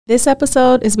This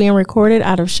episode is being recorded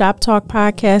out of Shop Talk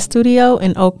Podcast Studio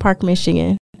in Oak Park,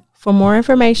 Michigan. For more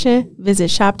information, visit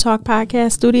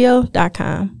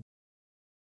shoptalkpodcaststudio.com.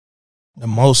 The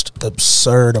most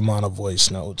absurd amount of voice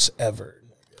notes ever.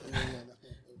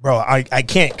 Bro, I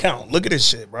can't count. Look at this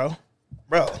shit, bro.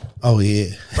 Oh,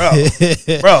 yeah.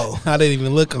 Bro. I didn't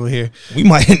even look on here. We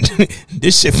might,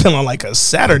 this shit feeling like a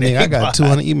Saturday. Nigga, I got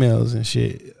 200 emails and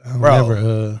shit.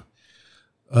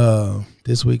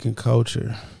 This Week in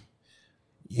Culture.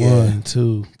 Yeah. 1,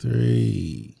 2,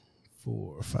 3,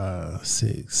 4, 5,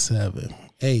 6, 7,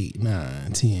 8,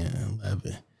 9, 10,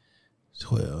 11,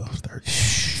 12,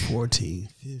 13, 14,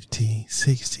 15,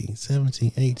 16,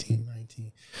 17, 18,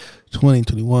 19, 20,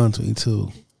 21,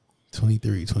 22,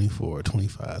 23, 24,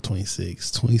 25,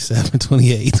 26, 27,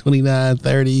 28, 29,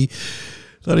 30,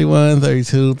 31,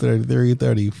 32, 33,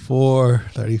 34,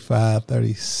 35,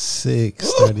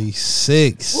 36,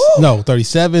 36. No,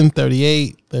 37,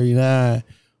 38, 39,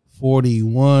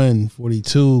 41,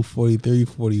 42, 43,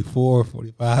 44,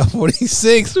 45,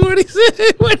 46, 47,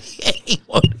 48,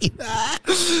 49,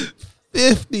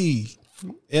 50.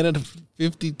 And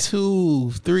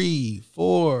 52, 3,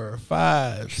 4,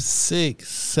 5, 6,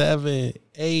 7,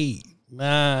 8,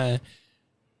 9,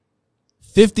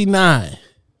 59.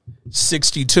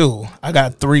 62. I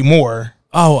got 3 more.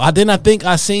 Oh, I think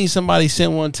I seen somebody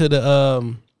send one to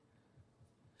the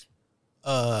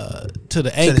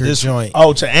Anchor joint.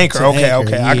 Oh, to Anchor. Okay. Yeah,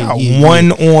 I got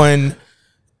one on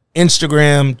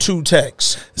Instagram, 2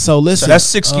 texts. So listen, So that's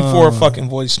 64 fucking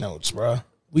voice notes, bro.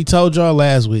 we told y'all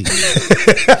last week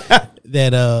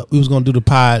that we was gonna do the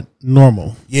pod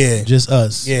normal. Yeah. Just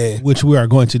us. Yeah. Which we are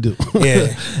going to do.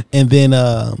 Yeah. And then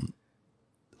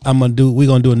we're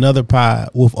gonna do another pod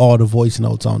with all the voice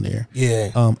notes on there.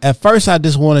 Yeah. At first I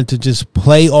just wanted to just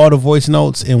play all the voice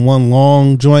notes in one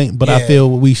long joint, but I Yeah.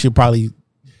 feel we should probably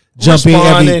jump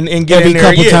Respond in and get every in there.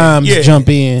 couple Yeah, times, yeah, jump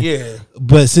in. Yeah.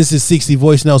 But since it's 60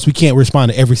 voice notes, we can't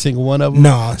respond to every single one of them.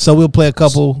 Nah. So we'll play a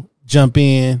couple, jump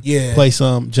in, Yeah. play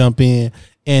some, jump in.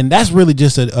 And that's really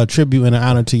just a tribute and an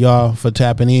honor to y'all for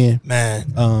tapping in.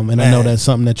 Man. And I know that's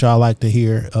something that y'all like to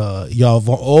hear, y'all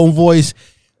own voice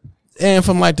and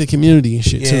from like the community and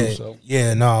shit too. So.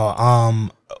 Yeah, no.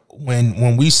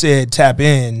 When we said tap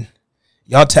in,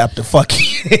 y'all tapped the fuck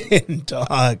in,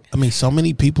 dog. I mean, so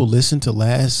many people listened to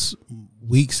last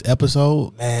week's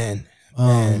episode. Man.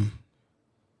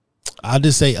 I'll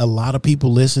just say a lot of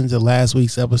people listened to last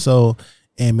week's episode,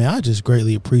 and man, I just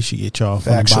greatly appreciate y'all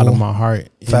from the bottom of my heart.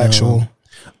 Factual.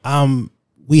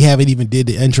 We haven't even did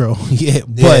the intro yet,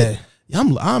 but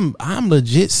I'm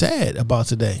legit sad about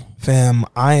today. Fam,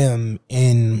 I am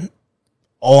in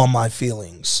all my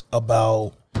feelings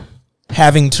about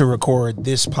having to record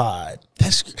this pod.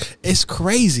 It's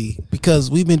crazy because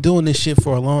we've been doing this shit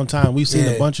for a long time. We've seen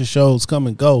a bunch of shows come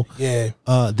and go. Yeah.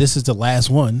 This is the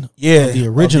last one. Yeah. The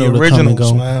original to come and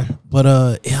go. Man. But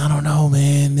I don't know,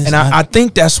 man. I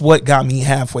think that's what got me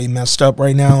halfway messed up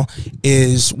right now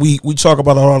is we talk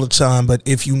about it all the time, but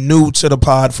if you new to the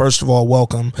pod, first of all,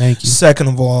 welcome. Thank you. Second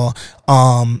of all,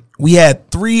 we had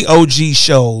 3 OG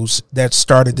shows that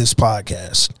started this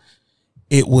podcast.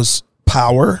 It was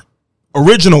Power,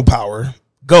 Original Power,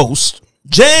 Ghost,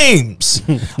 James,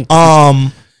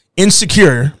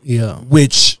 Insecure,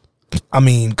 which, I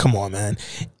mean, come on, man,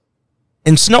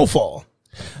 and Snowfall.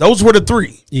 Those were the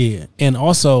 3. Yeah, and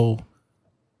also,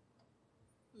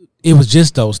 it was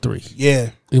just those 3. Yeah.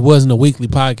 It wasn't a weekly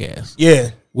podcast. Yeah.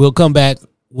 We'll come back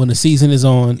when the season is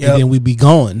on, and then we be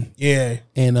going. Yeah.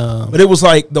 And but it was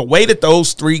like the way that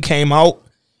those 3 came out,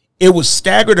 it was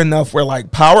staggered enough where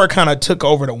like Power kind of took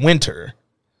over the winter.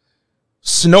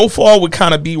 Snowfall would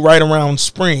kind of be right around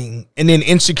spring, and then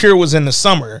Insecure was in the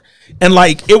summer. And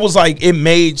like it was like it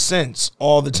made sense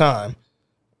all the time.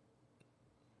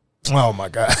 Oh my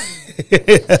God.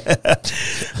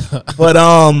 But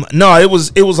no,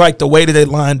 it was like the way that it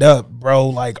lined up, bro.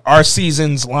 Like our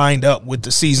seasons lined up with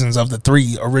the seasons of the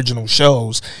 3 original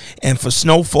shows. And for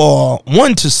Snowfall,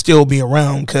 one to still be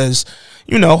around because,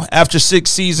 you know, after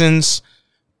 6 seasons,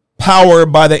 Power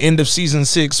by the end of season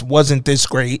 6 wasn't this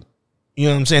great. You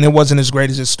know what I'm saying? It wasn't as great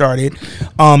as it started.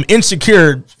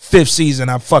 Insecure 5th season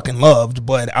I fucking loved,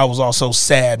 but I was also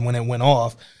sad when it went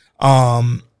off.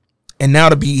 And now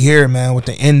to be here, man, with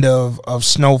the end of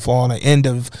Snowfall and the end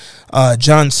of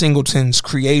John Singleton's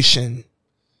creation,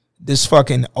 this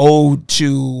fucking ode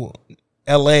to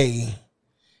L.A.,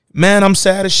 man, I'm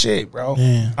sad as shit, bro.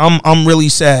 Yeah. I'm really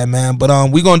sad, man.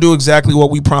 But we gonna do exactly what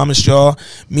we promised y'all.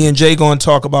 Me and Jay gonna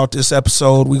talk about this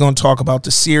episode. We gonna talk about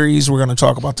the series. We're gonna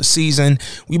talk about the season.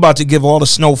 We about to give all the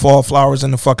Snowfall flowers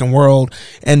in the fucking world.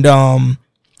 And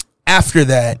after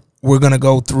that, we're going to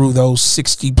go through those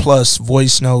 60 plus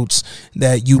voice notes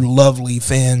that you lovely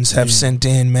fans have sent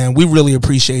in, man. We really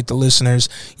appreciate the listeners.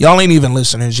 Y'all ain't even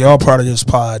listeners. Y'all part of this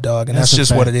pod, dog. And that's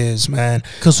just what it is, man.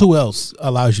 Because who else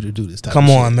allows you to do this type Come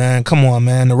of on, shit? man. Come on,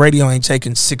 man. The radio ain't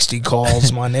taking 60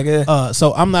 calls, my nigga.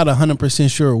 So I'm not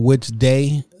 100% sure which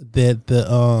day that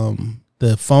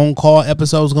the phone call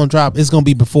episode is going to drop. It's going to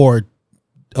be before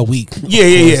a week.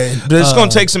 Yeah. But it's going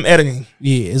to take some editing.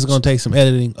 Yeah, it's going to take some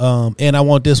editing. And I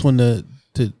want this one to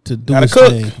do gotta its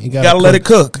cook. thing. You gotta let it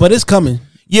cook. But it's coming.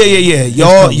 Yeah.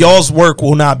 Y'all's work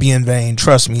will not be in vain.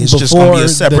 Trust me. It's just going to be a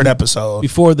separate episode.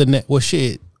 Before the net. Well,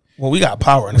 shit. Well, we got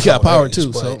power. We got power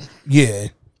too. So yeah.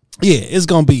 Yeah, it's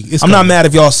gonna be. I'm not mad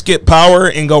if y'all skip power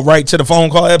and go right to the phone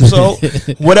call episode.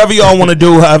 Whatever y'all want to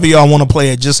do, however y'all want to play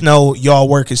it, just know y'all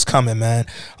work is coming, man.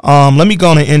 Let me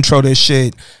go and intro this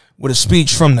shit with a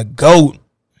speech from the GOAT,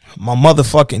 my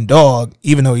motherfucking dog,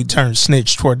 even though he turned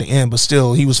snitch toward the end, but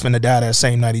still, he was finna die that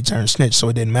same night he turned snitch, so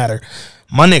it didn't matter.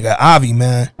 My nigga, Avi,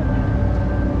 man.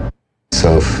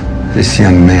 So this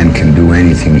young man can do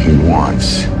anything he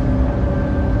wants.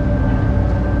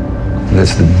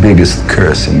 That's the biggest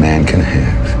curse a man can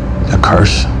have. A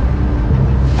curse?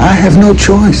 I have no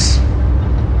choice.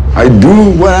 I do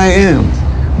what I am.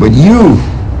 But you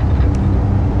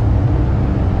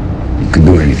could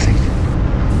do anything.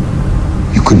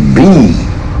 You could be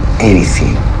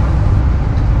anything.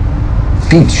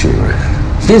 Teacher,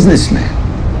 businessman,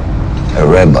 a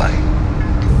rabbi,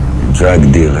 a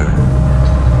drug dealer.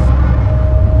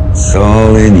 It's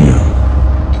all in you.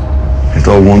 It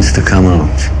all wants to come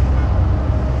out.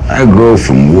 I go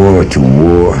from war to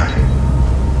war.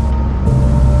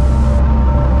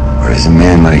 Whereas a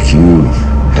man like you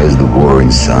has the war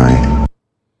inside.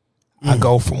 I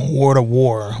go from war to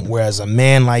war, whereas a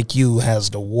man like you has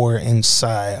the war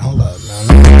inside. Hold up, man.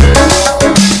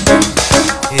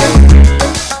 Yeah.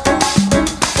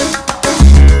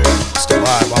 It's the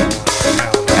vibe I'm on right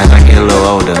now. As I get a little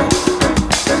older,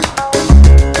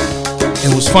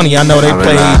 it was funny. I know they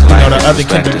played, the other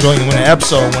Kendrick joint when the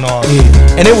episode went off,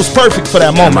 and it was perfect for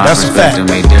that moment. That's a fact.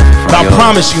 But I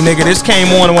promise you, nigga, this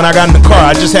came on when I got in the car.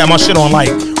 I just had my shit on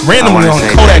like randomly on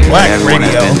Kodak Black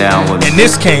radio, and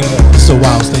this came on. It's a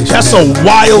wild station. That's a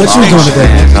wild What you doing station.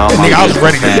 today? Nigga, I was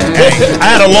ready to gang. I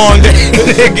had a long day,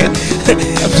 nigga.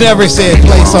 I've never said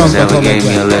play songs by Kodak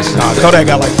Black. Nah, Kodak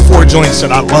got like 4 joints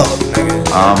that I love, nigga.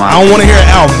 I don't want to hear an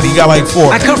album, but he got like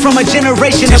 4. I come from a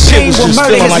generation of This shit pain was where just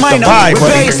murder feeling is like the minor. vibe right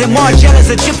Rebellious here, and man. Margielas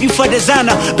that chip you for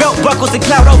designer. Belt buckles and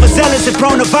cloud overzealous and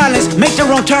prone to violence. Make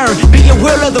their own turn. Be a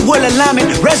will of the will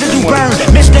alignment. Residue burn.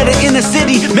 Missteady in the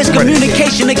city.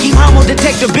 Miscommunication to keep homo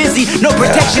detector busy. No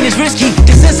protection is risky.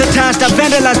 Desensitized, I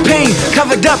vandalize pain.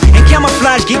 Covered up and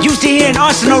camouflage. Get used to hearing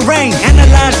arsenal rain.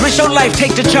 Analyze, risk your life,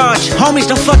 take the charge. Homies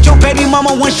don't fuck your baby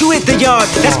mama once you hit the yard.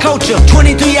 That's culture.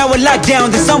 23-hour lockdown.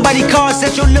 Then somebody called,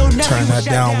 set your little nephew. Turn that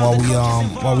down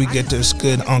while we get this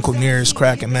good Uncle Nearest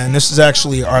cracking, man. This is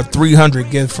actually our 300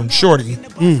 gift from Shorty.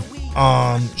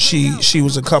 She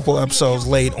was a couple episodes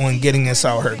late on getting us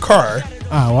out her car.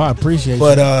 Oh, well, I appreciate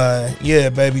But you. yeah,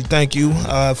 baby, thank you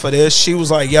for this. She was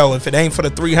like, yo, if it ain't for the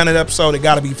 300 episode, it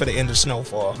gotta be for the end of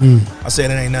Snowfall. I said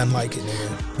it ain't nothing like it,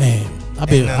 nigga. Man,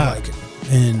 Ain't nothing like it.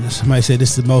 And somebody said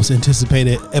this is the most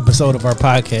anticipated episode of our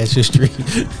podcast history,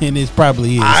 and it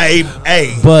probably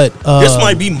is. But this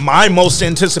might be my most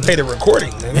anticipated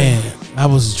recording, nigga. Man, I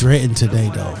was dreading today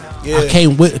though. Yeah.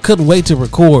 Couldn't wait to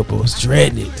record, but was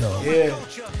dreading it though. Yeah.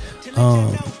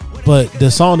 But the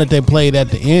song that they played at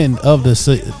the end of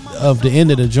the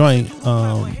end of the joint,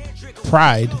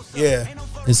 Pride,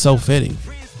 is so fitting.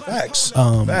 Facts.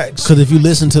 Facts. Because if you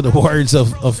listen to the words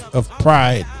of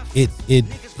Pride, it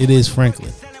is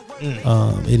Franklin.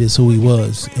 It is who he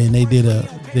was, and they did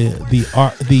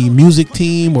the music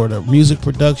team or the music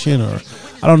production, or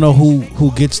I don't know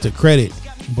who gets the credit,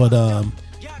 but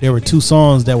there were 2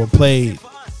 songs that were played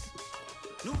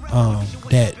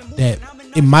that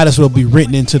it might as well be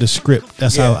written into the script.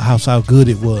 That's how good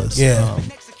it was.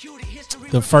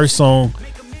 The first song,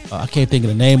 I can't think of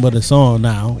the name of the song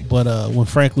now, but when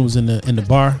Franklin was in the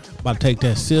bar about to take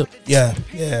that sip,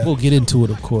 we'll get into it,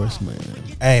 of course, man.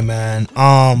 Hey, man,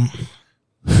 I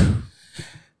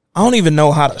don't even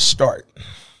know how to start.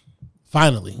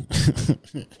 Finally,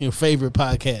 your favorite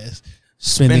podcast,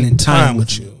 spending time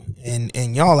with you,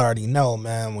 and y'all already know,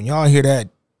 man. When y'all hear that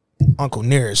Uncle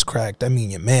Nearest crack, that mean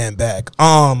your man back.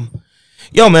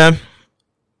 Yo, man,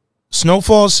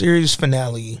 Snowfall series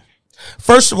finale.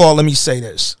 First of all, let me say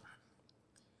this.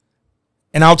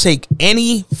 And I'll take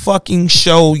any fucking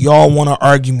show y'all want to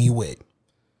argue me with.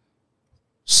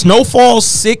 Snowfall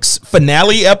 6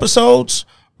 finale episodes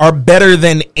are better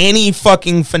than any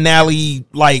fucking finale.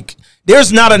 Like,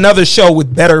 there's not another show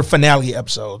with better finale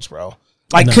episodes, bro.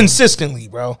 Like, consistently,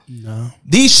 bro. No.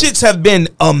 These shits have been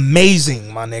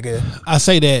amazing, my nigga. I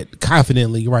say that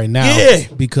confidently right now. Yeah.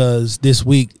 Because this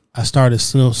week I started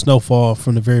Snowfall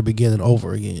from the very beginning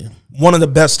over again. One of the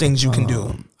best things you can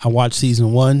do. I watched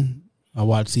season 1. I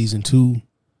watched season 2.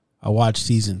 I watched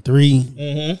season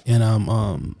 3. And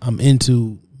I'm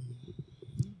into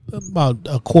about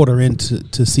a quarter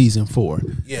into season 4.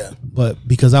 Yeah. But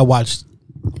because I watched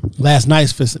last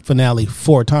night's finale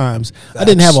 4 times, I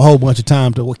didn't have a whole bunch of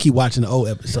time to keep watching the old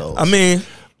episodes. I mean,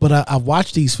 but I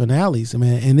watched these finales,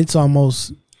 man, and it's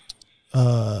almost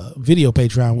video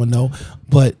Patreon would know,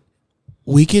 but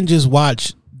we can just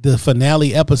watch the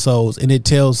finale episodes and it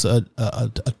tells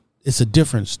it's a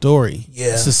different story.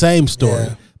 Yeah. It's the same story,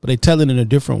 but they tell it in a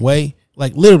different way.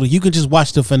 Like, literally, you can just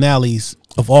watch the finales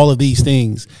of all of these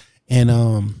things, and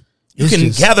you can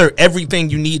gather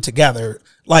everything you need to gather.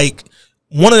 Like,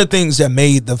 one of the things that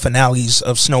made the finales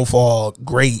of Snowfall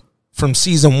great from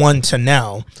season 1 to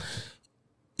now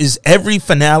is every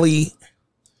finale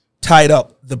tied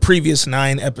up the previous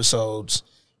 9 episodes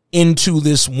into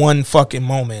this one fucking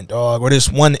moment, dog, or this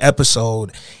one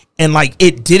episode. And, like,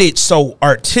 it did it so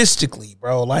artistically,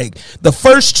 bro. Like, the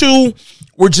first 2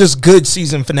 were just good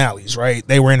season finales, right?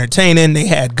 They were entertaining. They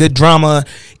had good drama.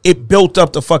 It built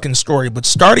up the fucking story. But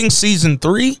starting season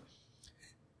 3,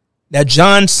 that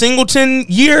John Singleton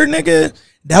year, nigga,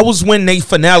 that was when they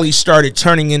finale started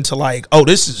turning into like, oh,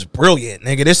 this is brilliant,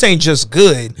 nigga. This ain't just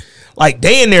good. Like,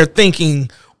 they in there thinking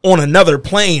on another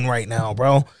plane right now,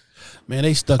 bro. Man,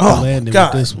 they stuck the landing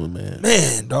with this one, man.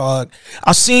 Man, dog.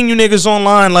 I seen you niggas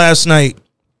online last night.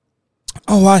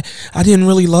 Oh, I didn't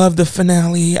really love the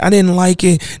finale. I didn't like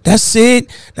it. That's it.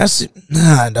 That's it.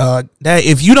 Nah, dog. That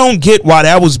if you don't get why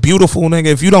that was beautiful, nigga,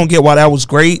 if you don't get why that was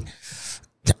great,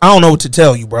 I don't know what to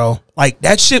tell you, bro. Like,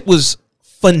 that shit was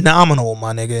phenomenal,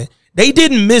 my nigga. They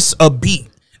didn't miss a beat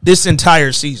this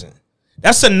entire season.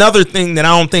 That's another thing that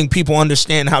I don't think people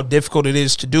understand how difficult it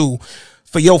is to do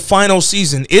for your final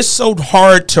season. It's so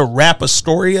hard to wrap a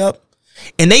story up.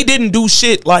 And they didn't do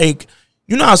shit like,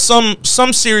 you know how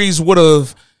some series would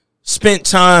have spent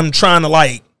time trying to,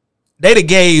 like, they'd have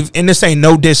gave, and this ain't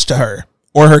no diss to her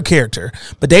or her character,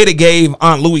 but they'd have gave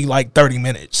Aunt Louie like 30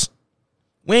 minutes.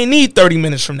 We ain't need 30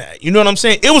 minutes from that. You know what I'm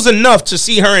saying? It was enough to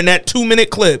see her in that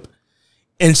 2-minute clip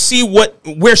and see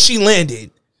where she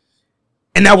landed.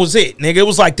 And that was it, nigga. It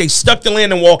was like they stuck the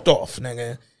land and walked off,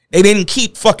 nigga. They didn't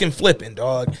keep fucking flipping,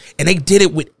 dog. And they did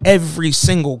it with every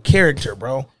single character,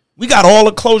 bro. We got all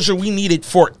the closure we needed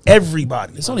for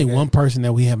everybody. There's only one person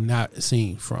that we have not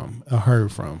seen from or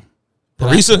heard from.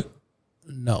 Parisa?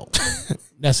 No.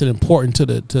 That's important to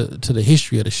the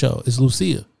history of the show. It's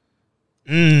Lucia.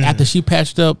 After she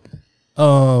patched up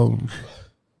Oso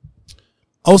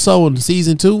in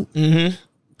season 2,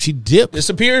 she dipped.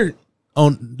 Disappeared.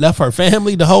 Left her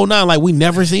family, the whole 9. Like, we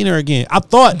never seen her again. I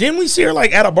thought. Didn't we see her,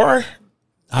 like, at a bar?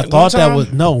 I thought that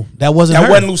was. No, that wasn't her.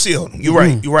 That wasn't Lucille. You're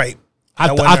right. You're right.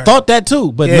 I thought that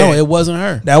too, but no, it wasn't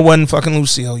her. That wasn't fucking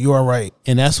Lucille. You are right.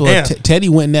 And that's what Teddy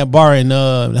went in that bar, and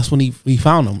that's when he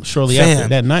found him shortly after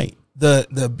that night.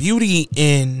 The beauty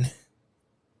in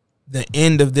the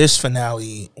end of this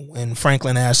finale, when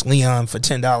Franklin asked Leon for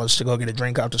 $10 to go get a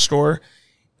drink out the store,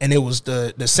 and it was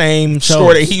the same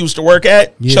store that he used to work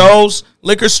at, Cho's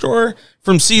liquor store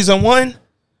from season 1,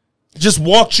 just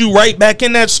walked you right back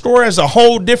in that store as a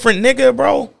whole different nigga,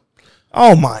 bro.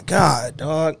 Oh my God,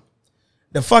 dog.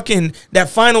 That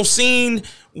final scene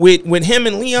with him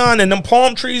and Leon and them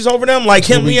palm trees over them, like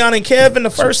him, Leon, and Kev in the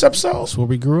first episode. That's where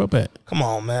we grew up at. Come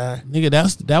on, man. Nigga,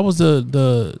 that was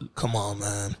the come on,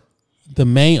 man. The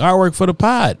main artwork for the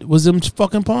pod was them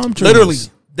fucking palm trees. Literally.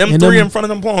 Them three in front of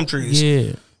them palm trees.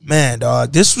 Yeah. Man,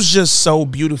 dog. This was just so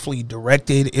beautifully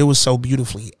directed. It was so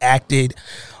beautifully acted.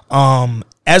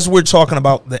 As we're talking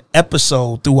about the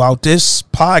episode throughout this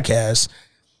podcast,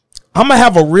 I'm going to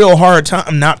have a real hard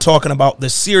time not talking about the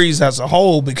series as a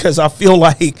whole, because I feel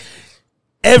like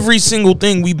every single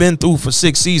thing we've been through for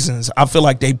 6 seasons, I feel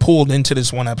like they pulled into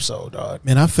this one episode, dog.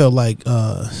 Man, I felt like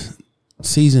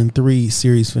season 3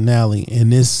 series finale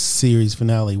and this series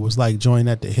finale was like joined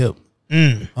at the hip.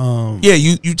 Yeah,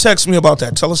 you text me about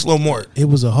that. Tell us a little more. It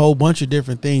was a whole bunch of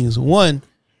different things. One,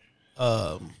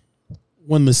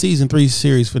 when the season 3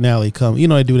 series finale come, you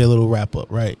know, they do their little wrap up,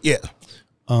 right? Yeah.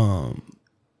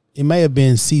 It may have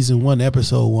been season 1,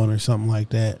 episode 1 or something like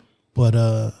that. But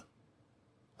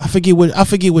I forget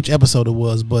which episode it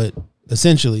was, but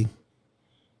essentially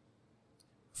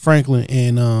Franklin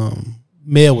and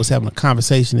Mel was having a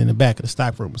conversation in the back of the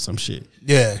stock room or some shit.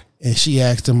 Yeah. And she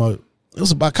asked him, it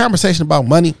was about conversation about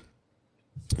money,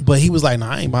 but he was like,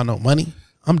 "Nah, I ain't about no money.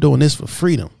 I'm doing this for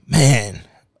freedom, man.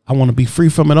 I want to be free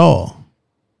from it all."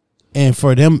 And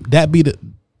for them,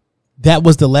 that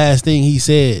was the last thing he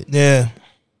said. Yeah.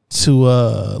 To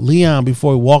Leon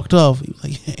before he walked off. He was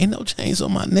like, "Ain't no chains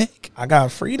on my neck. I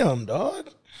got freedom, dog."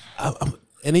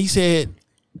 And he said,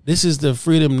 "This is the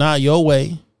freedom, not your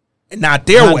way, and not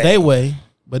their way,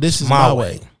 but this is my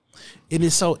way." It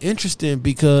is so interesting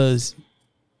because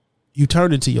you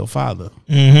turned it to your father,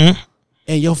 and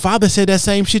your father said that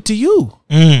same shit to you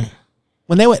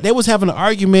when they was having an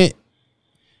argument,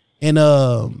 and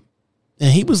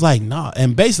he was like, "Nah,"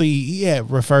 and basically he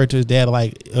had referred to his dad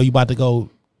like, "Oh, you about to go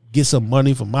get some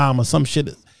money from mom or some shit,"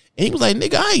 and he was like,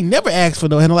 "Nigga, I ain't never asked for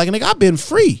no hand. Like, nigga, I've been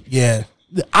free. Yeah,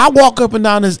 I walk up and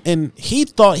down this," and he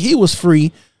thought he was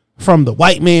free from the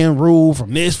white man rule,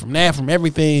 from this, from that, from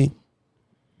everything,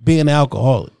 being an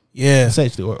alcoholic. Yeah,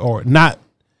 essentially, or not.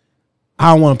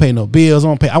 I don't want to pay no bills. I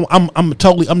don't pay.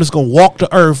 I'm just gonna walk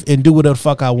the earth and do whatever the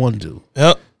fuck I want to do.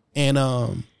 Yep.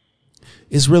 And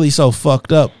it's really so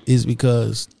fucked up is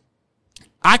because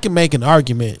I can make an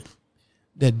argument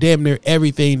that damn near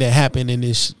everything that happened in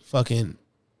this fucking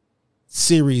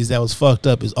series that was fucked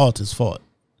up is Alton's fault.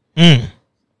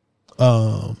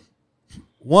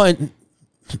 One,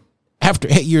 after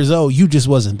 8 years old, you just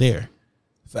wasn't there.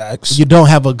 Facts. You don't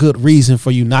have a good reason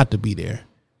for you not to be there,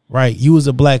 right? You was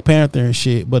a Black Panther and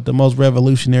shit, but the most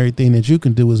revolutionary thing that you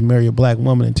can do is marry a black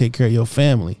woman and take care of your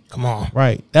family. Come on.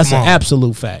 Right? That's an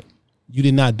absolute fact. You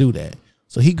did not do that.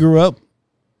 So he grew up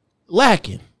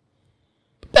lacking.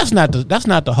 That's not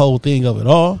the whole thing of it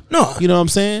all. No. You know what I'm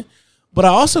saying? But I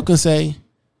also can say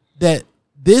that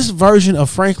this version of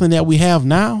Franklin that we have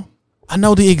now, I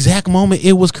know the exact moment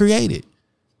it was created.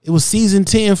 It was season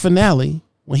 10 finale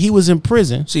when he was in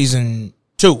prison. Season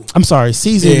 2. I'm sorry,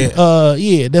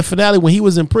 the finale when he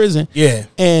was in prison. Yeah.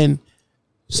 And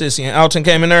Sissy and Alton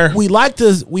came in there. We like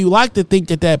to think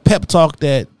that pep talk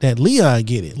that Leon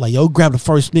get it. Like, yo, grab the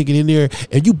first nigga in there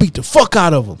and you beat the fuck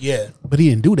out of him. Yeah. But he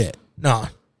didn't do that. Nah.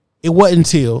 It wasn't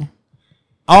until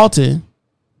Alton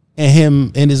and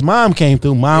him and his mom came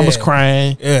through. Mom was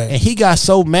crying. Yeah. And he got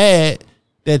so mad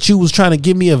that you was trying to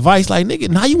give me advice. Like, nigga,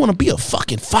 now you want to be a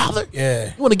fucking father?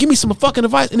 Yeah. You want to give me some fucking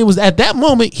advice? And it was at that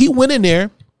moment he went in there,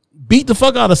 beat the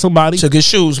fuck out of somebody, took his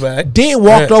shoes back, then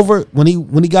walked over when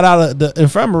he got out of the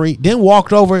infirmary, then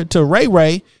walked over to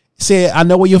Ray, said, "I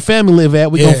know where your family live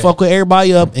at. We gonna fuck with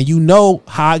everybody up, and you know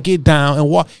how I get down." And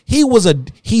walk. He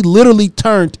literally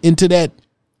turned into that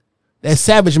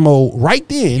savage mode right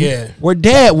then, where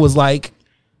dad was like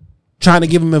trying to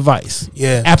give him advice.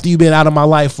 Yeah. After you've been out of my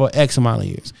life for X amount of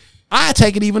years. I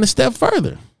take it even a step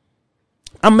further.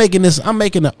 I'm making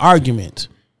an argument.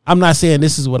 I'm not saying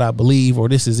this is what I believe or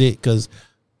this is it, because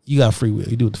you got free will.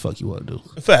 You do what the fuck you want to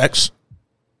do. Facts.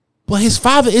 But his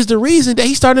father is the reason that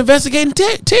he started investigating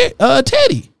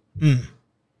Teddy.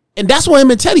 And that's when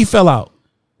him and Teddy fell out.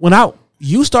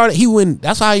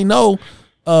 That's how you know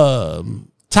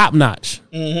Top Notch.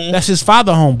 That's his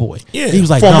father homeboy. Yeah, he was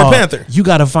like, former Panther. You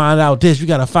got to find out this. You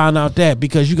got to find out that,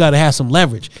 because you got to have some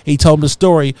leverage. He told him the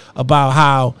story about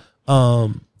how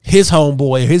his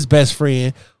homeboy, his best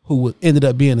friend, who ended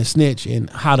up being a snitch, and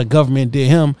how the government did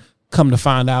him. Come to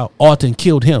find out, Alton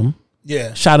killed him.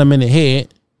 Yeah, shot him in the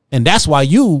head, and that's why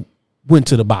you went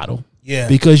to the bottle. Yeah,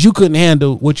 because you couldn't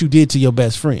handle what you did to your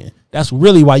best friend. That's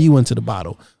really why you went to the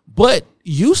bottle. But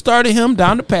you started him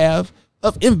down the path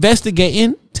of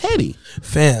investigating Teddy.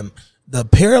 Fam, the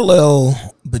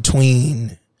parallel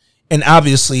between, and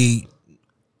obviously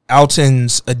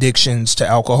Alton's addictions to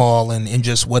alcohol and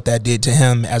just what that did to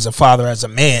him as a father, as a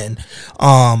man,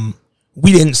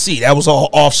 we didn't see. That was all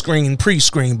off-screen,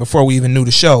 pre-screen, before we even knew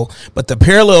the show. But the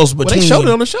parallels between... Well, they showed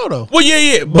it on the show, though. Well,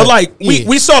 yeah. But like,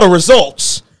 we saw the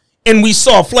results, and we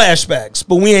saw flashbacks,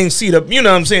 but we ain't see the, you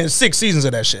know what I'm saying, 6 seasons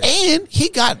of that shit. And he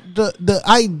got the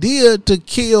idea to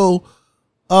kill...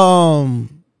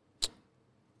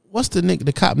 what's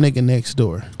the cop nigga next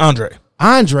door?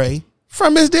 Andre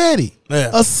from his daddy. Yeah.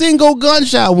 A single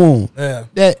gunshot wound. Yeah.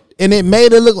 And it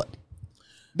made it look like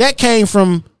that came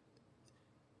from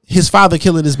his father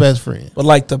killing his best friend. But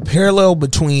like the parallel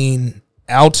between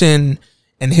Alton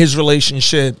and his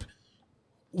relationship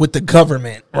with the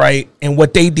government, right? And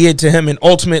what they did to him, and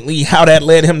ultimately how that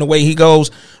led him the way he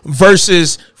goes,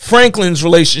 versus Franklin's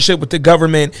relationship with the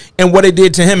government and what it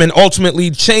did to him and ultimately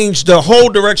changed the whole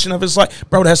direction of his life.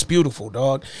 Bro, that's beautiful,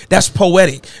 dog. That's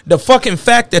poetic. The fucking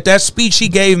fact that speech he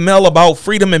gave Mel about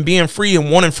freedom and being free and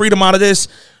wanting freedom out of this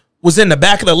was in the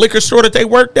back of the liquor store that they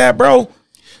worked at, bro.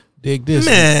 Dig this.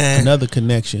 Man. Another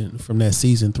connection from that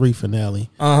season 3 finale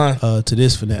to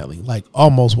this finale, like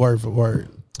almost word for word.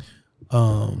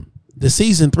 The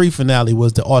season 3 finale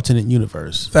was the alternate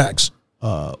universe. Facts.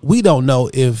 We don't know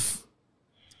if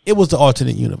it was the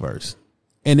alternate universe.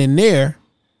 And in there,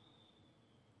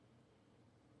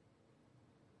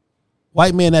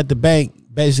 white man at the bank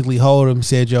basically hold him,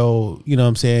 said, yo, you know what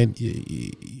I'm saying,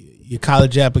 your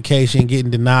college application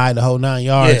getting denied, the whole 9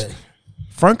 yards. Yeah.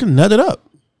 Franklin nutted up.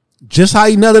 Just how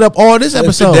he nutted up all this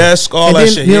episode. The desk, all and that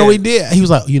then, shit. You know what he did? He was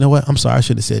like, you know what? I'm sorry, I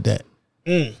should have said that.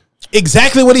 Mm.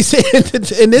 Exactly what he said in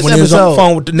this when episode. When he was on the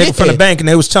phone with the nigga from the bank and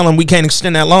they was telling him we can't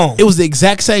extend that loan. It was the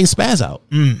exact same spaz out.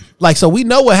 Like, so we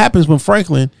know what happens when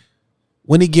Franklin,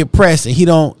 when he get pressed and he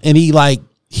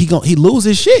lose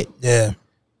his shit. Yeah.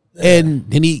 And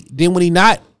then when he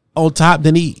not on top,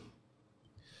 then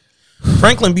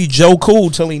Franklin be Joe Cool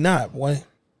till he not, boy.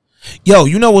 Yo,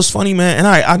 you know what's funny, man? And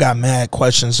I got mad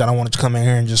questions that I wanted to come in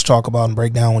here and just talk about and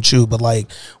break down with you. But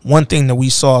like one thing that we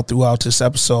saw throughout this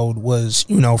episode was,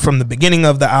 you know, from the beginning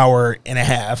of the hour and a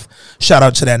half, shout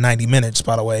out to that 90 minutes,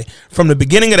 by the way, from the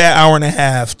beginning of that hour and a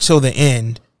half till the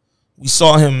end, we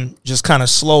saw him just kind of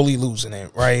slowly losing it,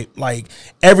 right? Like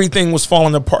everything was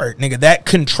falling apart, nigga. That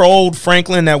controlled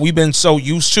Franklin that we've been so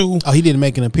used to. Oh, he didn't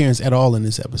make an appearance at all in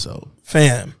this episode.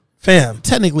 Fam.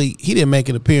 Technically, he didn't make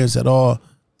an appearance at all.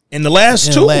 In the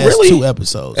last two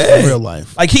episodes in real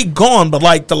life. Like he gone, but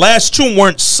like the last two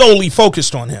weren't solely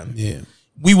focused on him. Yeah.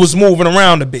 We was moving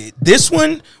around a bit. This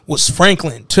one was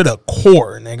Franklin to the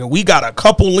core, nigga. We got a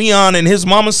couple Leon and his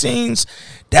mama scenes.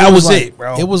 That was like, it,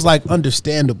 bro. It was like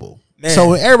understandable. Man.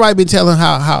 So when everybody been telling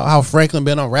how Franklin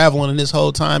been unraveling in this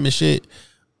whole time and shit,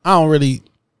 I don't really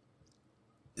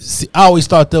see, I always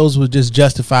thought those were just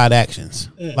justified actions.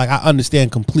 Like I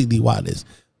understand completely why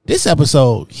this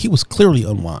episode, he was clearly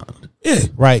unwound. Yeah,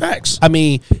 right. Facts. I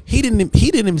mean, he didn't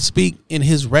even speak in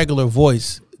his regular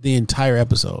voice the entire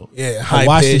episode. Yeah, I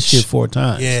watched this shit 4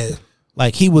 times. Yeah,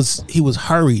 like he was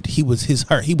hurried. He was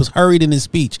hurried in his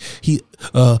speech. He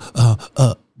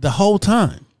the whole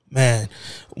time. Man,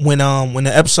 when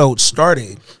the episode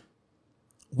started,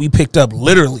 we picked up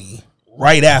literally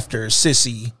right after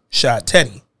Sissy shot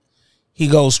Teddy. He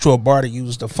goes to a bar to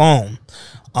use the phone.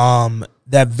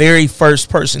 That very first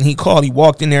person he called, he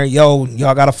walked in there, yo,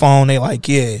 y'all got a phone? They like,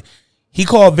 yeah. He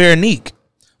called Veronique,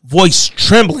 voice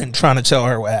trembling, trying to tell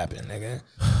her what happened, nigga.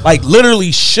 Like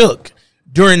literally shook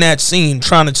during that scene,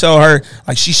 trying to tell her,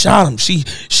 like, she shot him. She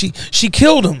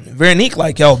killed him. Veronique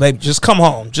like, yo, baby, just come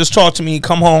home. Just talk to me.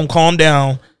 Come home. Calm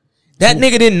down. That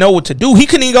nigga didn't know what to do. He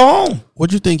couldn't even go home.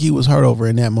 What'd you think he was hurt over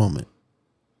in that moment?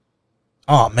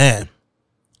 Oh, man.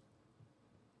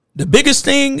 The biggest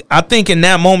thing, I think in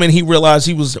that moment, he realized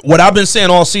he was, what I've been saying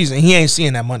all season, he ain't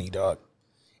seeing that money, dog.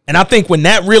 And I think when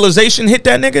that realization hit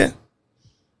that nigga,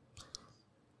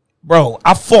 bro,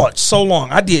 I fought so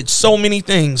long. I did so many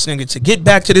things, nigga, to get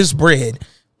back to this bread.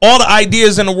 All the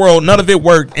ideas in the world, none of it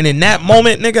worked. And in that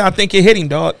moment, nigga, I think it hit him,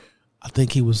 dog. I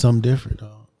think he was something different,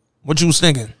 dog. What you was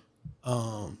thinking?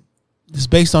 Just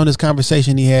based on this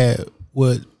conversation he had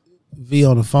with V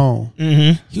on the phone,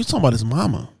 he was talking about his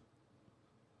mama.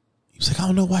 He was like, I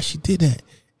don't know why she did that.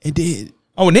 And then,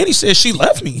 and then he said she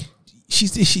left me. She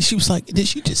was like, then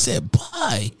she just said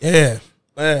bye.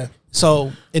 Yeah.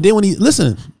 So, and then when he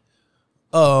listen,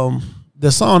 the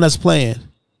song that's playing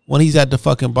when he's at the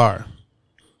fucking bar,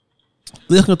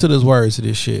 listen to the words of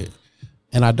this shit,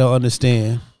 and I don't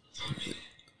understand.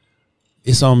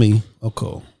 It's on me. Oh,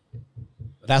 cool.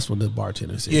 That's what the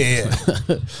bartender said. Yeah.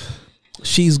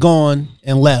 She's gone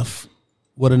and left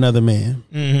with another man.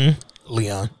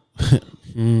 Leon.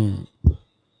 Don't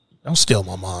steal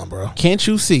my mom, bro. Can't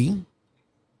you see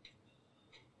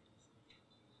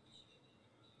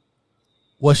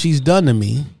what she's done to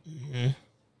me?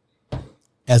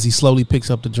 As he slowly picks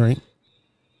up the drink,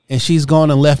 and she's gone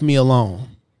and left me alone.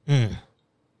 And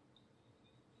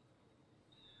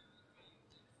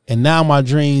now my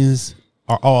dreams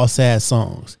are all sad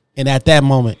songs. And at that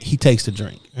moment, he takes the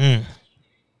drink.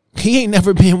 He ain't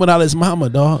never been without his mama,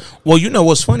 dog. Well, you know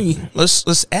what's funny?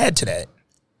 Let's add to that.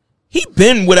 He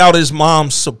been without his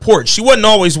mom's support. She wasn't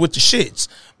always with the shits,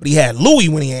 but he had Louis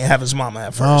when he ain't have his mama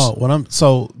at first. Oh,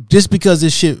 so just because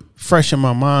this shit fresh in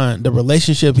my mind, the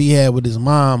relationship he had with his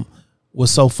mom was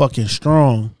so fucking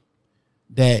strong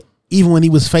that even when he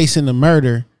was facing the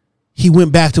murder, he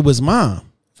went back to his mom.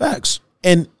 Facts.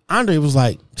 And Andre was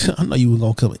like, I know you were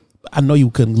gonna come. I know you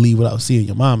couldn't leave without seeing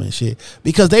your mom and shit,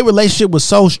 because their relationship was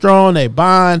so strong. They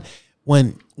bond.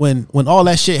 When all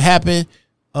that shit happened,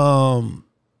 when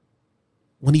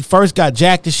he first got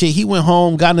jacked and shit, he went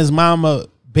home, got in his mama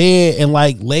bed and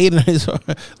like laid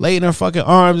in her fucking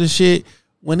arms and shit.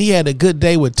 When he had a good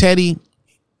day with Teddy,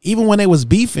 even when they was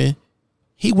beefing,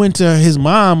 he went to his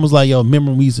mom, was like, yo,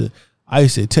 remember I I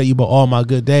used to tell you about all my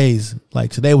good days. Like,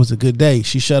 today was a good day.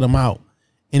 She shut him out.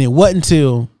 And it wasn't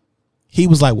until he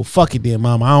was like, well, fuck it then,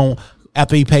 mom. I don't,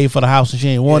 after he paid for the house and she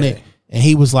ain't want it. And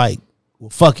he was like, well,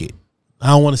 fuck it. I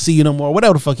don't want to see you no more.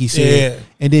 Whatever the fuck he said. Yeah.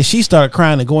 And then she started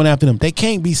crying and going after them. They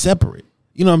can't be separate.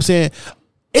 You know what I'm saying?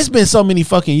 It's been so many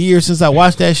fucking years since I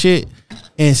watched that shit.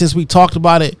 And since we talked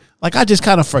about it, like, I just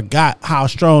kind of forgot how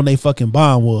strong they fucking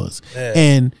bond was. Yeah.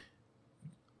 And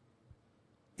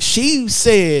she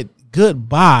said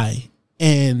goodbye.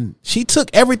 And she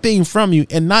took everything from you,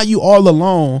 and now you all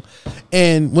alone.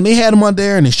 And when they had him on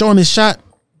there and they showing his shot,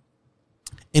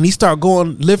 and he started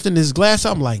going lifting his glass,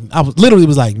 I was literally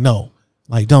like, no,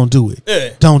 like, don't do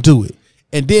it, don't do it.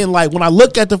 And then, like, when I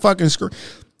look at the fucking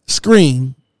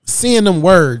screen, seeing them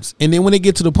words, and then when they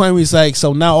get to the point where he's like,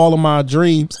 so now all of my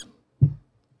dreams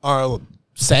are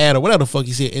sad or whatever the fuck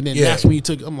he said, and then that's when you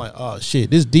took. I'm like, oh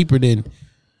shit, this deeper than.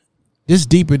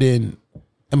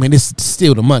 I mean, it's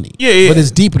still the money. Yeah. But it's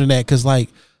deeper than that because, like,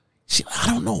 I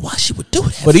don't know why she would do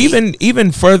that. But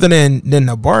even further than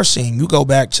the bar scene, you go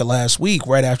back to last week,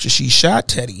 right after she shot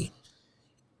Teddy.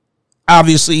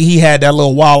 Obviously, he had that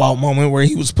little wild out moment where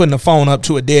he was putting the phone up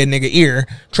to a dead nigga ear,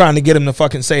 trying to get him to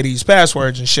fucking say these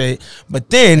passwords and shit. But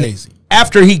then,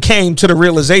 after he came to the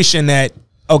realization that,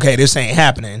 okay, this ain't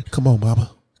happening. Come on, mama.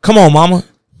 Come on, mama.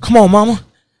 Come on, mama.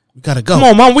 We gotta go. Come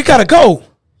on, mama. We gotta go.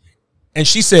 And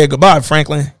she said goodbye,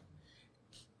 Franklin.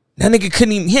 That nigga he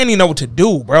didn't even know what to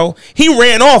do, bro. He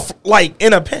ran off like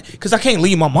in a pen because I can't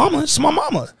leave my mama. It's my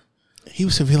mama. He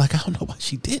was severe like, I don't know why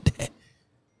she did that.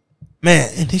 Man.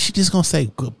 And then she just gonna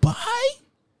say goodbye?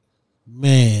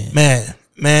 Man.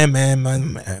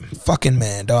 Fucking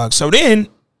man, dog. So then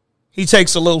he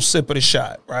takes a little sip of the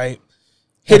shot, right?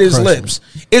 Hit his lips.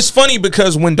 It's funny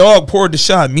because when dog poured the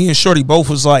shot, me and Shorty both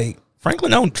was like,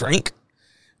 Franklin don't drink.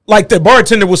 Like, the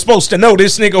bartender was supposed to know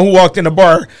this nigga who walked in the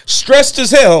bar, stressed as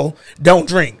hell, don't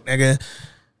drink, nigga.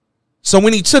 So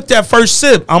when he took that first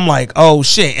sip, I'm like, oh,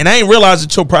 shit. And I ain't realized it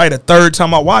until probably the third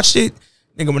time I watched it.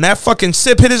 Nigga, when that fucking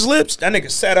sip hit his lips, that nigga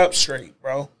sat up straight,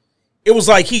 bro. It was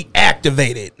like he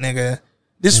activated, nigga.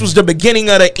 This was the beginning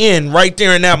of the end right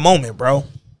there in that moment, bro.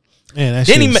 Man, that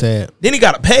shit sad. Then he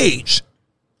got a page.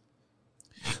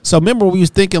 So remember we was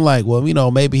thinking like, well, you know,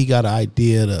 maybe he got an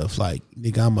idea of like,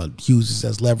 nigga, I'm going to use this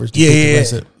as leverage to put the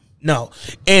rest of. No.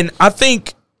 And I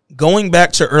think going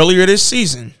back to earlier this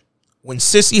season, when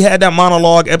Sissy had that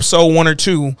monologue, episode 1 or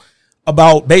 2,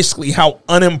 about basically how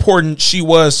unimportant she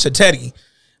was to Teddy.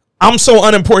 I'm so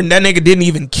unimportant that nigga didn't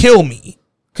even kill me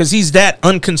because he's that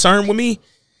unconcerned with me.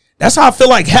 That's how I feel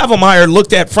like Havemeyer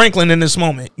looked at Franklin in this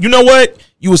moment. You know what?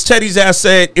 You was Teddy's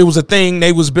asset. It was a thing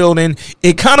they was building.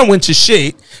 It kind of went to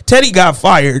shit. Teddy got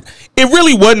fired. It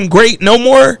really wasn't great no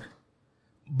more,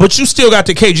 but you still got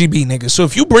the KGB, nigga. So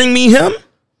if you bring me him,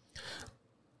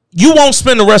 you won't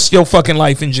spend the rest of your fucking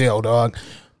life in jail, dog.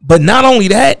 But not only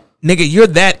that, nigga, you're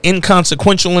that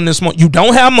inconsequential in this moment. You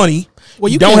don't have money.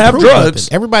 Well, you don't have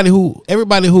drugs. Nothing.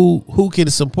 Everybody who can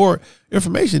support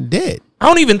information dead. I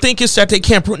don't even think it's that they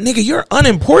can't prove. Nigga, you're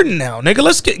unimportant now.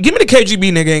 Nigga, give me the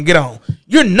KGB, nigga, and get on.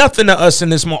 You're nothing to us in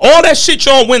this moment. All that shit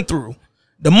y'all went through.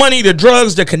 The money, the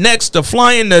drugs, the connects, the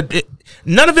flying,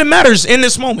 none of it matters in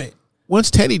this moment.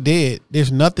 Once Teddy dead,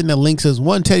 there's nothing that links us.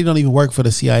 One, Teddy don't even work for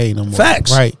the CIA no more.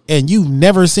 Facts. Right. And you've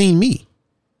never seen me.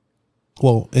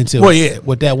 Well, until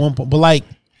with that one point. But like,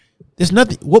 there's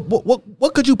nothing.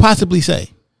 What could you possibly say?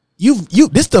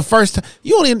 This the first time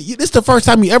this the first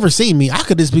time you ever seen me. I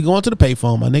could just be going to the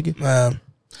payphone, my nigga.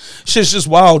 Shit's just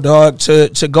wild, dog.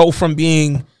 To go from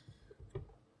being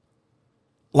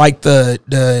like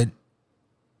the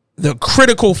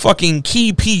critical fucking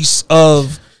key piece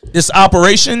of this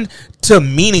operation to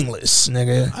meaningless,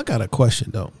 nigga. I got a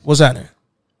question though. What's that?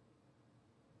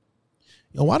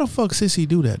 Yo, why the fuck Sissy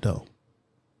do that though?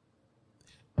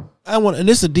 And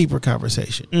this is a deeper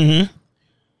conversation. Mm-hmm.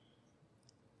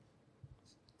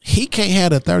 He can't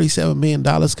have the $37 million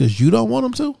because you don't want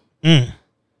him to?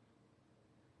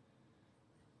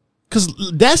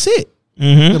 Because that's it.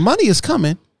 Mm-hmm. The money is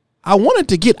coming. I wanted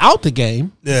to get out the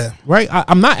game. Yeah. Right?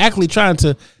 I'm not actually trying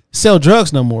to sell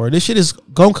drugs no more. This shit is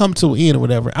going to come to an end or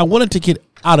whatever. I wanted to get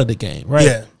out of the game. Right?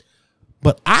 Yeah.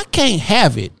 But I can't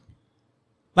have it.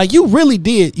 Like, you really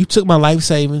did. You took my life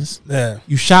savings. Yeah.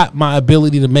 You shot my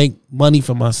ability to make money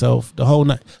for myself the whole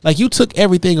night. Like, you took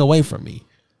everything away from me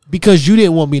because you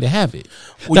didn't want me to have it.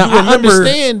 Well, now, I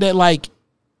understand that, like,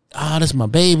 that's my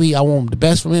baby. I want the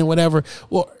best from him, whatever.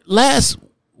 Well, last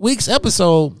week's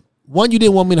episode, one, you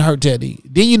didn't want me to hurt Teddy.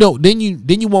 Then you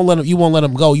won't let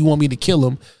him go. You want me to kill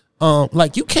him.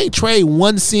 Like, you can't trade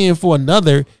one sin for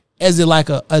another as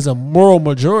a moral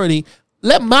majority.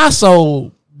 Let my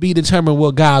soul be determined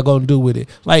what God gonna do with it.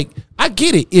 Like, I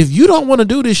get it. If you don't want to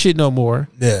do this shit no more,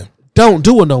 don't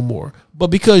do it no more. But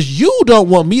because you don't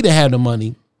want me to have the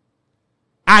money,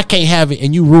 I can't have it,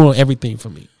 and you ruin everything for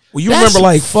me. Well, you remember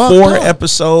like 4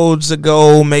 episodes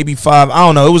ago, maybe 5. I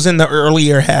don't know. It was in the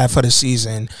earlier half of the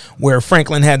season where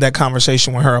Franklin had that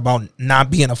conversation with her about not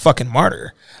being a fucking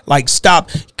martyr. Like,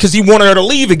 stop, because he wanted her to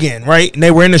leave again, right? And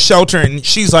they were in the shelter, and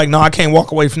she's like, no, I can't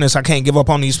walk away from this. I can't give up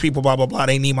on these people, blah, blah, blah.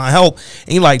 They need my help.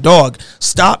 And you're like, dog,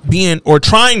 stop being or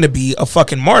trying to be a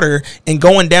fucking martyr and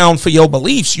going down for your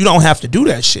beliefs. You don't have to do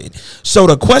that shit. So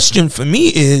the question for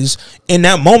me is, in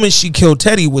that moment she killed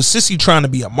Teddy, was Sissy trying to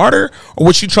be a martyr, or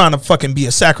was she trying to fucking be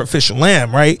a sacrificial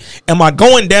lamb, right? Am I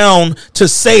going down to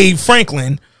save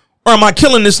Franklin, or am I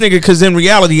killing this nigga because in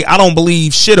reality, I don't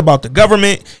believe shit about the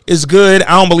government is good.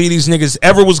 I don't believe these niggas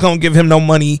ever was going to give him no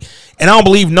money. And I don't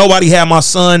believe nobody had my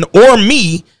son or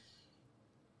me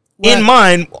in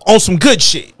mind on some good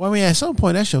shit. Well, I mean, at some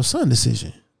point, that's your son's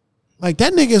decision. Like,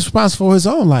 that nigga is responsible for his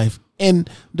own life and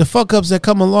the fuck ups that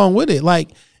come along with it. Like,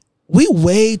 we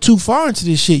way too far into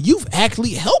this shit. You've actually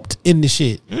helped in this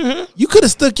shit. Mm-hmm. You could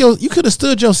have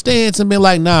stood your stance and been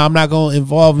like, nah, I'm not going to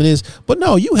involve in this. But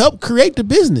no, you helped create the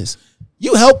business.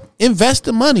 You helped invest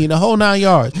the money in the whole 9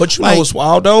 yards. But you know what's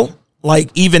wild though? Like,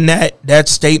 even that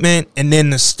statement, and then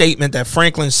the statement that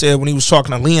Franklin said when he was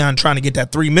talking to Leon trying to get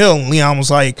that $3 million. Leon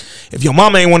was like, if your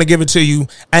mama ain't want to give it to you,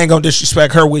 I ain't gonna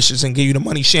disrespect her wishes and give you the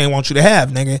money she ain't want you to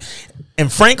have, nigga.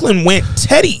 And Franklin went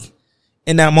Teddy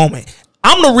in that moment.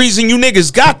 I'm the reason you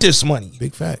niggas got this money.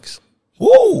 Big facts.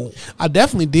 Woo. I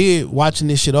definitely did, watching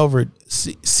this shit over,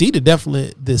 see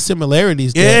the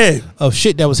similarities of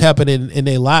shit that was happening in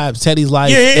their lives, Teddy's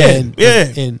life.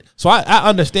 And so I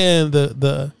understand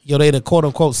the they the quote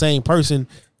unquote same person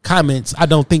comments. I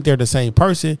don't think they're the same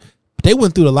person, but they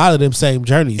went through a lot of them same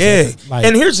journeys. Yeah. Like,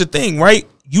 and here's the thing, right?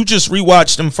 You just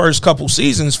rewatched them first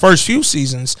few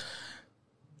seasons.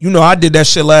 You know, I did that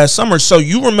shit last summer. So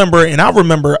you remember, and I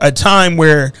remember a time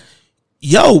where,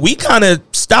 we kind of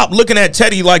stopped looking at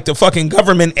Teddy like the fucking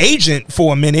government agent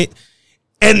for a minute.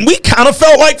 And we kind of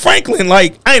felt like Franklin.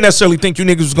 Like, I ain't necessarily think you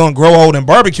niggas was going to grow old and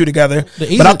barbecue together.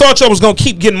 But I thought y'all was going to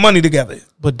keep getting money together.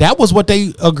 But that was what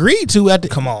they agreed to at the...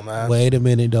 Come on, man. Wait a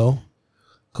minute, though.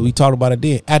 Because we talked about it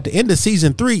then. At the end of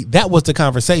season 3, that was the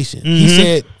conversation. Mm-hmm. He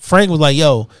said, Frank was like,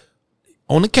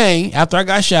 on the cane, after I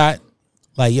got shot,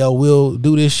 like, we'll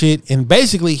do this shit. And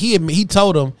basically, he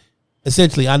told him,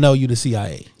 essentially, I know you the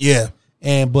CIA. Yeah.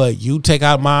 But you take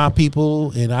out my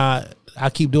people, and I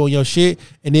keep doing your shit.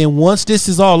 And then once this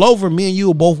is all over, me and you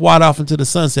will both ride off into the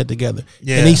sunset together.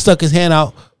 Yeah. And he stuck his hand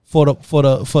out for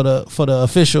the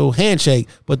official handshake,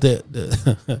 but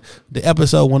the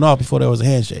episode went off before there was a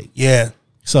handshake. Yeah.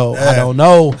 So I don't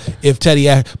know if Teddy,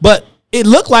 but it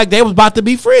looked like they was about to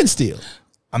be friends still.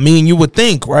 I mean, you would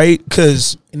think, right?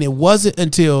 And it wasn't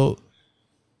until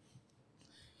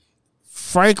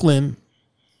Franklin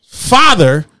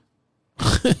father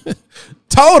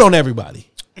told on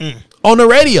everybody on the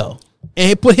radio, and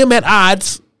he put him at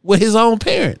odds with his own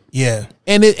parent. Yeah.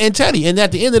 And Teddy. And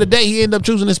at the end of the day, he ended up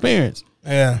choosing his parents.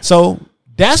 Yeah. So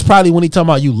that's probably when he talking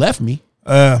about you left me.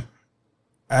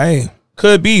 Hey,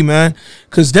 could be, man.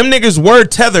 Because them niggas were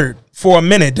tethered for a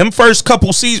minute. Them first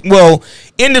couple seasons,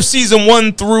 end of season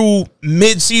 1 through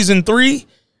mid-season 3,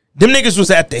 them niggas was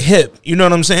at the hip. You know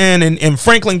what I'm saying? And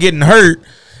Franklin getting hurt,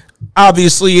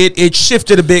 obviously it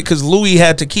shifted a bit because Louis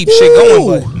had to keep shit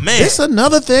going. But, man. It's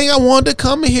another thing I wanted to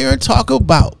come in here and talk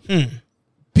about.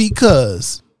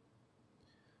 Because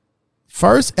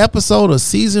first episode of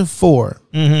season 4,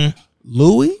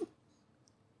 Louis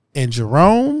and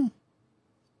Jerome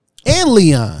and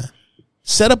Leon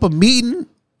set up a meeting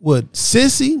with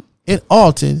Sissy and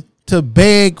Alton to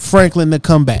beg Franklin to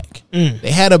come back.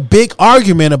 They had a big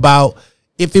argument about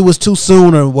if it was too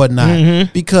soon or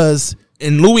whatnot. Because...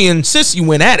 And Louis and Sissy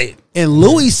went at it. And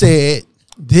Louis said,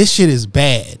 this shit is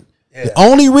bad. Yeah. The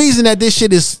only reason that this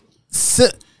shit is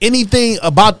anything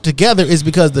about together is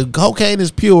because the cocaine is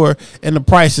pure and the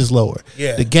price is lower.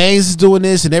 Yeah. The gangs is doing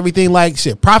this and everything like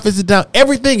shit. Profits is down.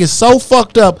 Everything is so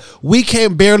fucked up. We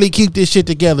can barely keep this shit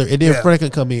together. And then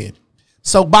Franklin come in.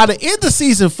 So by the end of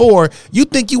season 4, you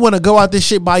think you want to go out this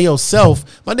shit by yourself.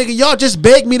 My nigga, y'all just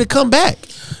begged me to come back.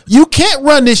 You can't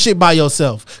run this shit by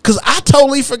yourself. Because I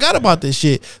totally forgot about this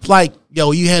shit. Like,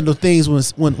 you handle things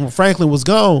when Franklin was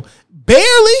gone.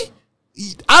 Barely.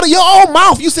 Out of your own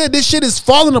mouth, you said this shit is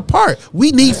falling apart.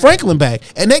 We need Franklin back.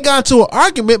 And they got into an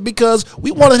argument because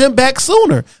we wanted him back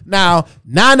sooner. Now,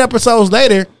 9 episodes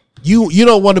later, you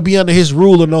don't want to be under his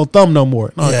rule or no thumb no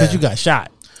more. No, because you got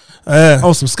shot.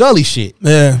 On some Scully shit.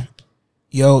 Yeah.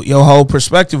 your whole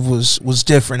perspective was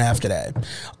different after that.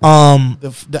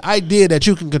 The idea that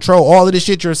you can control all of this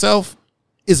shit yourself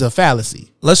is a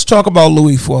fallacy. Let's talk about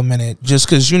Louis for a minute, just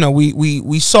because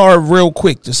we saw it real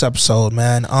quick this episode,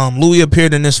 man. Louis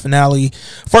appeared in this finale.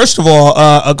 First of all,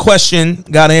 a question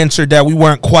got answered that we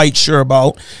weren't quite sure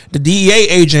about. The DEA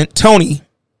agent Tony,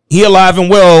 he alive and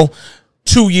well,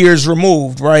 2 years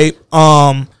removed, right?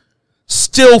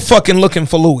 Still fucking looking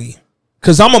for Louis,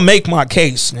 cause I'm gonna make my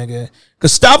case, nigga.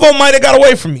 Gustavo might have got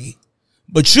away from me,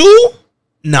 but you,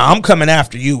 nah, I'm coming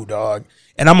after you, dog.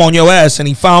 And I'm on your ass. And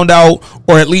he found out,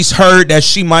 or at least heard, that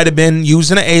she might have been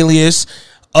using an alias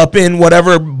up in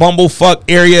whatever bumblefuck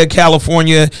area of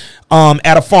California,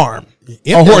 at a farm,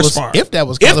 a horse farm. If that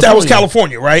was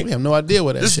California, right? We have no idea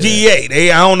what that this shit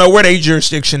DEA. I don't know where they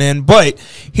jurisdiction in, but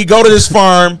he go to this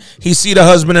farm. He see the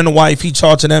husband and the wife. He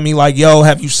talk to them. He like, yo,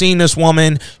 have you seen this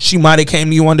woman? She might have came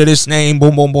to you under this name.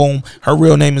 Boom, boom, boom. Her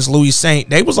real name is Louis Saint.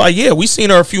 They was like, yeah, we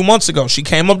seen her a few months ago. She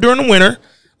came up during the winter,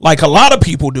 like a lot of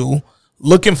people do,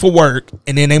 looking for work,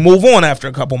 and then they move on after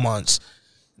a couple months.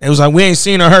 It was like, we ain't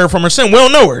seen or heard from her since. We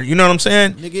don't know her. You know what I'm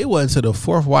saying? Nigga, it wasn't until the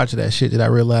fourth watch of that shit that I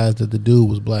realized that the dude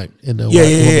was black and the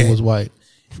woman was white.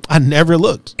 I never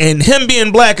looked. And him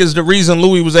being black is the reason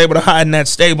Louis was able to hide in that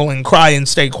stable and cry and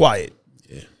stay quiet.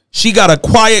 Yeah. She got a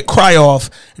quiet cry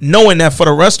off, knowing that for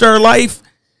the rest of her life,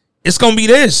 it's going to be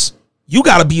this. You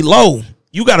got to be low.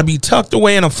 You got to be tucked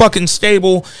away in a fucking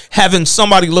stable, having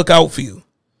somebody look out for you.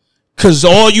 Because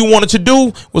all you wanted to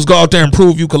do was go out there and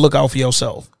prove you could look out for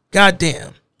yourself. God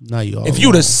damn. Now you all if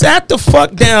you'd have sat the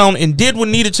fuck down and did what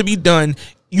needed to be done,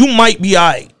 you might be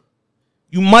all right.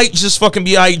 You might just fucking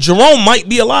be all right. Jerome might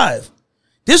be alive.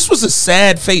 This was a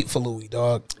sad fate for Louis,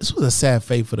 dog. This was a sad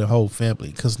fate for the whole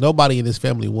family, because nobody in this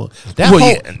family won.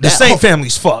 The same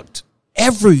family's fucked.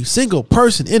 Every single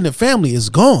person in the family is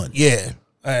gone. Yeah.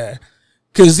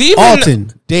 Because even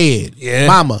Alton, dead. Yeah.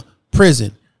 Mama,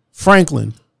 prison.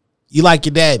 Franklin, you like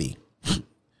your daddy.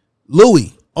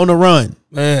 Louis, on the run.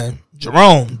 Man.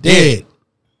 Jerome, dead.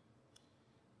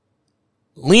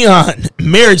 Leon,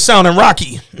 marriage sounding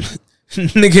rocky.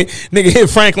 nigga hit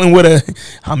Franklin with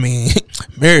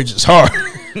marriage is hard.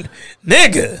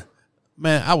 Nigga.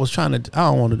 Man, I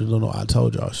don't want to do no I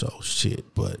told y'all so shit,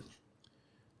 but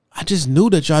I just knew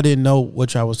that y'all didn't know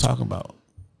what y'all was talking about.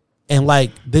 And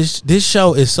like this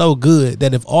show is so good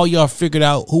that if all y'all figured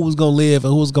out who was gonna live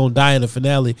and who was gonna die in the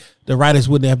finale, the writers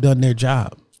wouldn't have done their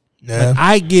job. Yeah. Like,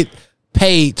 I get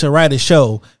paid to write a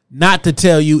show, not to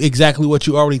tell you exactly what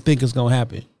you already think is gonna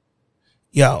happen.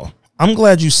 Yo, I'm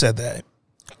glad you said that,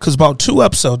 because about 2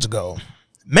 episodes ago,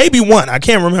 maybe 1, I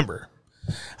can't remember,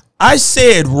 I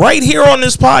said right here on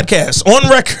this podcast, on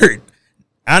record,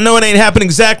 I know it ain't happened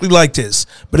exactly like this,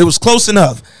 but it was close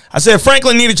enough. I said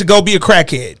Franklin needed to go be a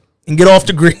crackhead and get off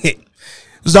the grid. It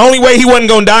was the only way he wasn't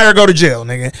gonna die or go to jail,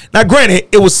 nigga. Now, granted,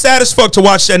 it was sad as fuck to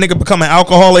watch that nigga become an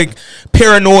alcoholic,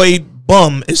 paranoid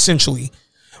bum, essentially.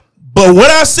 But what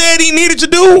I said he needed to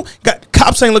do,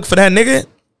 cops ain't looking for that nigga.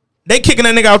 They kicking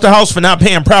that nigga out the house for not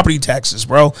paying property taxes,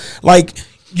 bro. Like,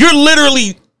 you're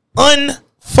literally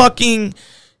unfucking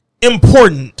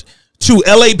important to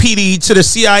LAPD, to the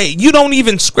CIA. You don't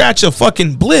even scratch a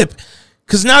fucking blip,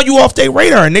 because now you off their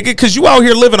radar, nigga, because you out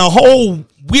here living a whole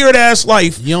weird ass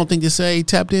life. You don't think the CIA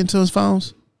tapped into his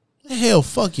phones? Hell,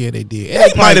 fuck yeah, they did.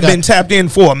 They might have been tapped in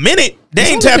for a minute. They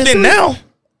ain't tapped in now.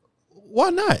 Why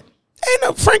not? Ain't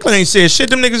no, Franklin ain't said shit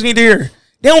them niggas need to hear.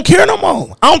 They don't care no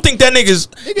more. I don't think that nigga's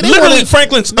literally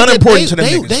Franklin's unimportant to them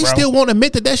niggas. They still won't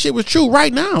admit that shit was true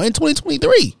right now in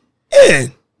 2023. Yeah,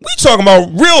 we talking about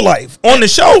real life on the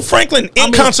show. Franklin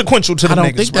inconsequential to the niggas, bro. I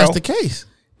don't think that's the case.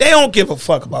 They don't give a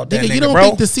fuck about that nigga, you don't bro.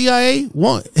 think the CIA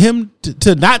want him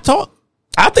to not talk?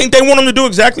 I think they want him to do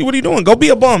exactly what he doing. Go be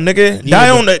a bum, nigga. Die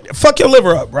on the fuck your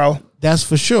liver up, bro. That's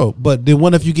for sure. But then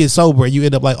what if you get sober and you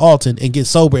end up like Alton and get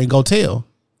sober and go tell?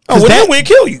 Oh, well, then we'll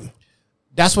kill you.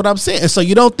 That's what I'm saying. So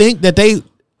you don't think that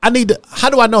how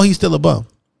do I know he's still a bum?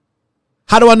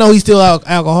 How do I know he's still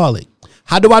alcoholic?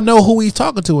 How do I know who he's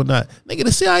talking to or not? Nigga,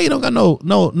 the CIA don't got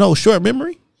no short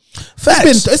memory.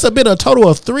 Facts. It's been a total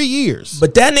of 3 years.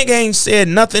 But that nigga ain't said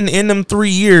nothing in them 3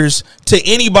 years to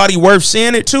anybody worth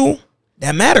saying it to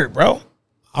that mattered, bro.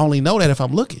 I only know that if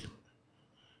I'm looking.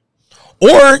 Or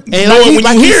you know it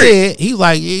when you hear it. He's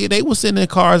like, yeah, they were sending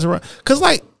cars around. Because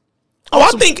like,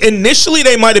 I think initially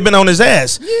they might have been on his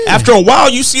ass. Yeah. After a while,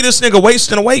 you see this nigga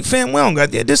wasting away. Fam,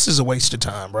 this is a waste of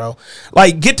time, bro.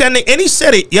 Like, get that nigga. And he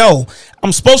said it, yo,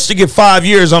 I'm supposed to get 5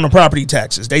 years on the property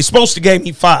taxes. They supposed to give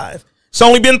me 5. It's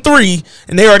only been 3,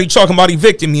 and they already talking about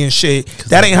evicting me and shit.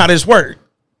 That ain't how this work.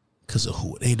 Because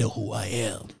of they know who I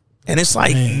am. And it's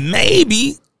like,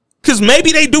 maybe Because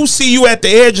maybe they do see you at the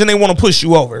edge and they want to push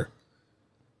you over.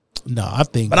 No, I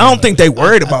think. But I don't think they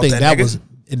worried about that. That was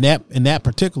in that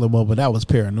particular moment. That was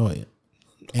paranoia.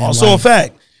 And also a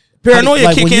fact.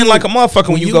 Paranoia kick in like a motherfucker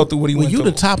when you go through what he went through. When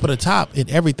you the top of the top in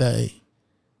everything.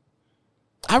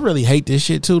 I really hate this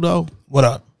shit too, though. What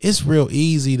up? It's real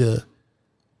easy to,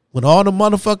 when all the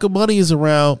motherfucking money is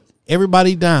around,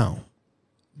 everybody down.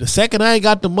 The second I ain't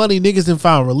got the money, niggas done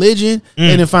found religion,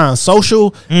 they done found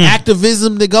social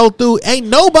activism to go through. Ain't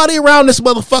nobody around this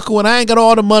motherfucker when I ain't got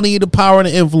all the money, the power, and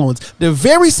the influence. The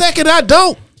very second I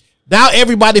don't, now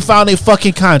everybody found their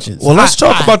fucking conscience. Well, let's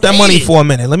talk about that money for a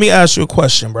minute. Let me ask you a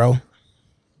question, bro.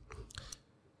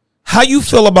 How you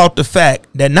feel about the fact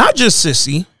that not just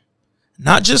Sissy,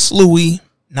 not just Louis,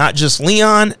 not just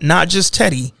Leon, not just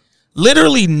Teddy,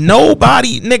 literally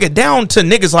nobody, nigga, down to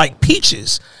niggas like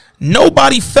Peaches,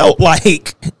 nobody felt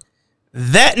like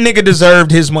that nigga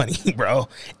deserved his money, bro.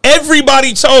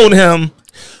 Everybody told him,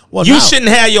 well, you shouldn't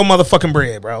have your motherfucking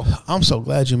bread, bro. I'm so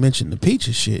glad you mentioned the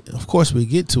Peaches shit. Of course we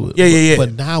get to it. Yeah.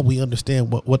 But now we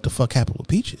understand what the fuck happened with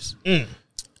Peaches.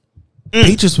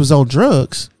 Peaches was on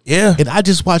drugs. Yeah. And I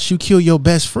just watched you kill your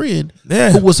best friend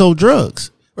who was on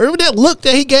drugs. Remember that look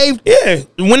that he gave? Yeah.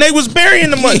 When they was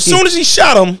burying the money, as soon as he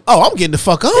shot him. Oh, I'm getting the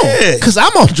fuck on. Yeah. Because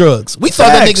I'm on drugs. We thought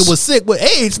that nigga was sick with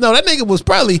AIDS. No, that nigga was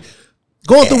probably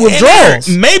going through withdrawals.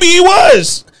 Maybe he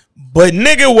was. But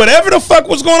nigga, whatever the fuck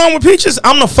was going on with Peaches,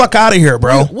 I'm the fuck out of here,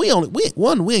 bro. We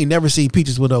ain't never seen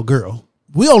Peaches with no girl.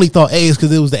 We only thought AIDS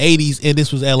because it was the 80s and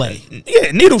this was LA.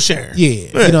 Yeah, needle sharing.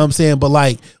 Yeah, you know what I'm saying? But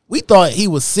like, we thought he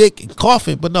was sick and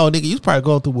coughing, but no, nigga, you was probably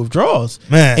going through withdrawals.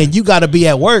 Man. And you got to be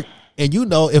at work. And you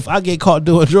know, if I get caught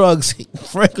doing drugs,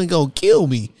 Franklin gonna kill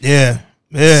me. Yeah.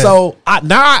 So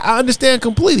now I understand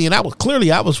completely, and I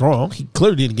was wrong. He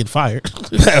clearly didn't get fired.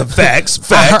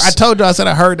 Facts. I told you, I said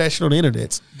I heard that shit on the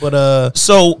internet. But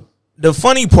so the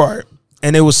funny part,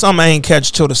 and it was something I ain't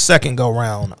catch till the second go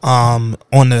round. On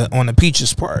the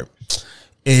Peaches part,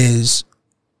 is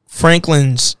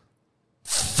Franklin's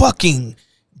fucking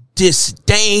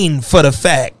disdain for the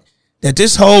fact that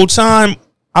this whole time.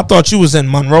 I thought you was in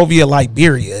Monrovia,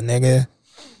 Liberia, nigga.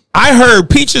 I heard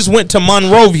Peaches went to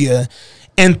Monrovia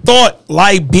and thought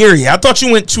Liberia. I thought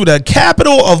you went to the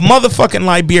capital of motherfucking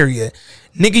Liberia.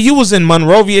 Nigga, you was in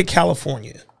Monrovia,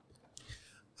 California.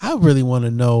 I really want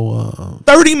to know.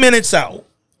 30 minutes out.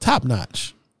 Top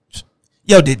Notch.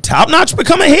 Yo, did Top Notch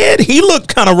become a head? He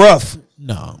looked kind of rough.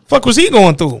 No. Fuck was he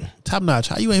going through? Top Notch,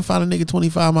 how you ain't find a nigga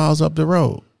 25 miles up the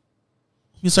road?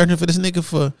 You searching for this nigga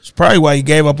for... It's probably why he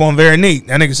gave up on Veronique.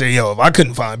 That nigga said, yo, if I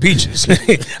couldn't find Peaches,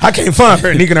 I can't find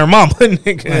Veronique and her mama.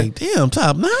 Nigga. Like, damn,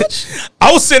 Top Notch?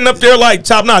 I was sitting up there like,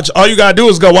 Top Notch, all you gotta do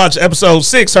is go watch episode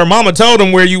 6. Her mama told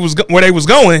him where they was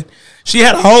going. She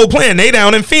had a whole plan. They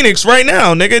down in Phoenix right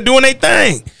now, nigga, doing their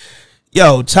thing.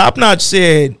 Yo, Top Notch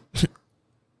said,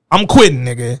 I'm quitting,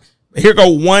 nigga. Here go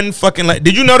one fucking...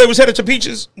 Did you know they was headed to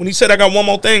Peaches when he said, I got one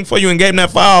more thing for you and gave him that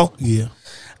file? Yeah.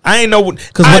 I ain't know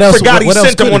because I forgot he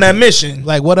sent them on that mission.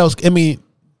 Like what else? I mean,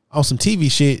 on some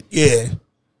TV shit. Yeah,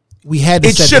 we had to.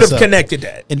 It should have connected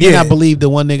that. And then I believe the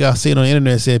one nigga I seen on the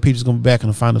internet said Peaches gonna be back in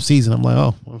the final season. I'm like,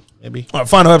 oh, well, maybe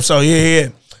final episode. Yeah.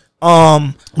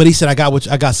 But he said I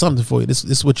got something for you. This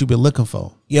is what you've been looking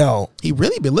for. Yo, he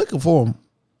really been looking for him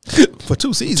for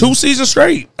 2 seasons. 2 seasons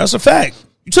straight. That's a fact.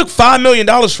 You took $5 million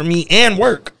from me and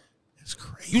work. That's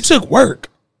crazy. You took work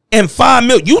and $5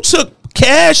 million. You took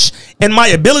cash and my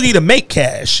ability to make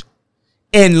cash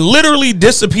and literally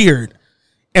disappeared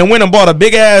and went and bought a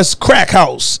big ass crack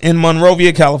house in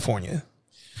Monrovia, California.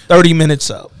 30 minutes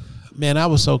up. Man, I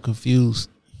was so confused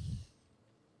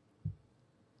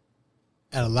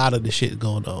at a lot of the shit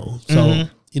going on. So,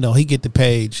 you know, he get the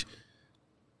page.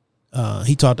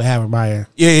 He talked to Havermeyer.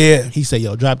 Yeah. He said,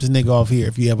 yo, drop this nigga off here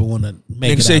if you ever want to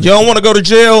make it. He said, you don't want to go to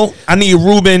jail? I need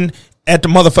Ruben at the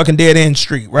motherfucking dead end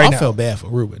street right now. I felt bad for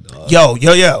Ruben, dog. Yo.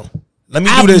 Let me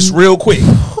do this real quick.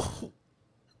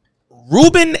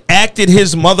 Ruben acted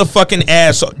his motherfucking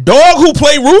ass off. Dog who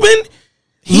played Ruben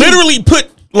literally put,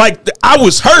 like, I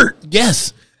was hurt.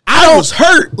 Yes. I was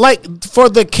hurt. Like, for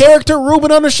the character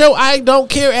Ruben on the show, I don't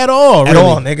care at all. At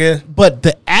all, nigga. But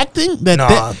the acting,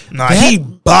 he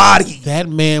bodied. That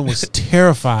man was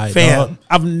terrified, Fam. dog.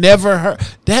 I've never heard.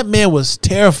 That man was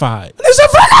terrified. There's a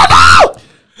friend. I thought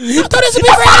this would be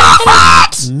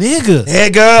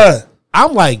Nigga.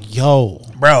 I'm like, yo.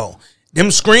 Bro,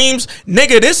 them screams.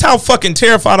 Nigga, this how fucking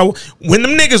terrified I was. When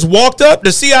them niggas walked up,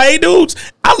 the CIA dudes,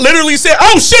 I literally said,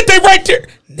 oh shit, they right there.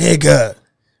 Nigga.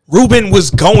 Ruben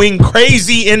was going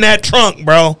crazy in that trunk,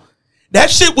 bro. That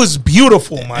shit was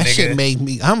beautiful, my That nigga. shit made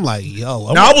me. I'm like, yo.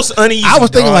 I was uneasy. I was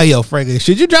thinking dog. like, yo, Franklin,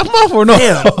 should you drop him off or no?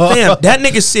 Damn, that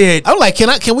nigga said. I'm like,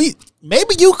 can we?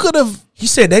 Maybe you could have. He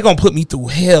said they gonna put me through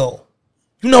hell.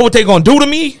 You know what they gonna do to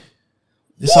me?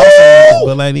 This also,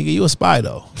 but like, nigga, you a spy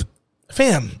though.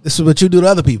 Fam, This is what you do to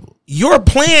other people. your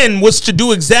plan was to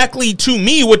do exactly to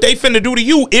me what they finna do to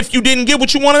you if you didn't get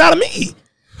what you wanted out of me.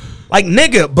 Like,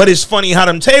 nigga, but it's funny how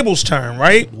them tables turn,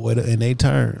 right? And they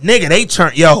turn. Nigga, they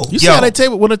turn. Yo, You see how they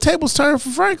table when the tables turn for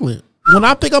Franklin. When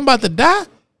I think I'm about to die,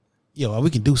 yo, we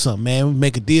can do something, man. We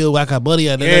make a deal. I got buddy.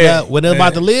 When they're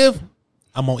about to live,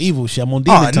 I'm on evil shit. I'm on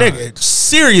demon time. Nigga,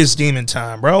 serious demon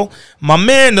time, bro. My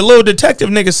man, the little detective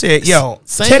nigga said, yo,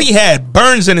 Teddy had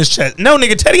burns in his chest. No,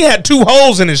 nigga, Teddy had 2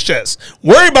 holes in his chest.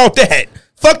 Worry about that.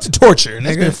 Fuck the torture,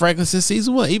 That's nigga. been Franklin since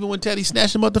season 1. Even when Teddy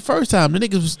snatched him up the first time, the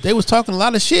niggas they was talking a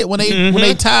lot of shit when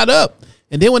they tied up,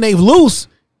 and then when they loose,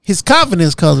 his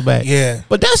confidence comes back. Yeah,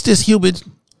 but that's just human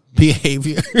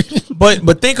behavior.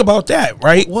 but think about that,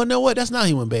 right? Well, know what? That's not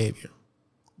human behavior,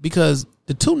 because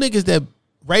the 2 niggas that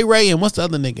Ray and what's the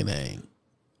other nigga name?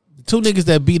 The 2 niggas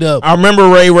that beat up. I remember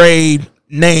Ray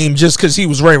name just because he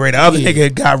was Ray. The other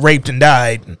nigga got raped and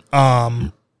died.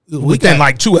 Within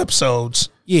like 2 episodes.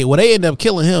 Yeah, well, they ended up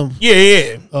killing him.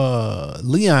 Yeah.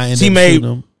 Leon ended up shooting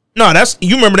him. No,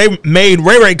 you remember they made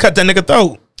Ray cut that nigga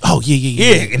throat. Oh,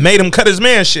 yeah. It made him cut his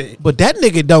man shit. But that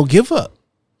nigga don't give up.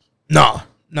 No.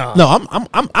 No,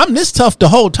 I'm this tough the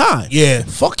whole time. Yeah.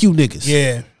 Fuck you niggas.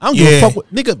 Yeah. I don't give a fuck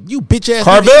with nigga, you bitch ass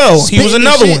Carvel, nigga, he was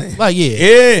another one. Like, yeah.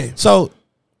 Yeah. So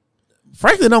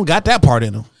Franklin don't got that part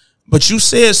in him. But you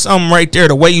said something right there.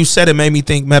 The way you said it made me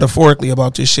think metaphorically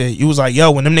about this shit. You was like,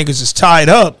 yo, when them niggas is tied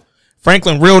up,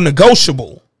 Franklin real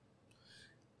negotiable.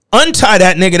 Untie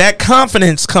that nigga, that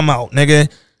confidence come out,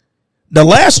 nigga. The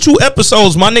last 2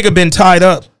 episodes, my nigga been tied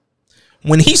up.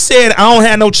 When he said, I don't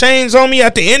have no chains on me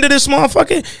at the end of this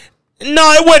motherfucker,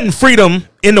 no, it wasn't freedom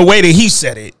in the way that he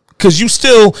said it. Cause you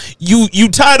still, you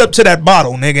tied up to that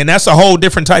bottle, nigga. And that's a whole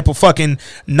different type of fucking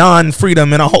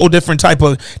non-freedom and a whole different type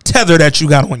of tether that you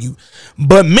got on you.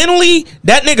 But mentally,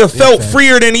 that nigga felt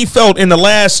freer than he felt in the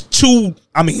last 2.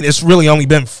 I mean, it's really only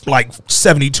been like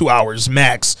 72 hours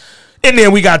max. And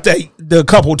then we got the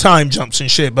couple time jumps and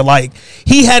shit. But like,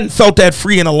 he hadn't felt that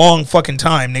free in a long fucking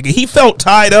time, nigga. He felt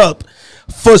tied up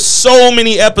for so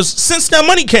many episodes since that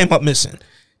money came up missing.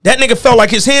 That nigga felt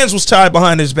like his hands was tied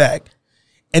behind his back.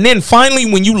 And then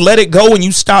finally, when you let it go and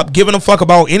you stop giving a fuck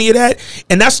about any of that,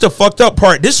 and that's the fucked up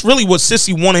part. This really what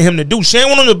Sissy wanted him to do. She didn't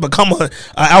want him to become a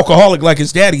alcoholic like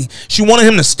his daddy. She wanted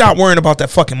him to stop worrying about that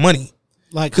fucking money.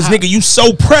 Like, because nigga, you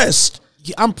so pressed.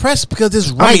 Yeah, I'm pressed because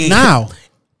it's now.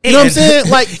 You know what I'm saying?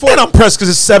 Like, and I'm pressed because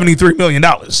it's $73 million,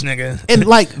 nigga. And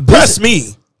like, press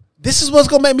me. This is what's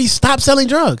gonna make me stop selling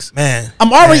drugs, man.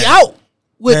 I'm already out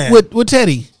with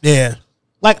Teddy. Yeah,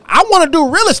 like I want to do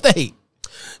real estate.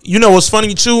 You know what's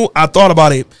funny too? I thought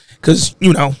about it because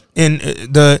in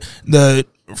the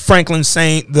Franklin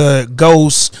Saint, the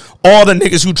Ghost, all the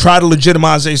niggas who try to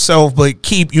legitimize themselves but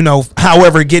keep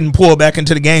however getting pulled back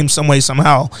into the game some way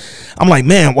somehow. I'm like,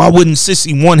 man, why wouldn't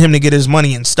Sissy want him to get his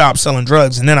money and stop selling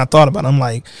drugs? And then I thought about it. I'm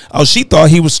like, oh, she thought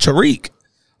he was Tariq.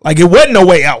 Like it wasn't no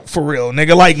way out for real,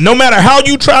 nigga. Like no matter how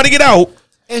you try to get out.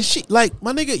 And she, like,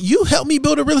 my nigga, you helped me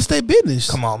build a real estate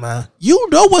business. Come on, man. You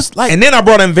know what's like. And then I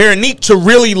brought in Veronique to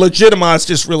really legitimize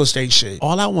this real estate shit.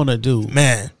 All I want to do,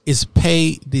 man, is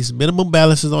pay these minimum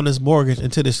balances on this mortgage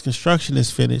until this construction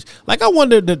is finished. Like, I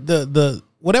wonder the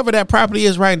whatever that property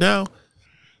is right now.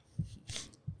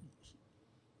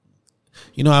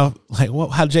 You know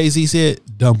how Jay-Z said,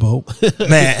 Dumbo.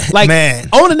 Man, like, man.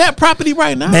 Owning that property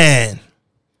right now. Man.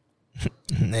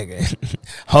 Nigga.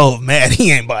 Oh, man,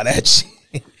 he ain't buy that shit.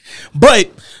 But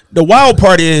the wild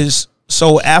part is,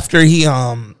 so after he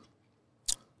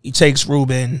takes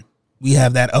Ruben, we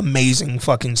have that amazing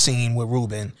fucking scene with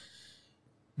Ruben.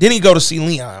 Then he go to see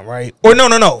Leon, right? Or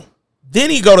no. Then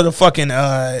he go to the fucking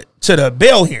to the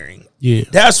bail hearing. Yeah.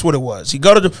 That's what it was. He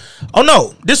go to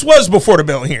this was before the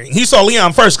bail hearing. He saw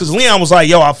Leon first because Leon was like,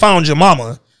 yo, I found your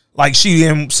mama. Like, she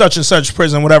in such and such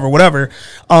prison, whatever.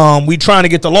 We trying to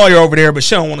get the lawyer over there, but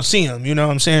she don't want to see him. You know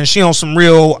what I'm saying? She on some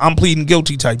real, I'm pleading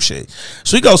guilty type shit.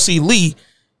 So he go see Lee.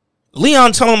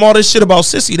 Leon telling him all this shit about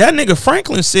Sissy. That nigga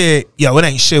Franklin said, yo, it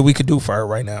ain't shit we could do for her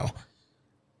right now.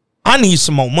 I need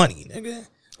some more money, nigga.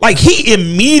 Like, he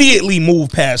immediately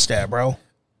moved past that, bro.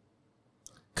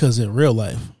 Because in real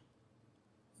life,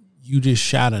 you just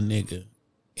shot a nigga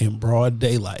in broad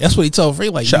daylight. That's what he told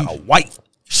Frank. Like, shot a white.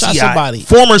 Shot CIA, somebody.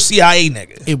 Former CIA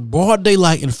nigga. In broad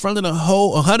daylight in front of the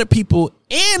whole 100 people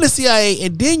and the CIA,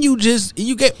 and then you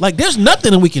get like, there's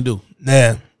nothing that we can do.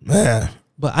 Yeah.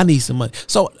 But I need some money.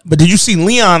 So, but did you see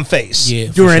Leon face Yeah,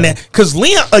 during sure. that? Because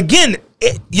Leon, again,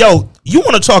 yo, you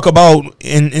want to talk about,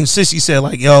 and Sissy said,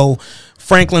 like, yo,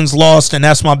 Franklin's lost, and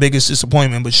that's my biggest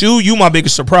disappointment. But you my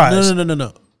biggest surprise.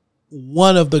 No.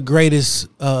 One of the greatest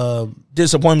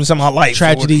Disappointments in my life.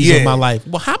 tragedies of my life.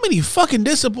 Well, how many fucking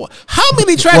How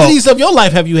many tragedies of your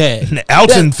life have you had?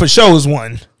 Alton for sure is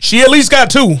one. She at least got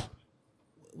 2.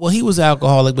 Well, he was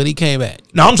alcoholic, but he came back.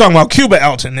 No, I'm talking about Cuba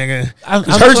Alton, nigga. That's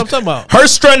what I'm talking about. Her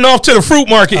strutting off to the fruit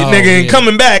market, nigga, yeah. and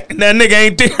coming back, and that nigga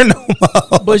ain't there no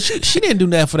more. But she didn't do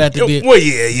that for that to be. Well,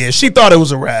 yeah. She thought it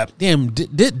was a rap. Damn,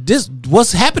 this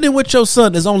what's happening with your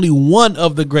son is only one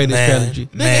of the greatest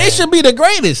strategies. Man. It should be the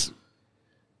greatest.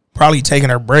 Probably taking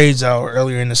her braids out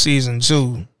earlier in the season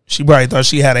too. She probably thought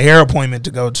she had a hair appointment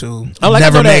to go to.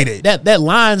 Never made it. That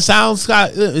line sounds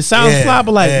fly,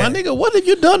 but like, my nigga, what have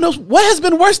you done? What has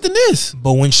been worse than this?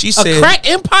 But when she said a crack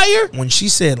empire, when she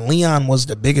said Leon was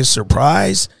the biggest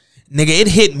surprise, nigga, it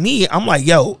hit me. I'm like,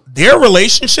 yo, their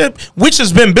relationship, which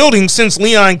has been building since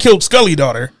Leon killed Scully's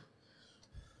daughter.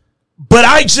 But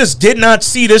I just did not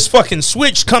see this fucking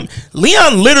switch come.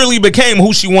 Leon literally became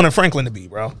who she wanted Franklin to be,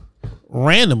 bro.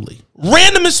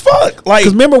 Random as fuck. Like,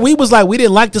 because remember we was like we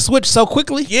didn't like the switch so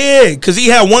quickly. Yeah, because he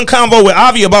had one convo with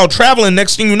Avi about traveling.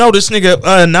 Next thing you know, this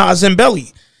nigga Nas and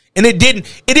Belly, and it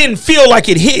didn't feel like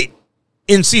it hit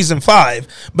in season 5.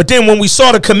 But then when we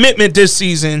saw the commitment this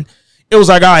season, it was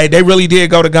like, all right, they really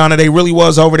did go to Ghana. They really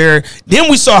was over there.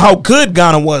 Then we saw how good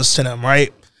Ghana was to them,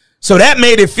 right? So that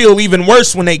made it feel even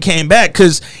worse when they came back.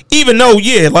 Because even though,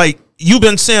 like, you've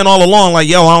been saying all along, like,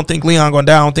 yo, I don't think Leon gonna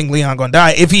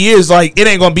die. If he is, like, it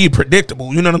ain't gonna be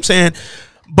predictable. You know what I'm saying?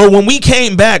 But when we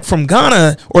came back from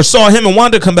Ghana, or saw him and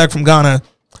Wanda come back from Ghana,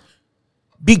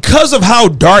 because of how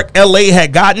dark LA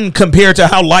had gotten compared to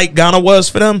how light Ghana was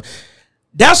for them,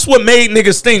 that's what made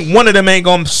niggas think one of them ain't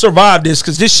gonna survive this,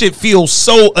 because this shit feels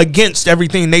so against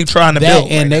everything they trying to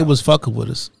build. And they was fucking with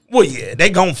us. Well, yeah,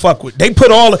 they gonna fuck with. They put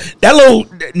all that little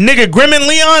nigga Grim and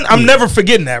Leon. I'm never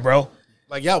forgetting that, bro.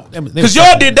 Like y'all, because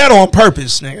y'all did that on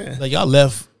purpose, nigga. Like y'all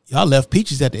left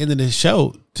Peaches at the end of the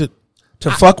show to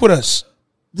fuck with us,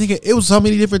 nigga. It was so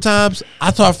many different times.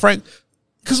 I thought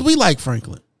because we like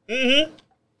Franklin. Mm-hmm.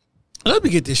 Let me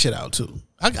get this shit out too.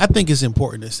 I think it's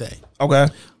important to say. Okay.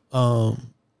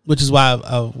 Which is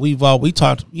why we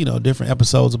talked, different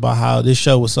episodes about how this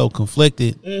show was so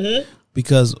conflicted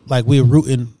because like we're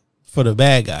rooting for the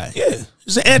bad guy. Yeah.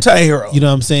 He's an anti-hero. You know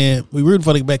what I'm saying? We rooting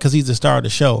for the bad because he's the star of the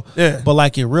show. Yeah. But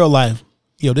like in real life,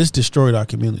 this destroyed our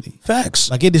community.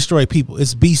 Facts. Like it destroyed people.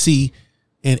 It's BC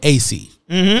and AC.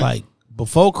 Mm-hmm. Like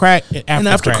before crack and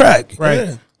after crack. Right.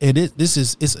 Yeah. And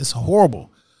it's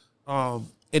horrible. And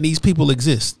these people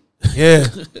exist. Yeah.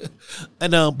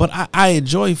 And but I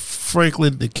enjoy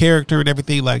Franklin, the character and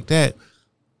everything like that.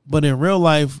 But in real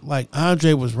life, like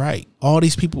Andre was right. All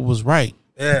these people was right.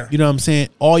 Yeah. You know what I'm saying?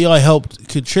 All y'all helped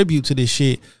contribute to this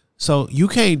shit. So you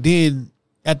can't then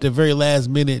at the very last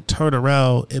minute turn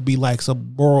around and be like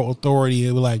some moral authority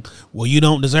and be like, well, you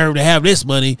don't deserve to have this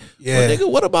money. Yeah. Well,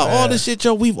 nigga, what about all this shit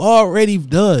we've already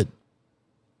done?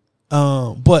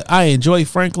 But I enjoy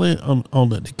Franklin on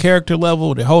the character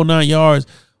level, the whole 9 yards.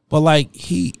 But like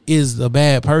he is a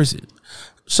bad person.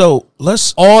 So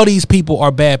all these people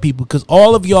are bad people because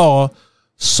all of y'all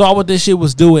saw what this shit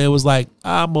was doing and was like,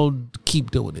 I'm gonna keep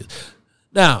doing this.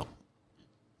 Now,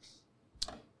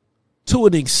 to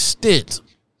an extent,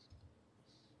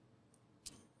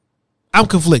 I'm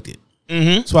conflicted.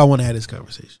 Mm-hmm. So I want to have this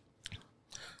conversation.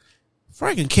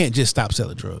 Franklin can't just stop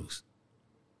selling drugs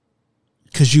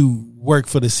because you work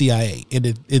for the CIA, and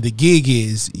the gig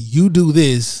is you do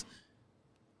this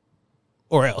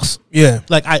or else. Yeah,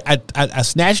 like I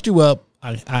snatched you up.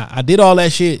 I did all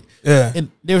that shit. Yeah, and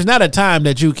there's not a time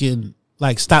that you can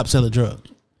like stop selling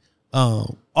drugs.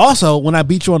 Also, when I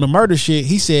beat you on the murder shit,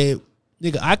 he said,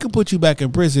 "Nigga, I can put you back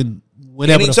in prison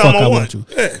whenever the fuck I want to."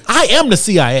 Yeah. I am the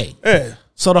CIA. Yeah.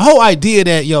 So the whole idea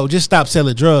that just stop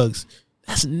selling drugs,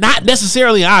 that's not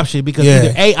necessarily an option because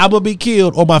either A, I'm gonna be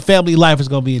killed or my family life is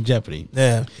gonna be in jeopardy.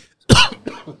 Yeah.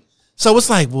 So it's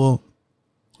like, well,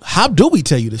 how do we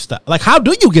tell you to stop? Like, how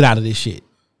do you get out of this shit?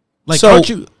 Like, so,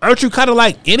 aren't you kind of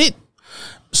like in it?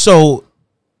 So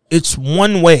it's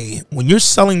one way when you're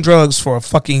selling drugs for a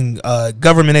fucking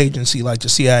government agency like the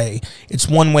CIA. It's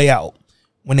one way out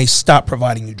when they stop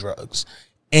providing you drugs.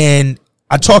 And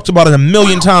I talked about it a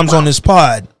million times on this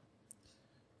pod,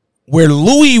 where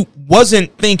Louis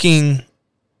wasn't thinking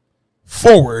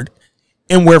forward,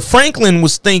 and where Franklin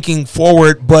was thinking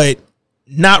forward, but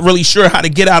not really sure how to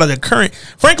get out of the current.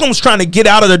 Franklin was trying to get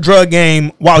out of the drug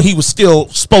game while he was still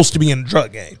supposed to be in the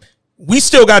drug game. We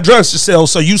still got drugs to sell,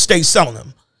 so you stay selling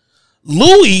them.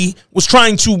 Louis was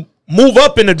trying to move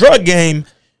up in the drug game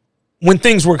when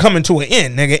things were coming to an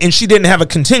end, nigga, and she didn't have a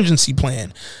contingency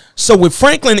plan. So with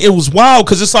Franklin, it was wild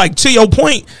because it's like, to your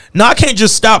point, no, I can't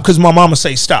just stop because my mama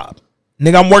say stop.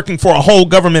 Nigga, I'm working for a whole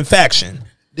government faction.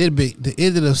 It'd be the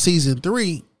end of season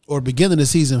 3 or beginning of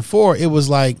season 4. It was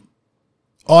like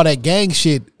all that gang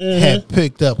shit had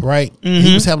picked up, right?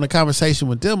 He was having a conversation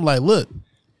with them like, look,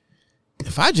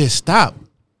 if I just stop,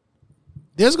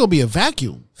 there's going to be a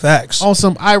vacuum. Facts. On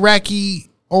some Iraqi,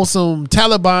 on some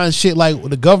Taliban shit, like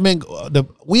the government,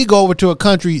 we go over to a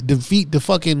country, defeat the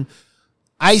fucking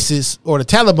ISIS or the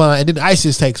Taliban, and then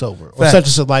ISIS takes over. Or such and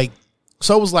such. Like,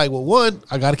 so it was like, well, one,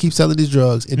 I got to keep selling these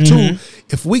drugs. And two,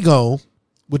 if we go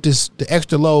with the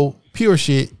extra low pure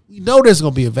shit, we know there's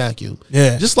going to be a vacuum.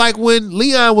 Yeah. Just like when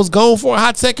Leon was gone for a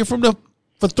hot second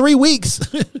for 3 weeks.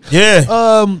 Yeah.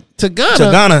 To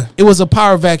Ghana, it was a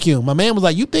power vacuum. My man was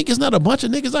like, you think it's not a bunch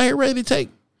of niggas out here ready to take?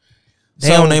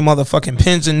 They on their motherfucking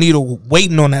pins and needle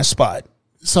waiting on that spot.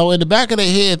 So in the back of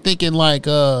their head thinking like,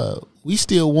 we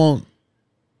still want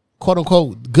quote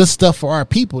unquote good stuff for our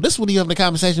people. This is when he having the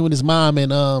conversation with his mom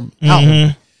and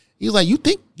Alton. He was like,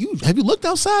 have you looked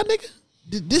outside, nigga?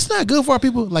 This not good for our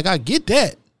people. Like, I get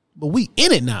that, but we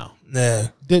in it now. Yeah.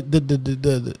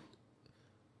 The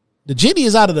genie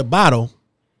is out of the bottle.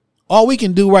 All we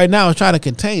can do right now is try to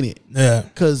contain it. Yeah.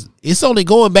 Because it's only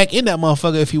going back in that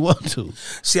motherfucker if you want to.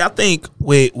 See, I think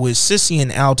with Sissy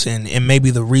and Alton, and maybe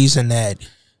the reason that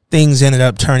things ended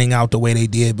up turning out the way they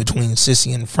did between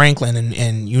Sissy and Franklin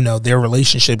and you know, their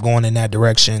relationship going in that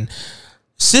direction.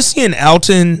 Sissy and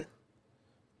Alton,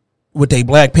 with their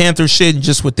Black Panther shit,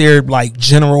 just with their like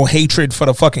general hatred for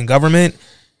the fucking government,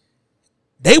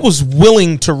 they was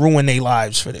willing to ruin their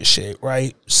lives for this shit,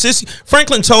 right?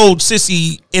 Franklin told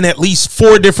Sissy in at least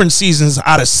 4 different seasons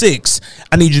out of 6,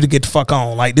 I need you to get the fuck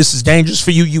on. Like, this is dangerous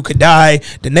for you. You could die.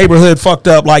 The neighborhood fucked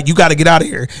up. Like, you got to get out of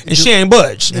here. And she ain't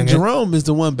budged. And Jerome is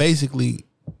the one basically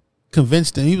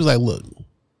convinced him. He was like, look,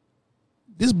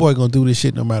 this boy gonna do this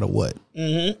shit no matter what.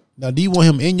 Now, do you want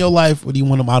him in your life or do you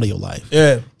want him out of your life?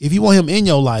 Yeah. If you want him in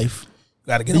your life,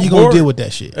 gotta get then on you board. gonna deal with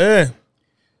that shit. Yeah.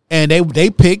 And they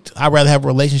picked, I'd rather have a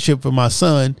relationship with my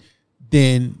son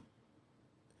than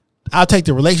I'll take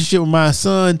the relationship with my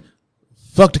son,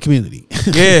 fuck the community.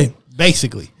 Yeah.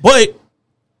 Basically. But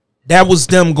that was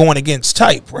them going against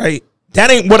type, right?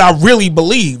 That ain't what I really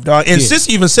believed. And Sissy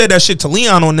even said that shit to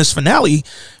Leon on this finale.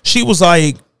 She was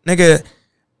like, nigga,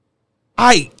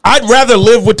 I'd rather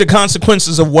live with the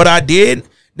consequences of what I did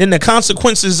than the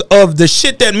consequences of the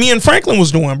shit that me and Franklin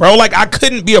was doing, bro. Like, I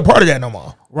couldn't be a part of that no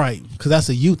more. Right, because that's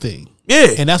a you thing. Yeah.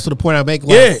 And that's what the point I make.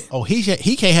 Like, oh, he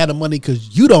can't have the money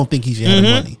because you don't think he should have the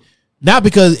money. Not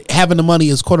because having the money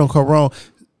is quote unquote wrong.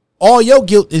 All your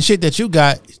guilt and shit that you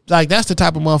got, like, that's the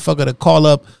type of motherfucker to call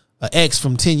up an ex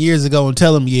from 10 years ago and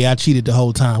tell him, yeah, I cheated the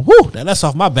whole time. Woo, now that's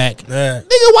off my back. Yeah.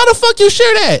 Nigga, why the fuck you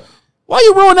share that? Why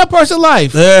you ruin that person's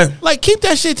life? Yeah. Like, keep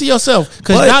that shit to yourself.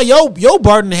 Because now your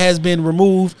burden has been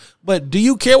removed. But do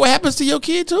you care what happens to your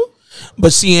kid too?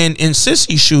 But see, in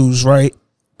Sissy's shoes, right?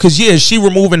 Because, yeah, she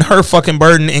removing her fucking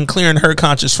burden and clearing her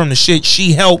conscience from the shit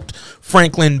she helped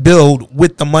Franklin build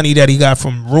with the money that he got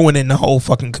from ruining the whole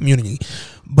fucking community.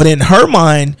 But in her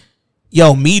mind,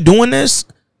 yo, me doing this,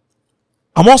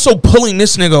 I'm also pulling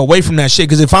this nigga away from that shit.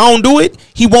 Because if I don't do it,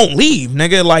 he won't leave,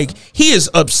 nigga. Like, he is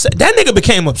upset. That nigga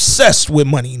became obsessed with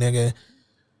money, nigga.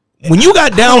 When you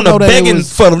got down to begging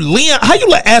for Leon, how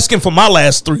you asking for my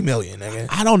last $3 million, nigga?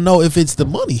 I don't know if it's the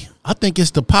money. I think it's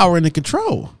the power and the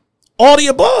control. All the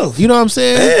above. You know what I'm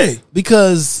saying? Hey.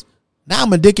 Because now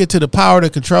I'm addicted to the power,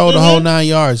 the control, the whole 9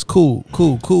 yards. Cool.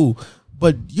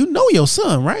 But you know your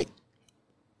son, right?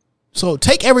 So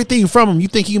take everything from him. You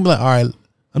think he can be like, all right,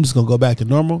 I'm just going to go back to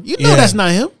normal? You know that's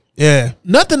not him. Yeah.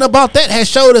 Nothing about that has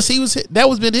showed us that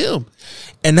was been him.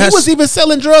 And he was even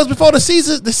selling drugs before the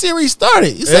series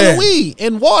started. He's selling weed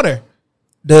and water.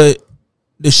 The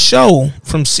show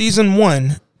from season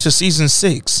 1 to season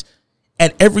 6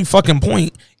 at every fucking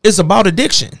point is about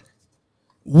addiction.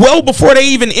 Well before they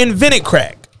even invented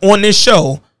crack on this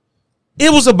show,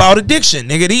 it was about addiction.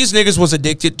 Nigga, these niggas was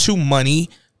addicted to money,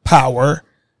 power,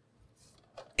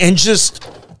 and just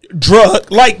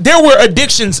drug. Like, there were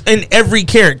addictions in every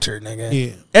character, nigga.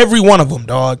 Yeah. Every one of them,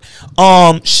 dog.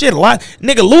 Shit, a lot.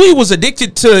 Nigga, Louis was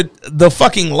addicted to the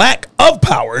fucking lack of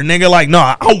power, nigga. Like,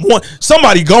 nah, I want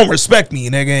somebody gonna respect me,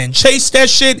 nigga, and chase that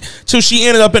shit till she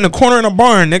ended up in the corner in a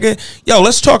barn, nigga. Yo,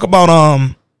 let's talk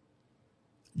about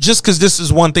just because this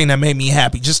is one thing that made me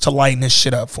happy, just to lighten this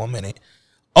shit up for a minute.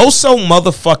 Oso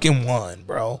motherfucking won,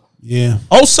 bro. Yeah.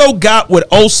 Oso got what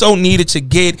Oso needed to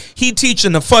get. He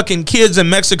teaching the fucking kids in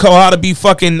Mexico how to be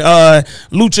fucking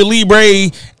lucha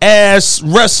libre ass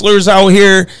wrestlers out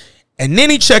here. And then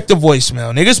he checked the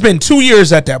voicemail. Nigga, it's been 2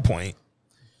 years at that point.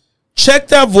 Checked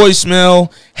that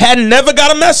voicemail. Had never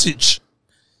got a message.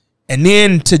 And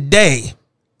then today,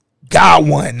 got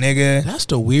one, nigga. That's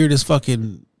the weirdest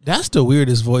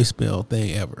voicemail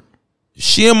thing ever.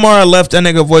 Shiamara left that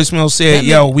nigga voicemail, said,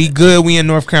 yo, we good, we in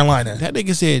North Carolina. That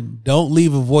nigga said, don't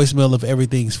leave a voicemail if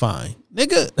everything's fine.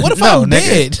 Nigga, what if I'm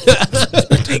dead?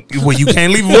 Well, you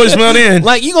can't leave a voicemail then.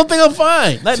 Like, you gonna think I'm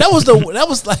fine. Like, that was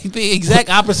like the exact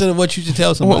opposite of what you should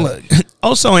tell somebody. Well, look,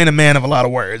 also ain't a man of a lot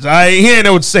of words. He ain't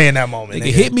know what to say in that moment.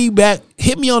 Nigga,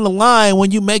 hit me on the line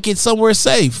when you make it somewhere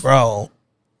safe. Bro.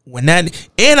 And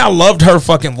I loved her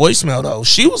fucking voicemail though.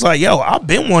 She was like, yo, I've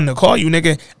been wanting to call you,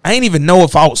 nigga. I ain't even know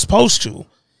if I was supposed to.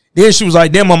 Then she was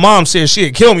like, then my mom said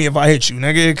she'd kill me if I hit you,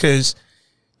 nigga. Because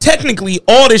technically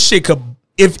all this shit could,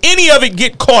 if any of it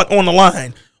get caught on the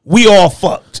line, we all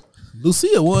fucked.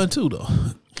 Lucia won too though.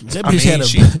 That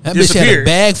bitch had a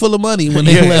bag full of money when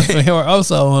they left for her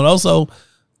also. And also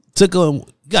took him,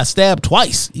 got stabbed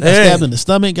twice. He got stabbed in the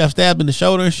stomach, got stabbed in the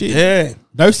shoulder and shit. Yeah.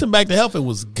 Nursed him back to health and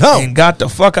was gone. And got the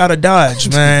fuck out of Dodge,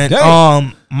 man.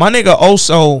 My nigga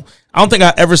also, I don't think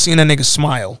I ever seen a nigga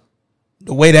smile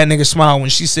the way that nigga smiled when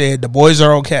she said the boys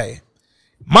are okay.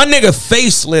 My nigga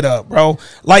face lit up, bro.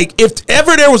 Like, if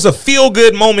ever there was a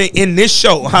feel-good moment in this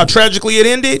show, how tragically it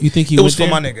ended, you think it was for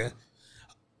my nigga.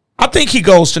 I think he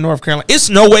goes to North Carolina. It's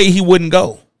no way he wouldn't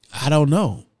go. I don't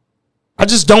know. I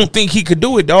just don't think he could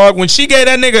do it, dog. When she gave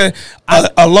that nigga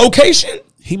a location,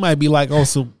 he might be like,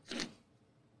 also,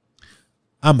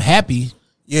 I'm happy.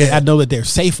 Yeah. I know that they're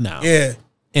safe now. Yeah.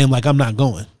 And like, I'm not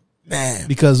going. Man.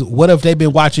 Because what if they've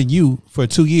been watching you for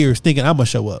 2 years thinking I'm going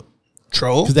to show up?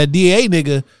 Troll. Because that DA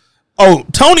nigga. Oh,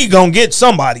 Tony gonna get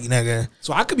somebody, nigga.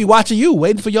 So I could be watching you,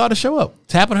 waiting for y'all to show up.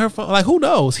 Tapping her phone. Like, who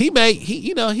knows?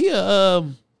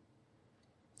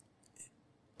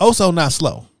 Also not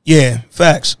slow. Yeah,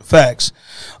 facts.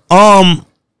 Let's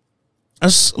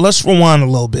rewind a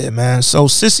little bit, man. So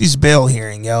Sissy's bail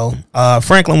hearing, yo.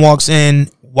 Franklin walks in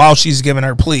while she's giving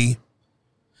her plea.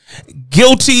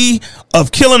 Guilty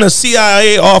of killing a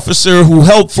CIA officer who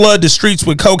helped flood the streets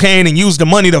with cocaine and used the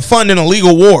money to fund an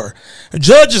illegal war. The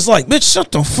judge is like, bitch,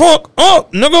 shut the fuck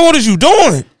up, nigga. What is you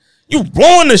doing? You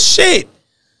blowing the shit.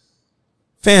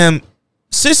 Fam,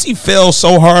 Sissy fell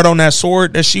so hard on that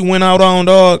sword that she went out on,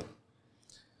 dog.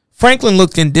 Franklin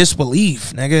looked in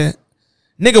disbelief, nigga.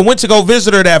 Nigga went to go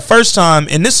visit her that first time,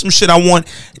 and this some shit I want.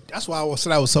 That's why I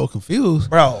said I was so confused.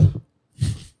 Bro.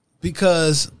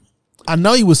 Because I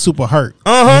know he was super hurt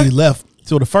when he left.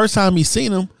 So the first time he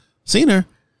seen her,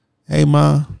 hey,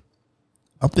 ma,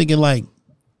 I'm thinking like,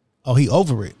 oh, he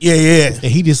over it. Yeah. And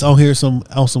he just on here some.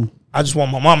 I just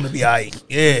want my mom to be all right.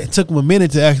 Yeah. It took him a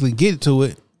minute to actually get to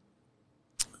it.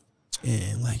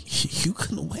 And like, you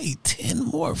couldn't wait 10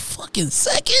 more fucking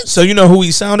seconds. So you know who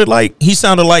he sounded like? He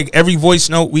sounded like every voice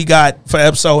note we got for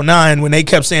episode 9 when they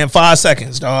kept saying 5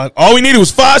 seconds, dog. All we needed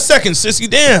was 5 seconds, Sissy.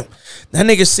 Damn. That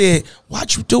nigga said,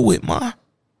 why'd you do it, ma?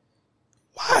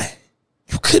 Why?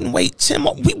 You couldn't wait 10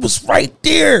 more. We was right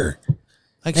there.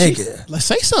 Like, nigga. Like,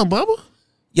 say something, Bubba.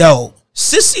 Yo,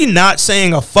 Sissy not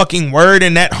saying a fucking word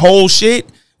in that whole shit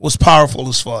was powerful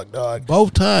as fuck, dog.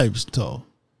 Both times, though.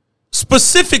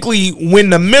 Specifically when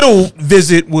the middle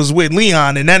visit was with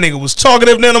Leon and that nigga was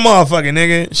talkative than a motherfucking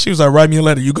nigga. She was like, write me a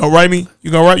letter. You gonna write me?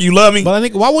 You love me? But I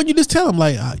think, why wouldn't you just tell him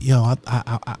like,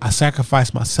 I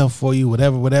sacrificed myself for you,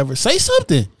 whatever. Say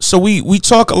something. So we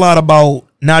talk a lot about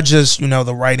not just,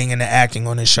 the writing and the acting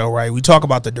on this show, right? We talk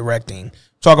about the directing,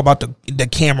 talk about the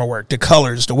camera work, the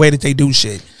colors, the way that they do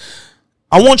shit.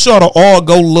 I want y'all to all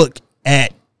go look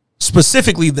at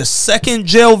specifically the second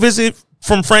jail visit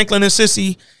from Franklin and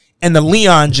Sissy and the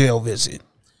Leon jail visit.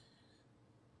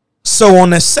 So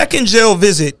on the second jail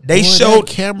visit, they showed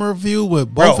that camera view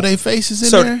with both of their faces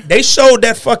in there. They showed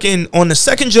that fucking on the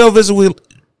second jail visit with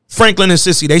Franklin and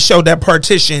Sissy. They showed that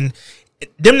partition.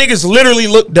 Them niggas literally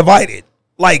look divided,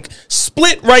 like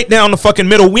split right down the fucking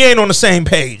middle. We ain't on the same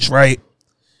page, right?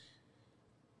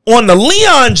 On the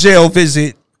Leon jail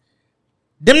visit,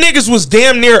 them niggas was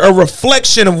damn near a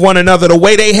reflection of one another. The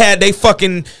way they had they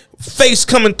fucking face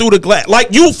coming through the glass, like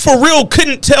you for real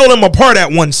couldn't tell them apart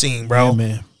at one scene, bro. Yeah,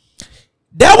 man.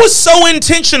 That was so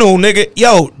intentional, nigga.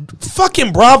 Yo,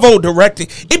 fucking Bravo directing.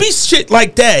 It be shit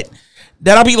like that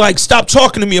I be like, stop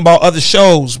talking to me about other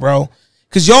shows, bro.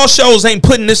 Because y'all shows ain't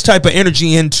putting this type of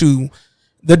energy into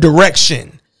the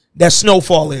direction that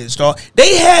Snowfall is, dog.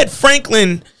 They had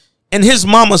Franklin and his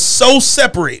mama so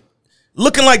separate.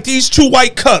 looking like these two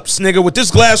white cups, nigga, with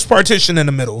this glass partition in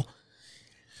the middle,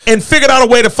 and figured out a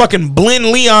way to fucking blend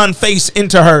Leon's face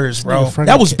into hers, bro.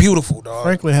 That was beautiful, dog.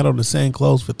 Franklin had on the same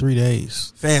clothes for 3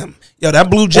 days. Fam. Yo, that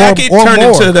blue jacket or turned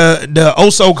more. into the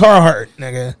Oso Carhartt,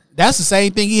 nigga. That's the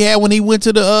same thing he had when he went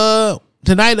to the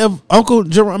night of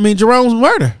Jerome's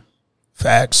murder.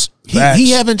 Facts.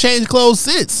 He haven't changed clothes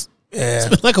since. Yeah. It's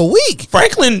been like a week.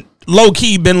 Franklin low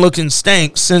key been looking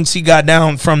stank since he got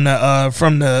down from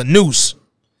the noose.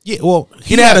 Yeah, well,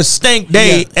 he had a stank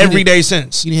day every day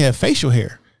since. He didn't have facial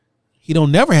hair. He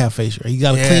don't never have facial hair. He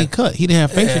got a clean cut. He didn't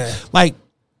have facial hair. Like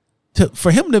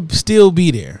for him to still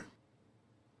be there,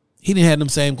 he didn't have them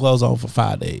same clothes on for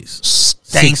 5 days.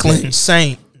 Stanklin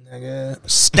Saint, nigga.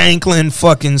 Stanklin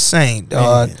fucking Saint,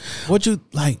 dog. Man, what you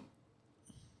like?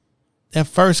 That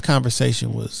first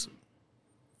conversation was,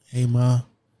 "Hey, ma."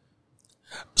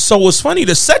 So what's funny,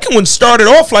 the second one started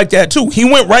off like that too. He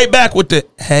went right back with the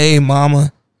 "Hey,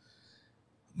 mama,"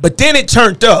 but then it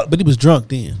turned up. But he was drunk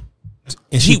then,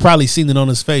 and she probably seen it on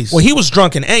his face. Well, he was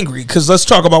drunk and angry because let's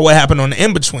talk about what happened on the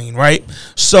in between, right?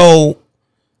 So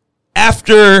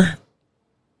after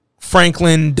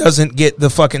Franklin doesn't get the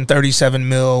fucking 37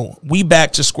 mil, we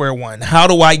back to square one. How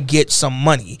do I get some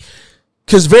money?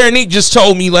 Because Veronique just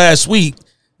told me last week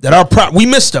that we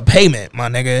missed a payment, my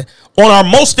nigga, on our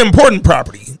most important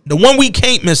property, the one we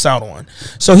can't miss out on.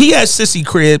 So he has Sissy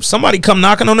crib. Somebody come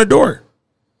knocking on the door.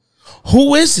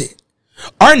 Who is it?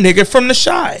 Our nigga from the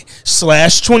Shy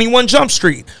 / 21 Jump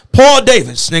Street, Paul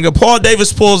Davis. Nigga, Paul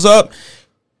Davis pulls up.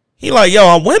 He like, yo,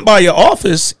 I went by your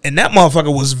office and that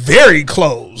motherfucker was very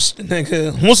closed.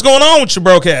 Nigga, what's going on with your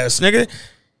broke ass, nigga?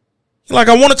 He like,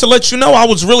 I wanted to let you know I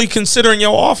was really considering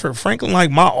your offer. Franklin like,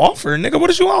 my offer? Nigga,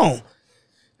 what is you on?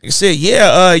 He said,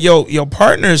 yeah, your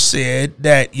partner said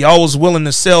that y'all was willing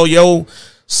to sell your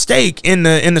stake in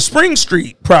the Spring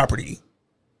Street property.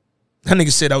 That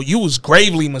nigga said, oh, you was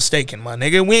gravely mistaken, my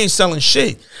nigga. We ain't selling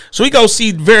shit. So he go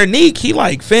see Veronique. He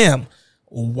like, fam,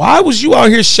 why was you out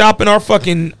here shopping our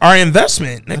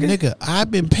investment, nigga? Nigga,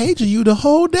 I've been paging you the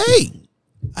whole day.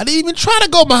 I didn't even try to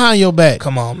go behind your back.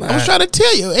 Come on, man. I was trying to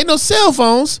tell you, ain't no cell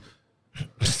phones.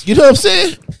 You know what I'm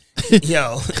saying?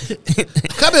 Yo,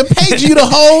 I've been paging you the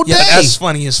whole day. Yeah, that's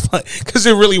funny as fuck. Because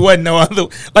it really wasn't no other.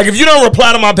 Like, if you don't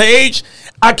reply to my page,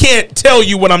 I can't tell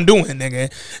you what I'm doing,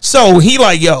 nigga. So he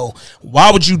like, yo,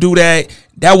 why would you do that?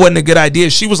 That wasn't a good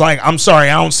idea. She was like, I'm sorry,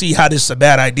 I don't see how this is a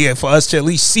bad idea for us to at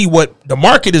least see what the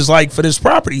market is like for this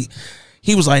property.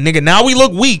 He was like, nigga, now we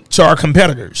look weak to our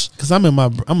competitors. Cause I'm in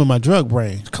my drug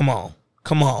brain. Come on.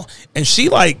 And she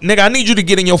like, nigga, I need you to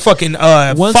get in your fucking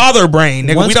father brain,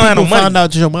 nigga. We don't have no money. Found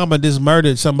out your mama just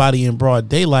murdered somebody in broad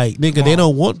daylight, nigga. They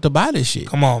don't want to buy this shit.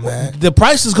 Come on, man. The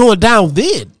price is going down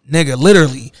then, nigga,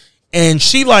 literally. And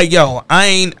she like, yo,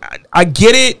 I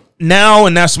get it now,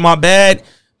 and that's my bad.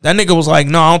 That nigga was like,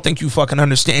 no, I don't think you fucking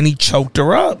understand. And he choked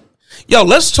her up. Yo,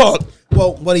 let's talk.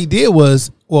 Well, what he did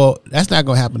was, that's not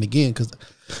gonna happen again because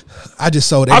I just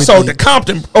sold everything. I sold the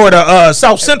Compton or the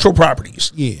South Central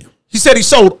properties. Yeah. He said he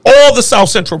sold all the South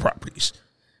Central properties.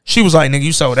 She was like, nigga,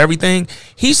 you sold everything?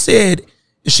 He said,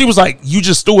 she was like, you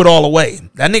just threw it all away.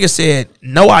 That nigga said,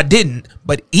 no, I didn't.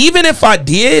 But even if I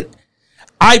did,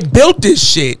 I built this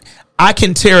shit. I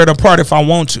can tear it apart if I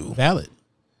want to. Valid.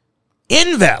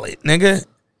 Invalid, nigga.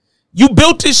 You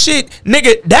built this shit,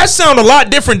 nigga. That sound a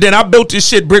lot different than I built this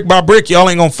shit brick by brick. Y'all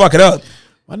ain't gonna fuck it up.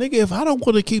 My nigga, if I don't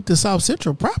want to keep the South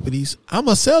Central properties, I'm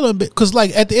gonna sell them. Because,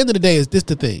 like, at the end of the day, is this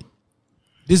the thing?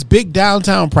 This big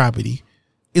downtown property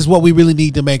is what we really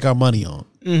need to make our money on,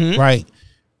 right?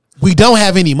 We don't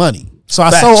have any money, so I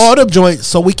sold all them joints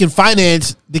so we can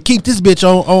finance to keep this bitch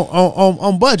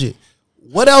on budget.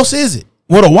 What else is it?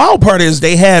 Well, the wild part is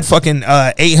they had fucking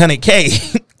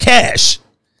 $800K cash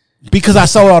because I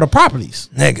sold all the properties,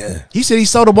 nigga. He said he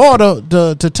sold them all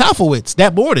to Tafowitz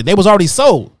that morning. They was already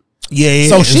sold. Yeah.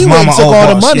 So she went and took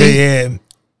all the money. Yeah.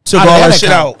 Took all that shit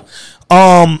out.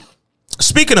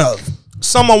 Speaking of,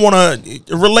 some I want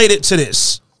to relate it to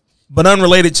this, but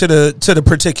unrelated to the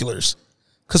particulars.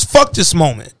 Cause fuck this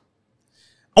moment.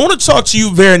 I want to talk to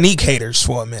you Veronique haters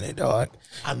for a minute, dog.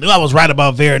 I knew I was right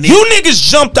about Veronique. You niggas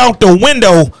jumped out the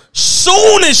window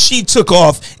soon as she took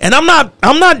off, and I'm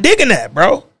not digging that,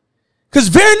 bro. Cause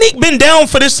Veronique been down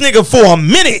for this nigga for a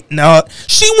minute now.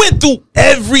 She went through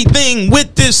everything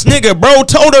with this nigga, bro.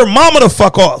 Told her mama to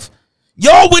fuck off.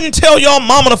 Y'all wouldn't tell y'all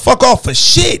mama to fuck off for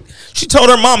shit. She told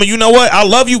her mama, you know what? I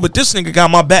love you, but this nigga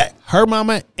got my back. Her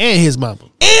mama and his mama.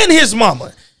 And his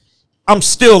mama. I'm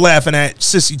still laughing at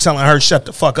Sissy telling her shut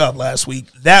the fuck up last week.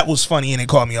 That was funny and it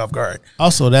caught me off guard.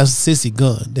 Also, that's Sissy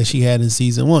gun that she had in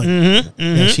season 1.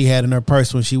 That she had in her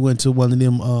purse when she went to one of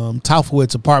them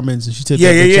Taufowitz apartments and she took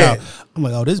that bitch out. I'm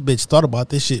like, oh, this bitch thought about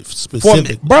this shit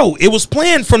specific. Bro, it was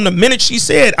planned from the minute she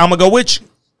said, I'm going to go with you.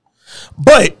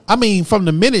 But I mean, from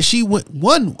the minute she went,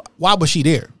 why was she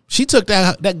there? She took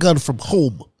that gun from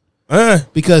home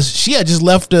because she had just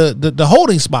left the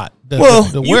holding spot,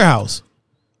 the warehouse.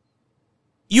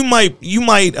 You might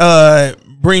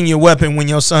bring your weapon when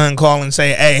your son call and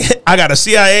say, hey, I got a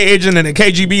CIA agent and a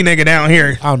KGB nigga down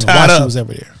here. I don't know why she was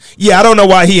ever there. Yeah, I don't know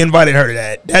why he invited her to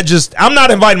that. I'm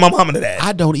not inviting my mama to that.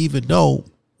 I don't even know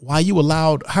why you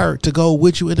allowed her to go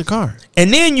with you in the car.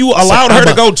 And then you allowed her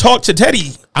to go talk to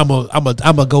Teddy. I'm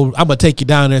gonna take you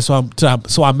down there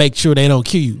so I make sure they don't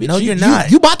kill you. No, you're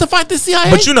not. You about to fight the CIA?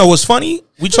 But you know what's funny?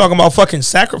 We talking about fucking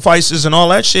sacrifices and all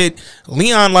that shit.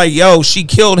 Leon like, yo, she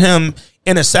killed him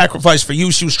in a sacrifice for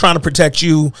you. She was trying to protect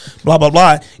you, blah, blah,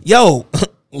 blah. Yo,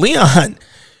 Leon,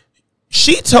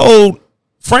 she told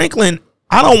Franklin,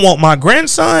 I don't want my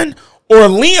grandson or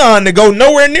Leon to go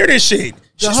nowhere near this shit.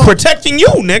 She's protecting you,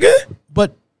 nigga.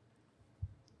 But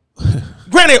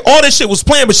granted, all this shit was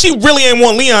planned, but she really ain't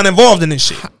want Leon involved in this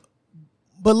shit.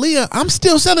 But Leon, I'm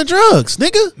still selling drugs,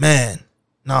 nigga. Man.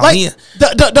 No, like Leon.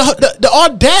 The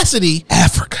audacity,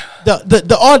 Africa.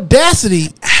 The audacity,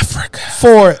 Africa,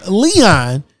 for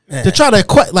Leon to try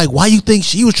to like, why you think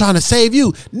she was trying to save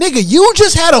you, nigga? You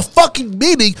just had a fucking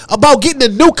meeting about getting a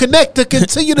new connect to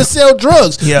continue to sell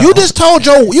drugs. Yeah. You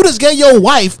just gave your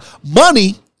wife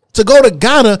money to go to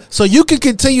Ghana so you can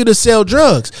continue to sell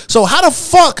drugs. So how the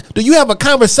fuck do you have a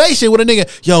conversation with a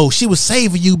nigga? Yo, she was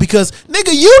saving you because,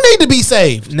 nigga, you need to be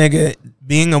saved. Nigga,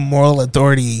 being a moral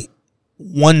authority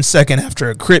 1 second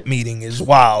after a Crip meeting is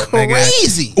wild,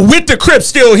 crazy. Nigga. With the Crip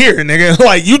still here, nigga.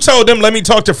 Like, you told them, let me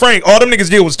talk to Frank. All them niggas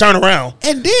did was turn around.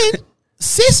 And then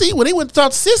Sissy, when he went to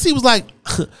talk to Sissy, was like,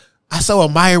 I so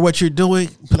admire what you're doing,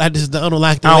 but I just don't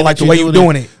like the way you're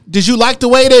doing it. Did you like the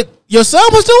way that your son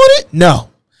was doing it? No.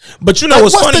 But you know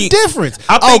what's funny? What's the difference?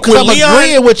 I think because I'm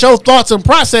agreeing with your thoughts and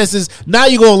processes. Now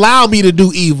you're gonna allow me to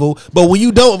do evil, but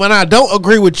when I don't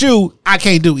agree with you, I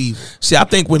can't do evil. See, I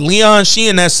think with Leon, she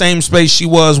in that same space she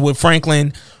was with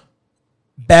Franklin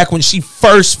back when she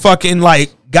first fucking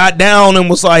like got down and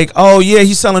was like, oh yeah,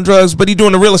 he's selling drugs, but he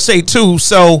doing the real estate too.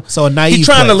 So a naive. He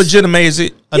trying to legitimize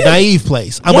it. Naive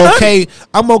place. I'm 100. okay.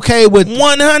 I'm okay with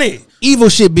 100. Evil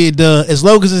shit being done as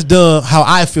long as it's done how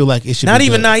I feel like it should be done. Not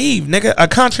even naive, nigga. A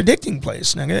contradicting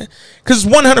place, nigga. Because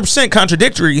it's 100%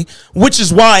 contradictory, which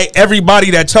is why everybody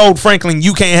that told Franklin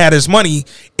you can't have this money,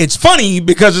 it's funny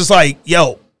because it's like,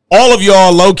 yo, all of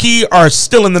y'all low-key are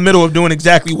still in the middle of doing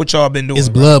exactly what y'all been doing. It's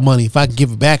blood money. If I could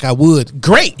give it back, I would.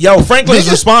 Great. Yo,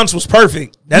 Franklin's response was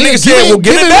perfect. That nigga said, well,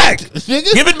 give it back.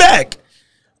 Give it back.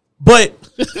 But...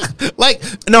 like,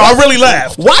 no, I really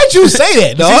laughed. Why'd you say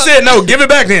that, dog? She said, no, give it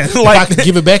back then. Like, if I could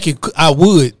give it back, I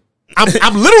would.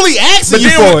 I'm literally asking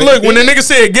you for it. Look, when the nigga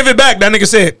said, give it back, that nigga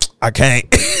said, I can't.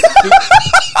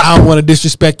 I don't want to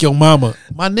disrespect your mama.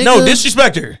 My nigga. No,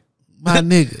 disrespect her. My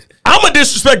nigga. I'm going to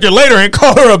disrespect her later and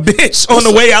call her a bitch on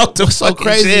the way out to so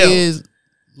crazy jail. Is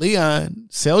Leon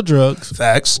sell drugs.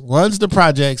 Facts. Runs the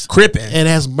projects. Crippin'. And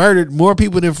has murdered more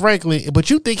people than Franklin. But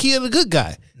you think he is a good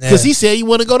guy. Because he said you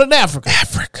want to go to Africa.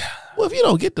 Well, if you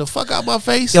don't get the fuck out my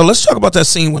face. Yo, let's talk about that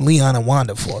scene with Leon and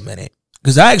Wanda for a minute.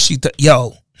 Because I actually,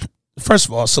 first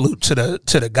of all, salute to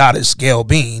the goddess Gail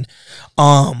Bean.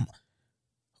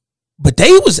 But they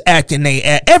was acting,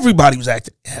 everybody was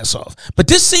acting ass off. But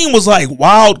this scene was like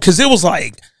wild because it was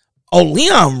like, oh,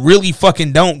 Leon really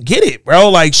fucking don't get it, bro.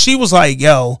 Like, she was like,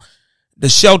 yo, the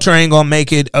shelter ain't gonna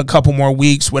make it a couple more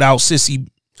weeks without Sissy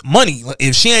money.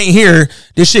 If she ain't here,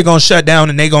 this shit gonna shut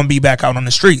down and they gonna be back out on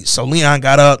the streets. So Leon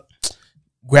got up,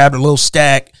 grabbed a little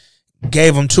stack,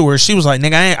 gave them to her. She was like,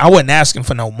 nigga, I wasn't asking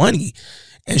for no money.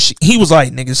 And he was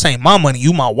like, nigga, this ain't my money.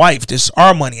 You my wife. This is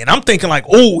our money. And I'm thinking like,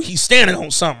 oh, he's standing on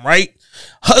something, right?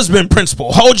 Husband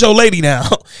principle. Hold your lady now.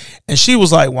 And she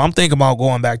was like, well, I'm thinking about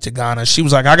going back to Ghana. She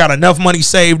was like, I got enough money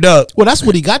saved up. Well, that's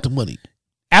when he got the money.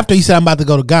 After he said, I'm about to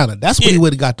go to Ghana. That's when he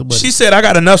would have got the money. She said, I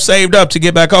got enough saved up to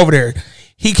get back over there.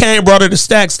 He came, brought her the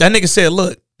stacks. That nigga said,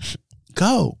 look.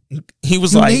 Go. He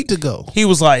was you like. need to go. He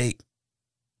was like,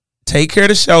 take care of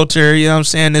the shelter, you know what I'm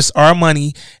saying? This our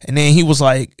money. And then he was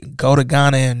like, go to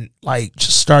Ghana and like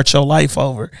just start your life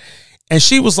over. And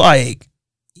she was like,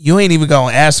 you ain't even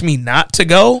gonna ask me not to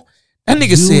go? That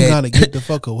nigga said, you gotta get the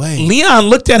fuck away. Leon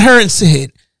looked at her and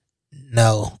said,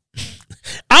 no.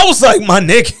 I was like, my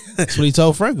nigga. That's what he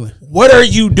told Franklin. What are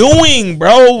you doing,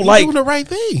 bro? You're like doing the right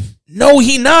thing. No,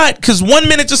 he not. Because 1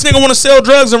 minute this nigga want to sell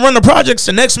drugs and run the projects.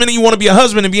 The next minute you want to be a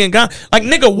husband and be in Ghana. Like,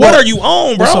 nigga, what are you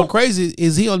on, bro? What's so crazy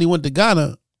is he only went to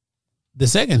Ghana the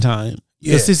second time.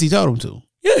 Yeah. Sissy told him to.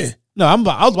 Yeah. No, I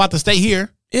was about to stay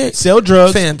here. Yeah. Sell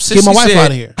drugs. Fam, get my wife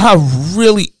out of here. I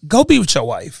really go be with your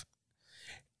wife.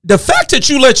 The fact that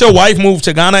you let your wife move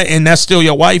to Ghana and that's still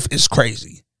your wife is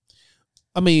crazy.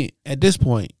 I mean, at this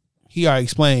point, he already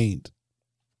explained.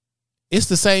 It's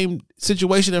the same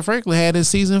situation that Franklin had in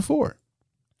season 4.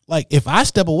 Like, if I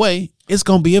step away, it's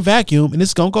gonna be a vacuum and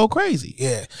it's gonna go crazy.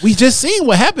 Yeah, we just seen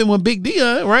what happened with Big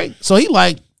Dion, right? So he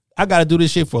like, I gotta do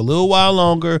this shit for a little while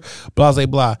longer. Blah blah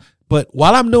blah. But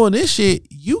while I'm doing this shit,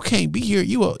 you can't be here.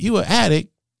 You an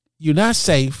addict. You're not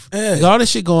safe. Yeah. You got all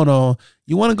this shit going on.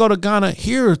 You want to go to Ghana?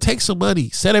 Here, take some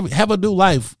money. Have a new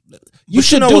life. You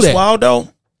should do that. Wild though,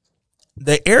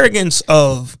 the arrogance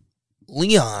of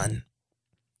Leon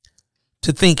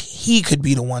to think he could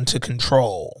be the one to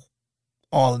control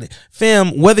all of it.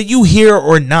 Fam, whether you here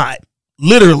or not,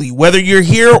 literally, whether you're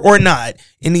here or not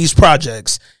in these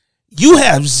projects, you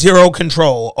have zero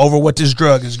control over what this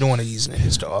drug is doing to these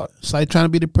niggas, dog. It's like trying to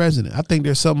be the president. I think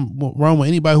there's something wrong with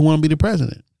anybody who want to be the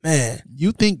president. Man.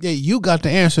 You think that you got the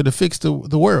answer to fix the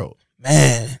world.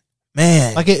 Man.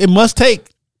 Like it must take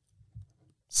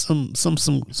some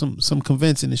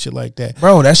convincing and shit like that.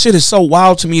 Bro, that shit is so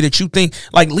wild to me that you think,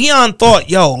 like Leon thought,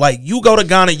 yo, like you go to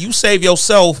Ghana, you save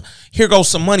yourself, here goes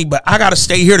some money, but I gotta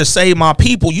stay here to save my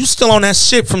people. You still on that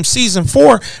shit from season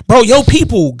 4. Bro, your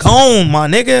people gone, my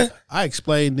nigga. I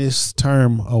explained this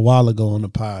term a while ago on the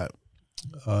pod.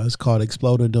 It's called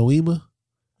Exploder Doema.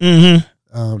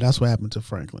 Mm-hmm. That's what happened to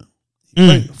Franklin.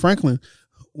 Franklin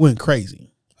went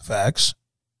crazy. Facts.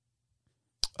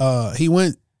 He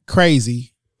went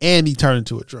crazy and he turned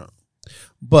into a drunk.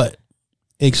 But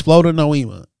Exploder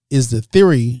Noema is the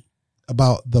theory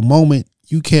about the moment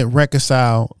you can't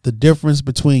reconcile the difference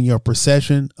between your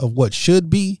perception of what should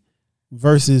be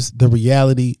versus the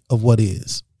reality of what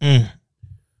is. And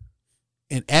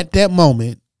at that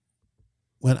moment,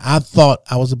 when I thought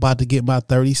I was about to get my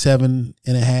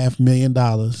 $37.5 million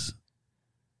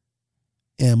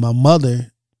and my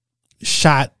mother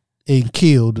shot and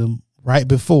killed him right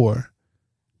before,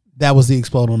 that was the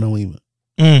Exploder Noema.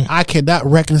 I cannot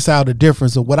reconcile the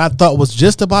difference of what I thought was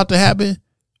just about to happen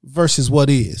versus what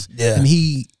is. Yeah. And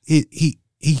he's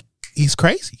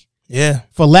crazy. Yeah.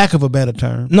 For lack of a better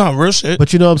term. No, real shit.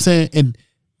 But you know what I'm saying? And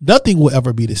nothing will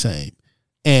ever be the same.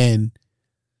 And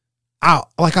I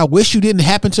wish you didn't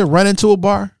happen to run into a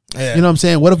bar. Yeah. You know what I'm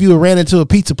saying? What if you ran into a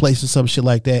pizza place or some shit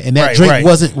like that and that drink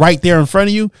wasn't right there in front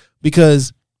of you?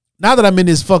 Because now that I'm in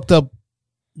this fucked up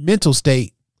mental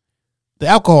state, the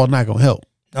alcohol is not going to help.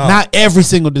 Not every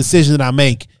single decision that I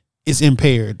make is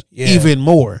impaired even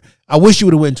more. I wish you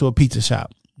would have went to a pizza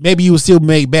shop. Maybe you would still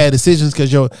make bad decisions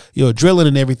because your adrenaline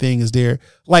and everything is there.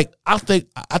 Like I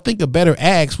think a better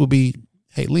ask would be,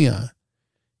 hey Leon,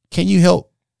 can you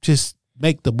help just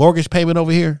make the mortgage payment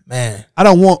over here? Man, I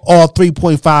don't want all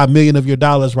 $3.5 million of your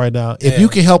dollars right now. If you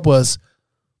can help us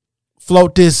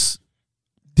float this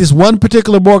one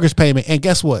particular mortgage payment, and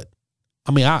guess what?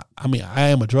 I mean, I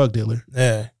am a drug dealer.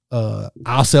 Yeah.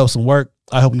 I'll sell some work.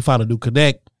 I hope you find a new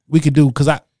connect. We could do, because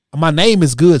my name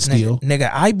is good still. Nigga,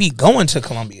 I be going to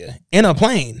Colombia in a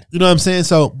plane. You know what I'm saying?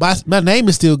 So my name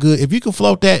is still good. If you can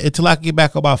float that until I can get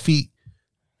back on my feet,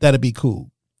 that'd be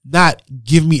cool. Not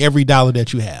give me every dollar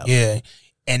that you have. Yeah.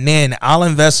 And then I'll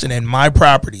invest it in my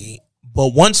property.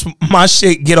 But once my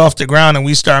shit get off the ground and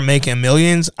we start making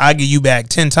millions, I give you back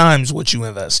 10 times what you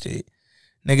invested.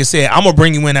 Nigga said, I'm going to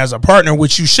bring you in as a partner,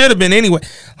 which you should have been anyway.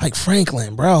 Like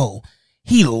Franklin, bro.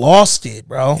 He lost it,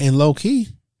 bro. And low key,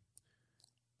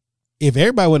 if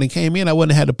everybody wouldn't have came in, I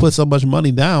wouldn't have had to put so much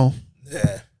money down.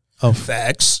 Yeah.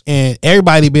 Facts. And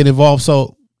everybody been involved.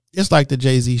 So it's like the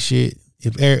Jay-Z shit.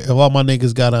 If all my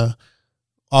niggas got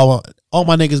all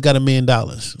my niggas got $1 million,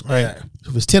 right? Yeah.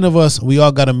 If it's 10 of us, we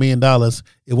all got $1 million.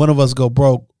 If one of us go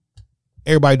broke,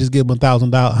 everybody just give him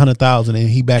 $100,000 and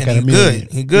he back at $1 million.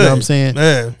 He good. You know what I'm saying?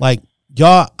 Yeah. Like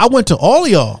y'all, I went to all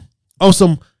of y'all on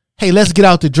some, hey, let's get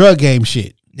out the drug game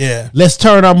shit. Yeah. Let's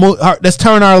turn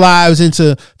our lives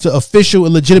into official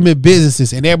and legitimate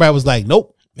businesses. And everybody was like,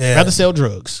 nope, rather sell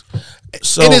drugs.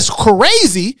 So, and it's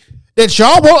crazy that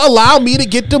y'all won't allow me to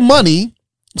get the money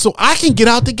so I can get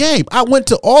out the game. I went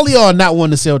to all of y'all not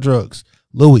wanting to sell drugs.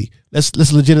 Louis, let's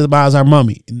legitimize our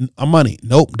money.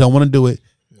 Nope, don't want to do it.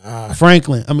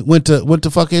 Franklin, went to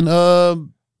fucking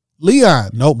Leon.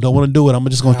 Nope, don't want to do it. I'm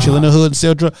just gonna chill in the hood and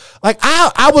sell drugs. Like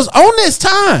I was on this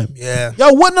time. Yeah,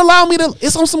 y'all wouldn't allow me to.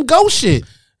 It's on some ghost shit.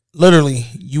 Literally,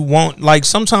 you won't. Like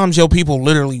sometimes your people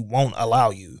literally won't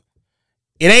allow you.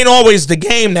 it ain't always the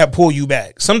game that pull you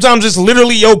back. Sometimes it's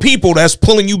literally your people that's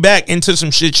pulling you back into some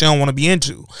shit you don't want to be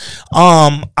into.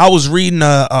 I was reading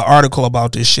a article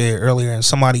about this shit earlier, and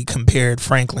somebody compared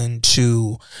Franklin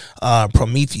to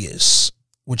Prometheus,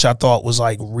 which I thought was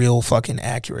like real fucking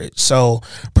accurate. So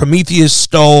Prometheus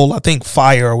stole, I think,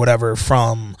 fire or whatever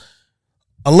from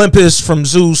Olympus, from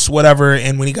Zeus, whatever,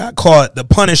 and when he got caught, the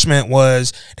punishment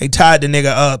was they tied the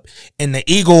nigga up, and the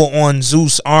eagle on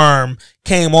Zeus' arm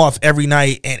came off every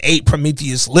night and ate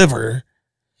Prometheus' liver,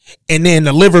 and then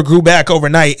the liver grew back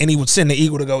overnight, and he would send the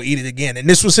eagle to go eat it again, and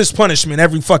this was his punishment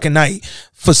every fucking night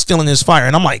for stealing his fire.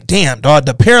 And I'm like, damn, dog,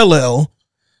 the parallel,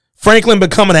 Franklin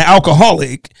becoming an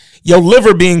alcoholic, your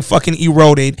liver being fucking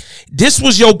eroded, this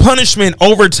was your punishment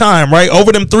over time, right?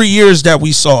 Over them 3 years that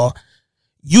we saw.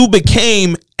 You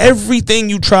became everything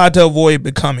you tried to avoid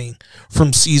becoming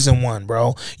from season 1,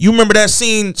 bro. You remember that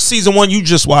scene, season 1, you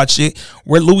just watched it,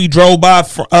 where Louis drove by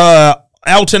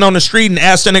Alton on the street and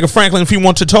asked that nigga Franklin if he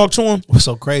wanted to talk to him? What's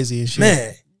so crazy and shit,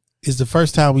 man, is the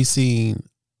first time we seen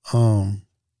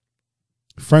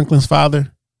Franklin's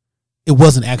father, it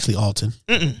wasn't actually Alton.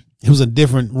 It was a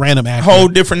different random actor. Whole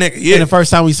different nigga, yeah. And the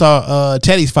first time we saw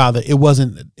Teddy's father, it was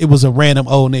a random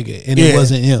old nigga, and it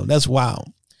wasn't him. That's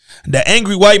wild. The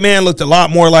angry white man looked a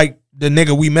lot more like the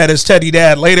nigga we met as Teddy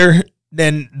Dad later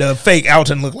than the fake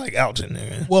Alton looked like Alton,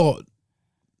 nigga. Well,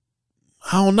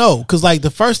 I don't know, because like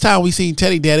the first time we seen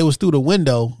Teddy Dad, it was through the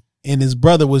window, and his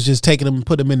brother was just taking him and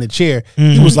put him in the chair.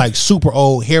 He was like super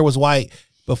old, hair was white.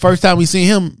 But first time we seen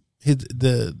him,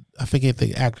 I forget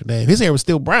the actor name, his hair was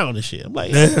still brown and shit. I'm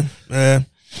like, yeah.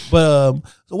 But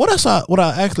so what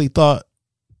I actually thought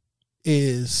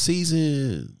is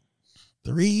season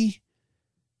 3.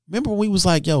 Remember when we was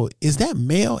like, yo, is that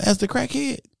Mel as the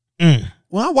crackhead? When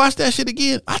I watched that shit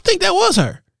again, I think that was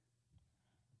her.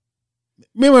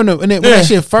 Remember when that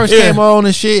shit first came on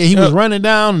and shit, and he was running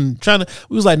down and trying to,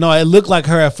 we was like, no, it looked like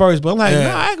her at first, but I'm like, no,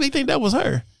 I actually think that was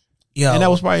her. Yeah. And that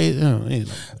was probably,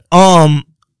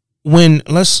 when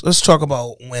let's talk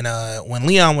about when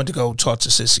Leon went to go talk to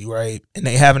Sissy, right? And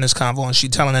they having this convo, and she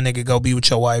telling that nigga, go be with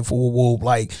your wife,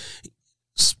 like,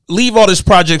 leave all this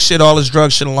project shit, all this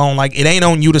drug shit alone. Like, it ain't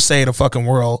on you to save the fucking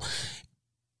world.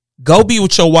 Go be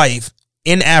with your wife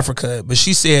in Africa. But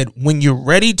she said, when you're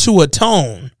ready to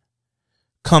atone,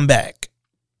 come back.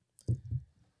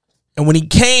 And when he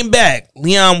came back,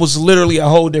 Leon was literally a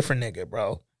whole different nigga,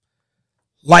 bro.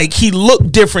 Like, he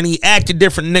looked different. He acted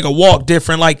different. Nigga walked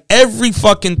different. Like, every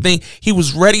fucking thing. He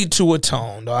was ready to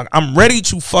atone, dog. I'm ready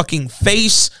to fucking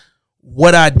face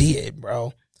what I did,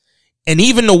 bro. And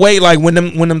even the way, like, when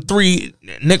them 3,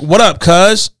 nigga, what up,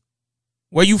 cuz?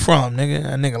 Where you from, nigga?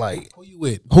 A nigga like, who you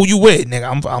with? Who you with,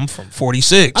 nigga? I'm from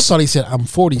 46. I thought he said I'm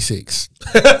 46.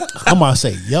 I'm gonna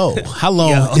say, yo, how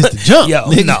long is the jump? Yo,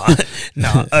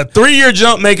 no. A 3-year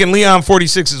jump making Leon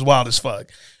 46 is wild as fuck.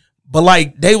 But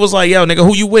like, they was like, yo, nigga,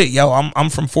 who you with? Yo, I'm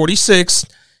from 46.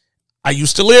 I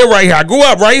used to live right here. I grew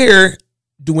up right here.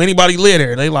 Do anybody live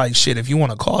there? They like, shit, if you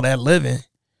want to call that living.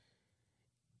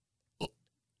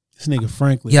 This nigga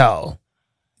Franklin, yo,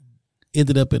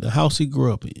 ended up in the house he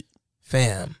grew up in.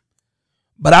 Fam.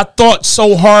 But I thought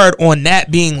so hard on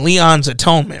that being Leon's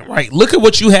atonement, right? Look at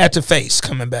what you had to face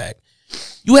coming back.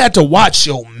 You had to watch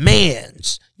your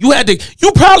mans. You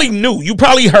probably knew. You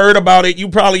probably heard about it. You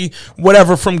probably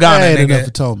whatever from Ghana, ain't nigga. Enough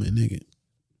atonement, nigga.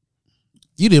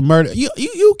 You didn't murder.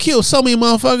 You killed so many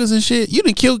motherfuckers and shit. You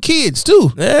didn't kill kids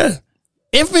too. Yeah.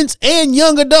 Infants and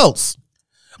young adults.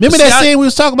 Remember that scene we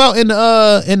was talking about in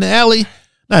the alley?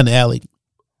 Not in the alley.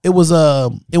 It was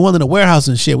in one of the warehouses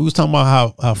and shit. We was talking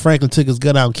about how Franklin took his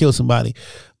gun out and killed somebody.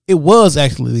 It was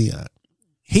actually Leon.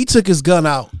 He took his gun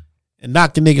out and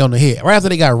knocked the nigga on the head right after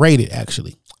they got raided.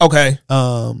 Actually, okay.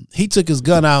 He took his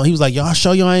gun out. He was like, "Yo, I'll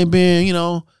show you I ain't been,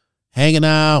 hanging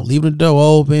out, leaving the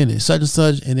door open and such and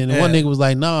such." And then one nigga was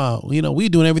like, "Nah, we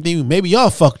doing everything. Maybe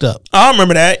y'all fucked up." I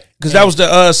remember that because that was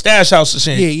the stash house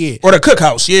shit. Yeah. Or the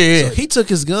cookhouse. Yeah. So he took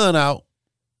his gun out,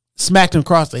 smacked him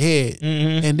across the head,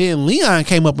 and then Leon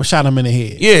came up and shot him in the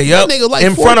head. Yeah, yep. That nigga like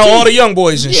in 14. front of all the young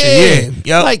boys and shit. Yeah,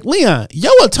 yep. Like, Leon,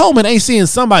 your atonement ain't seeing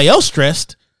somebody else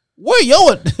stressed. Where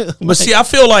your But see, I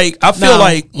feel like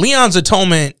Leon's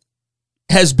atonement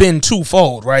has been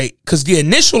twofold, right? Because the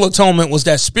initial atonement was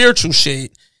that spiritual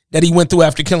shit that he went through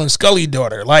after killing Scully's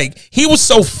daughter. Like, he was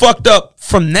so fucked up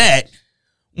from that.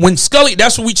 When Scully,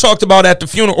 that's what we talked about at the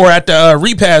funeral or at the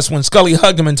repast when Scully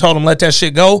hugged him and told him let that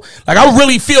shit go. Like, I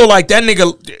really feel like that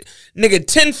nigga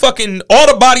 10 fucking,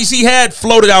 all the bodies he had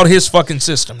floated out his fucking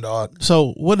system, dog.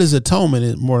 So what is atonement?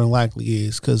 It more than likely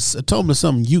is because atonement is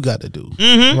something you got to do,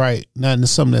 right? Not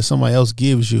something that somebody else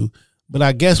gives you. But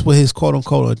I guess what his quote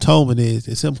unquote atonement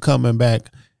is him coming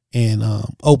back and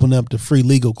open up the free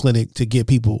legal clinic to get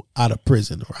people out of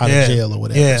prison or out of jail or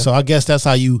whatever. Yeah. So I guess that's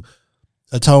how you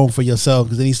atone for yourself,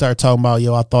 because then he started talking about,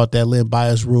 I thought that Len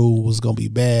Bias rule was gonna be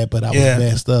bad, but I was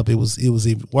messed up. It was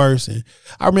even worse. And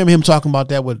I remember him talking about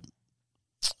that with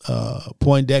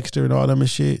Poindexter and all them and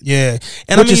shit. Yeah.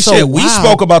 And I mean, shit, we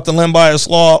spoke about the Len Bias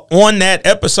law on that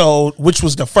episode, which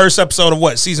was the first episode of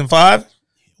what, season 5?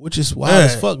 Which is wild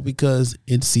as fuck, because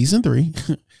in season 3,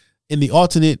 in the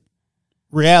alternate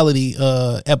reality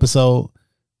episode,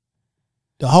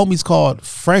 the homie's called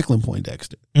Franklin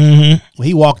Poindexter. Mm-hmm. When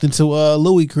he walked into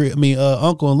Louis crib,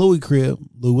 Uncle and Louis crib,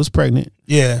 Lou was pregnant.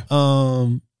 Yeah.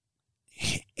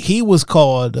 He was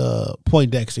called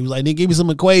Poindexter. He was like, they give me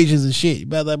some equations and shit,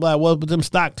 blah blah blah. What with them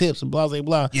stock tips and blah blah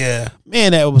blah. Yeah.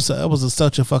 Man, that was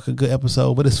such a fucking good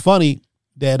episode. But it's funny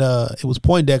that it was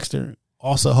Poindexter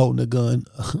also holding a gun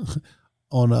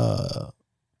on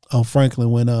Franklin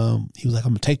when he was like,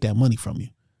 I'm gonna take that money from you.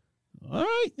 All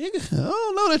right, nigga. I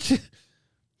don't know that shit.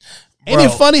 Ain't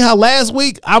it funny how last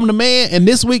week I'm the man and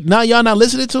this week now y'all not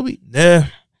listening to me? Yeah.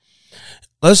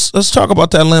 Let's talk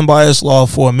about that Len Bias law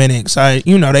for a minute. Cause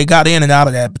they got in and out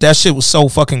of that, but that shit was so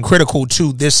fucking critical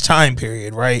to this time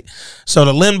period, right? So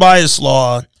the Len Bias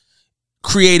law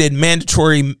created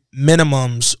mandatory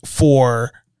minimums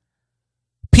for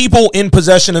people in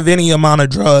possession of any amount of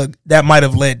drug that might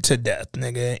have led to death,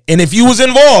 nigga. And if you was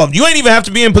involved, you ain't even have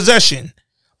to be in possession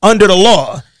under the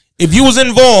law. If you was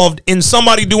involved in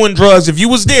somebody doing drugs, if you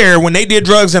was there when they did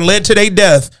drugs and led to their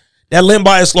death, that Len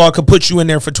Bias law could put you in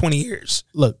there for 20 years.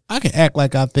 Look, I can act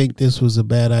like I think this was a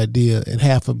bad idea, and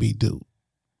half of me do.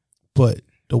 But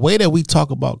the way that we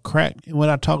talk about crack, and when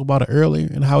I talked about it earlier,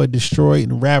 and how it destroyed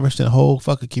and ravaged the whole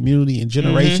fucking community and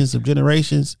generations of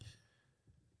generations,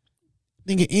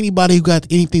 nigga, anybody who got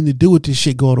anything to do with this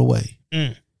shit going away.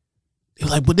 They're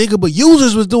like, but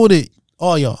users was doing it.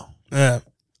 All y'all. Yeah.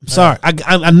 I'm sorry.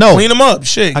 I know. Clean them up.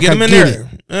 Shit. Get them in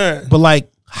there. Yeah. But like,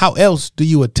 how else do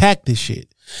you attack this shit?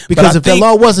 Because if that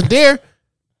law wasn't there,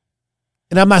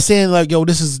 and I'm not saying like, yo,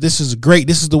 this is great,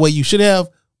 this is the way you should have,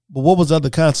 but what was the other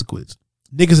consequence?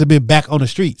 Niggas have been back on the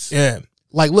streets. Yeah.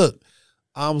 Like, look,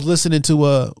 I was listening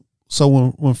to so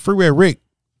when Freeway Rick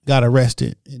got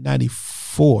arrested in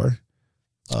 94,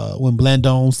 when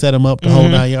Blandone set him up the whole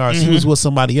 9 yards, he was with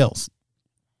somebody else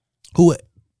who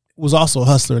was also a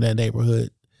hustler in that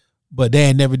neighborhood, but they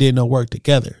had never did no work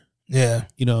together. Yeah.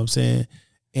 You know what I'm saying?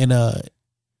 And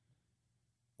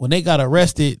when they got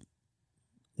arrested,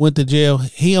 went to jail,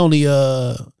 he only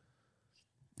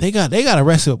they got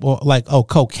arrested like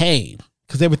cocaine,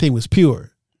 because everything was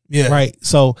pure. Yeah. Right.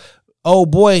 So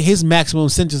boy, his maximum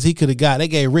sentence he could have got, they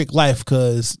gave Rick life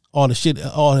because all the shit,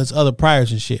 all his other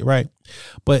priors and shit, right?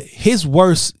 But his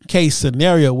worst case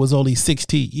scenario was only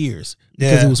 16 years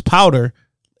because it was powder.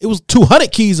 It was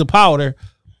 200 keys of powder,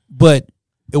 but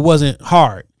it wasn't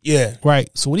hard. Yeah.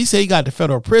 Right. So when he said he got to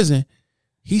federal prison,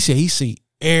 he said he see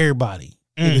everybody.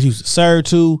 Niggas used to serve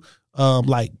to,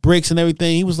 like bricks and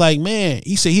everything. He was like, man,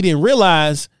 he said he didn't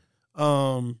realize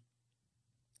how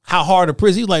hard a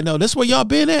prison. He was like, no, that's where y'all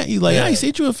been at. He's like, I ain't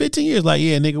seen you in 15 years. Like,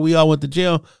 yeah, nigga, we all went to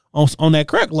jail on that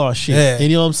crack law shit. Yeah. And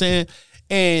you know what I'm saying?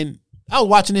 And I was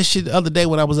watching this shit the other day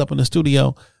when I was up in the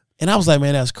studio, and I was like,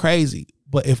 man, that's crazy.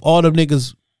 But if all them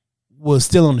niggas was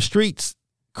still on the streets,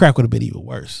 crack would have been even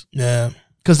worse. Yeah.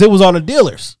 Because it was all the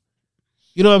dealers.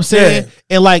 You know what I'm saying? Yeah.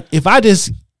 And like, if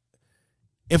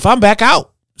I'm back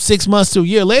out 6 months to a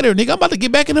year later, nigga, I'm about to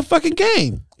get back in the fucking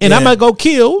game. And I'm going to go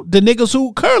kill the niggas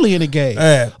who currently in the game.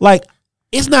 Yeah. Like,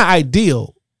 it's not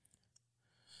ideal.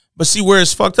 But see where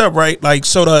it's fucked up, right? Like,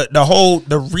 so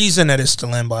the reason that it's the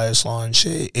Len Bias law and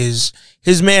shit is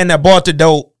his man that bought the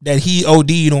dope that he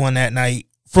OD'd on that night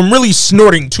from really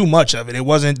snorting too much of it. It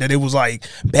wasn't that it was like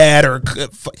bad or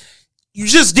you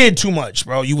just did too much,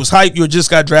 bro. You was hyped. You just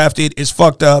got drafted. It's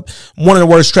fucked up. One of the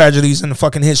worst tragedies in the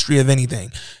fucking history of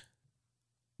anything.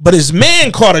 But his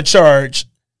man caught a charge.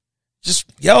 Just,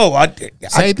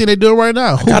 same thing they doing right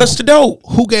now. Who got us the dope?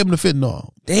 Who gave him the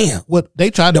fentanyl? Damn. What they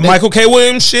tried the Michael K.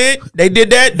 Williams shit. They did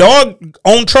that. Dog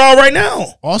on trial right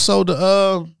now. Also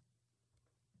the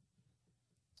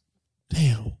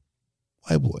damn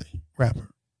white boy rapper,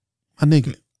 my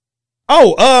nigga.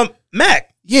 Oh,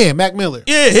 Mac. Yeah, Mac Miller.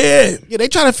 Yeah. Yeah, they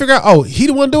trying to figure out, he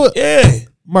the one do it? Yeah.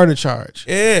 Murder charge.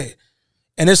 Yeah.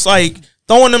 And it's like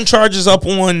throwing them charges up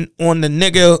on the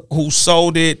nigga who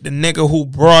sold it, the nigga who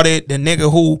brought it, the nigga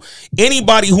who,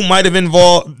 anybody who might have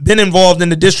been involved in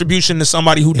the distribution to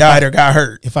somebody who died or got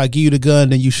hurt. If I give you the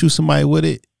gun and you shoot somebody with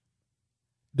it,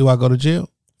 do I go to jail?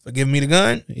 For giving me the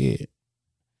gun? Yeah.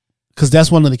 Because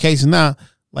that's one of the cases now.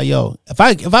 Like, yo, if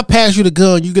I pass you the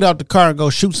gun, you get out the car and go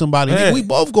shoot somebody, nigga, we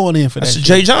both going in for that. That's the shit.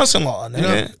 Jay Johnson law,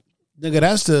 nigga. Nigga,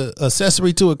 that's the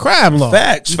accessory to a crime law.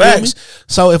 Facts.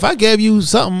 So if I gave you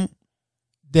something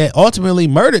that ultimately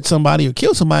murdered somebody or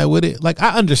killed somebody with it, like, I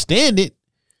understand it.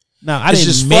 Now, I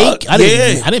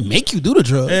didn't make you do the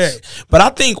drugs. Yeah. But I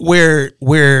think where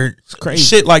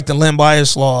shit like the limb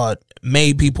bias law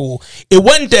made people, it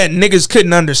wasn't that niggas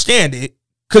couldn't understand it,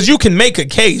 because you can make a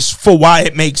case for why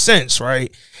it makes sense,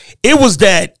 right? It was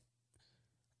that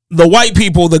the white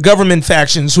people, the government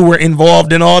factions who were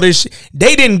involved in all this shit,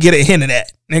 they didn't get a hint of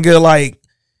that. Nigga, like,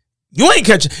 you ain't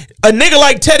catching a nigga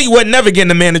like Teddy wasn't never getting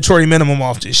a mandatory minimum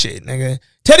off this shit, nigga.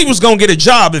 Teddy was gonna get a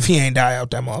job if he ain't die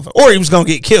out that motherfucker, or he was gonna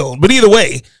get killed. But either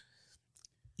way,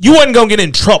 you wasn't gonna get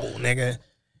in trouble, nigga.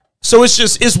 So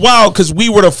it's wild, because we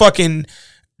were the fucking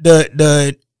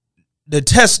the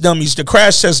test dummies, the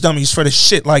crash test dummies for the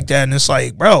shit like that. And it's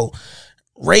like, bro,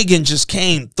 Reagan just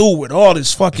came through with all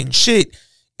this fucking shit,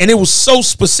 and it was so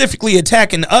specifically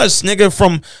attacking us, nigga,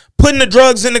 from putting the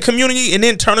drugs in the community and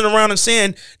then turning around and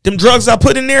saying them drugs I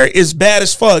put in there is bad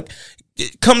as fuck.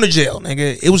 Come to jail,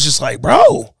 nigga. It was just like,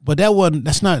 bro. But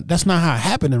that's not how it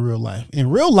happened in real life. In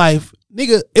real life,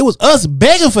 nigga, it was us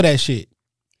begging for that shit.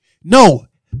 No,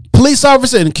 police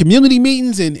officer and community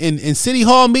meetings and city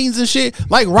hall meetings and shit.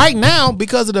 Like right now,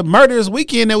 because of the murderous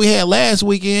weekend that we had last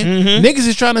weekend, niggas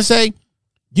is trying to say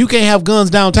you can't have guns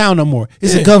downtown no more.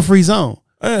 It's a gun-free zone.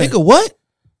 Nigga, what?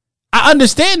 I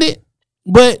understand it,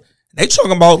 but they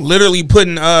talking about literally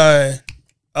putting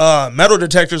metal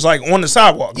detectors like on the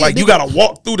sidewalk. Yeah, like, nigga, you gotta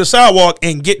walk through the sidewalk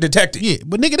and get detected. Yeah,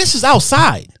 but nigga, this is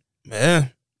outside. Yeah.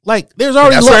 Like, there's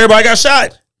already that's where everybody got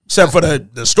shot. Except for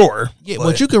the store. Yeah,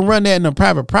 but you can run that in a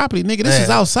private property, nigga. This is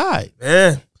outside.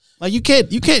 Yeah. Like, you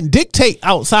can't dictate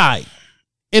outside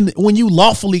and when you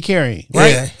lawfully carrying,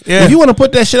 right? Yeah. If you want to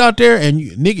put that shit out there and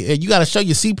you gotta show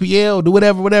your CPL, do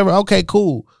whatever, okay,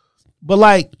 cool. But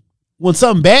like, when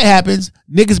something bad happens,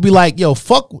 niggas be like, yo,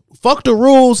 fuck the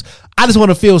rules. I just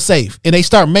want to feel safe. And they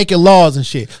start making laws and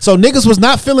shit. So niggas was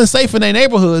not feeling safe in their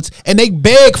neighborhoods, and they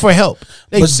beg for help.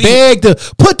 They beg to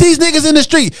put these niggas in the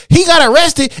street. He got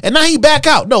arrested and now he back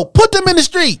out. No, put them in the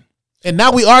street. And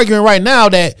now we arguing right now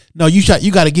that, no, you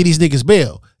got to get these niggas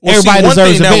bail. Well, everybody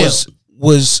deserves a bail.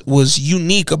 Was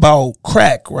unique about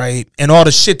crack, right? And all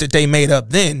the shit that they made up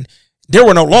then. There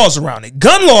were no laws around it.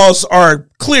 Gun laws are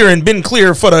clear and been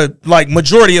clear for the like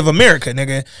majority of America,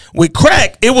 nigga. With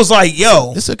crack, it was like,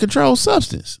 yo, it's a controlled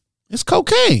substance. It's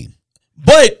cocaine.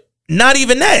 But not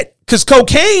even that, because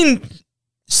cocaine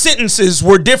sentences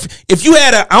were different. If you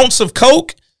had an ounce of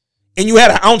coke and you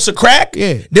had an ounce of crack,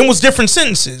 then was different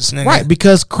sentences, nigga. Right,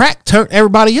 because crack turned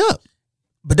everybody up.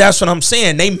 But that's what I'm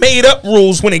saying. They made up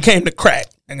rules when it came to crack.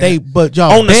 But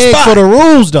y'all beg for the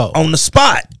rules though. On the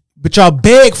spot. But y'all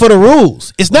beg for the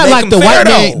rules. It's not like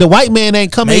the white man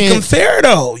ain't coming in. Make them fair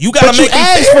though. You gotta make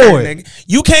them fair for it. Nigga.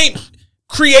 You can't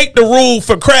create the rule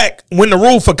for crack when the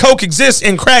rule for coke exists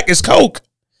and crack is coke.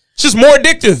 It's just more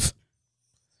addictive.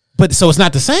 But so it's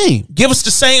not the same. Give us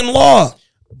the same law.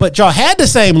 But y'all had the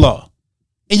same law,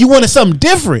 and you wanted something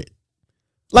different.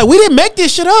 Like, we didn't make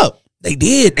this shit up. They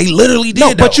did. They literally did.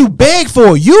 No, but you begged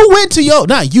for it. You went to your,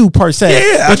 not you per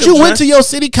se, but you went to your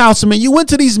city councilman. You went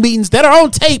to these meetings that are on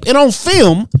tape and on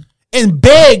film and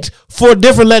begged for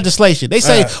different legislation. They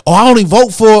say, "Oh, I only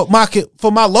vote for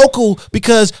my local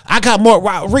because I got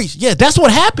more reach." Yeah, that's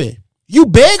what happened. You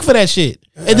begged for that shit,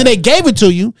 and then they gave it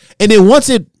to you. And then once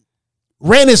it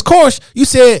ran its course, you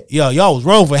said, "Yo, y'all was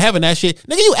wrong for having that shit."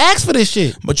 Nigga, you asked for this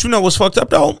shit. But you know what's fucked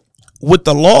up though? With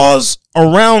the laws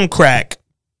around crack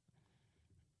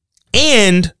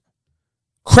and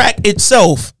crack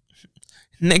itself,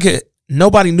 nigga,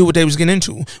 nobody knew what they was getting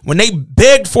into. When they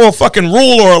begged for a fucking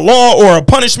rule or a law or a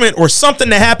punishment or something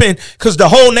to happen because the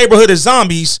whole neighborhood is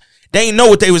zombies, they ain't know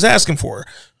what they was asking for.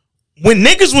 When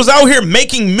niggas was out here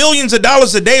making millions of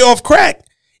dollars a day off crack,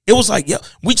 it was like, yo,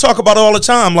 we talk about it all the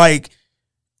time, like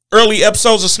early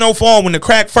episodes of Snowfall when the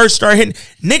crack first started hitting,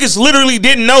 niggas literally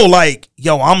didn't know, like,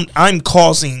 yo, I'm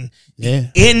causing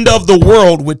end of the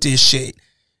world with this shit.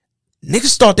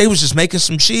 Niggas thought they was just making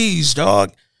some cheese,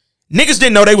 dog. Niggas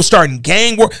didn't know they was starting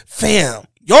gang war. Fam,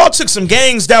 y'all took some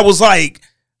gangs that was like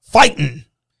fighting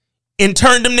and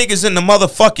turned them niggas into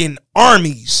motherfucking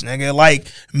armies, nigga. Like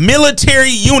military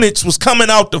units was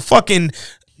coming out the fucking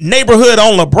neighborhood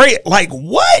on La Brea. Like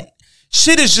what?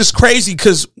 Shit is just crazy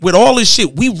because with all this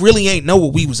shit, we really ain't know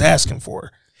what we was asking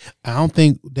for. I don't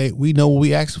think that we know what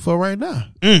we asking for right now.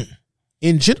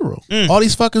 In general, all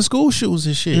these fucking school shootings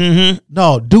and shit.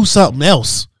 No, do something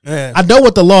else. I know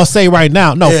what the law say right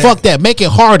now. No, fuck that. Make it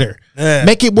harder.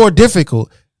 Make it more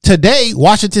difficult. Today,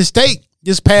 Washington State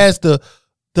just passed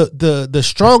the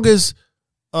strongest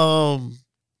gun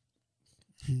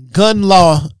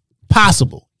law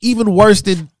possible. even worse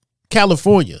than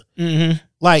California. Mm-hmm.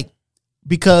 Like,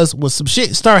 because when some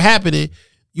shit start happening,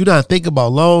 you not thinking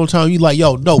about long term. You like,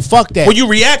 yo, no, fuck that. Well, you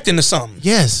reacting to something.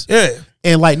 Yes. Yeah.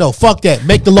 And like, no, fuck that.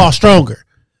 Make the law stronger.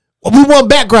 Well, we want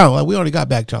background. Like, we already got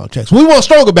background checks. We want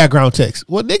stronger background checks.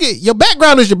 Well, nigga, your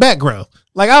background is your background.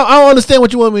 Like, I don't understand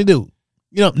what you want me to do.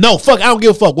 You know, no, fuck, I don't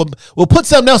give a fuck. We'll put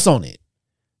something else on it.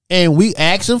 And we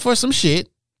asking for some shit.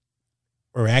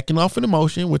 We're acting off an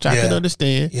emotion, which I can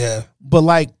understand. Yeah. But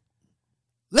like,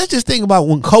 let's just think about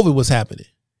when COVID was happening.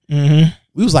 Mm-hmm.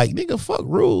 We was like, nigga, fuck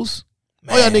rules.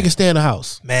 All y'all niggas stay in the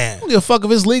house. Man. I don't give a fuck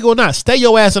if it's legal or not. Stay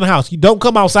your ass in the house. You don't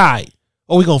come outside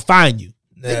or we gonna fine you.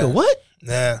 Yeah. Nigga, what?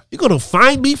 Yeah. You gonna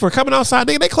fine me for coming outside?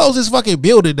 Nigga, they closed this fucking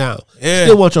building down. Yeah.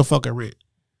 Still want your fucking rent.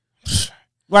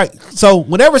 Right. So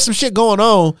whenever some shit going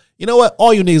on, you know what?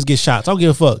 All you niggas get shots. I don't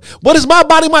give a fuck. What is my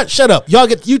body? Shut up.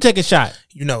 You take a shot.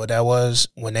 You know what that was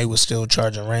when they was still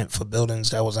charging rent for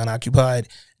buildings that was unoccupied?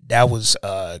 That was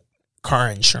car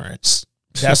insurance.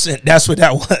 That's what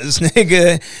that was,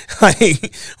 nigga.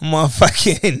 Like,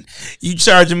 motherfucking, you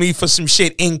charging me for some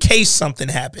shit in case something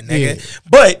happened, nigga. Yeah.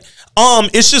 But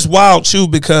it's just wild too,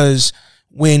 because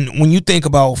when you think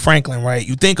about Franklin, right?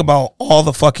 You think about all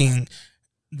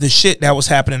the shit that was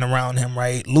happening around him,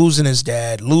 right? Losing his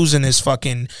dad, losing his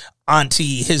fucking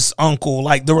auntie, his uncle,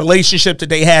 like the relationship that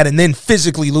they had, and then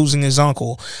physically losing his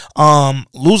uncle,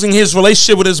 losing his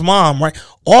relationship with his mom, right?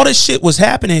 All this shit was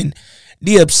happening.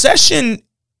 The obsession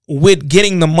with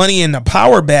getting the money and the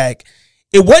power back,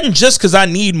 it wasn't just because I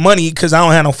need money because I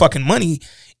don't have no fucking money.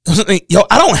 It was like, yo,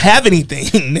 I don't have anything,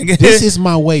 nigga. This is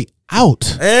my way out.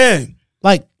 Hey.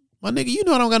 Like, my nigga, you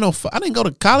know I don't got I didn't go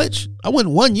to college. I went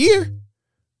 1 year.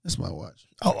 That's my watch.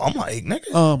 Oh, I'm like,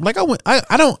 nigga. Like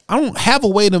I don't have a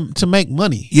way to make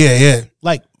money. Yeah.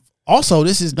 Like, also,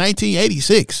 this is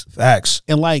 1986. Facts.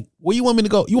 And like, where you want me to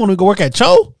go? You want me to go work at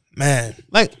Cho? Man.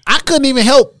 Like, I couldn't even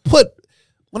help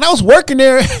when I was working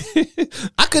there,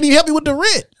 I couldn't even help you with the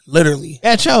rent. Literally.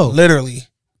 At Cho. Literally.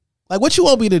 Like, what you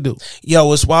want me to do?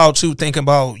 Yo, it's wild too, thinking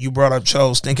about, you brought up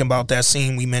Cho's, thinking about that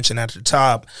scene we mentioned at the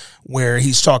top where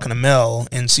he's talking to Mel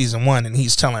in season 1 and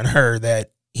he's telling her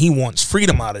that he wants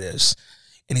freedom out of this.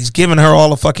 And he's giving her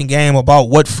all the fucking game about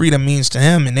what freedom means to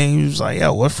him. And then he was like,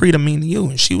 yo, what freedom mean to you?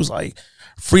 And she was like,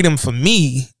 freedom for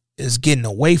me is getting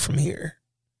away from here.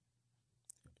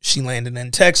 She landed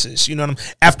in Texas. You know what I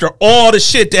mean? After all the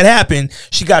shit that happened,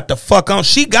 she got the fuck on.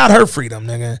 She got her freedom,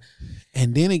 nigga.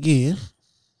 And then again,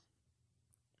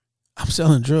 I'm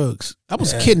selling drugs. I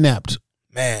was kidnapped.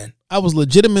 Man. I was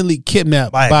legitimately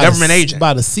kidnapped by a government agent.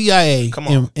 By the CIA. Come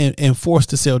on. And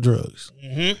forced to sell drugs.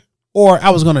 Mm-hmm. Or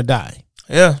I was going to die.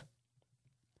 Yeah.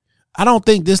 I don't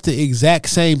think this the exact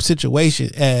same situation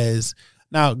as...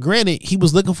 Now, granted, he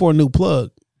was looking for a new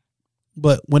plug.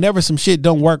 But whenever some shit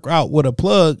don't work out with a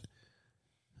plug,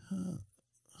 I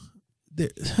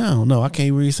don't know. I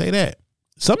can't really say that.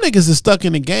 Some niggas is stuck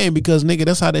in the game because, nigga,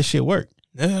 that's how that shit work.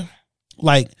 Yeah.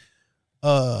 Like,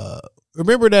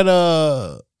 remember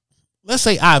that, let's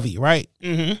say Ivy, right?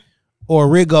 Mm-hmm. Or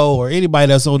Rigo or anybody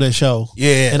that's on that show.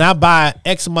 Yeah. And I buy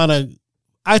X amount of,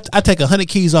 I take 100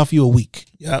 keys off you a week.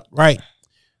 Yeah. Right.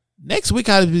 Next week,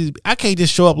 I can't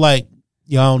just show up like,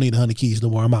 yo, I don't need 100 keys no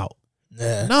more. I'm out.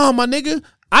 Yeah. No, my nigga,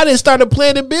 I didn't start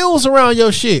planning bills around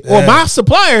your shit. Yeah. Or my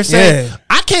supplier said,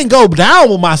 I can't go down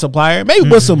with my supplier. Maybe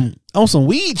with some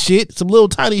weed shit, some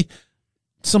tiny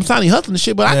hustling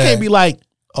shit, but I can't be like,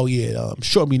 oh yeah,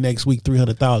 short me next week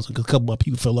 300,000 because a couple of my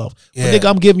people fell off. Yeah. But nigga,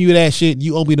 I'm giving you that shit.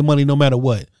 You owe me the money no matter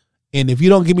what. And if you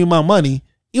don't give me my money,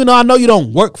 even though I know you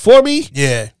don't work for me,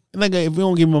 nigga, if you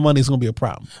don't give me my money, it's gonna be a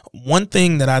problem. One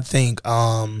thing that I think,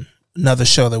 another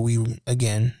show that we,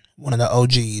 again, one of the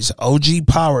OGs, OG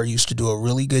Power used to do a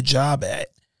really good job at.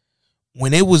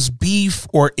 When it was beef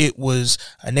or it was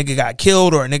a nigga got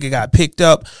killed or a nigga got picked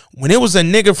up, when it was a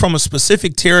nigga from a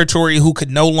specific territory who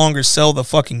could no longer sell the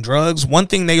fucking drugs, one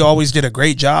thing they always did a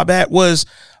great job at was,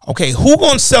 okay, who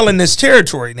gonna sell in this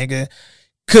territory, nigga?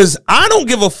 Because I don't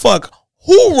give a fuck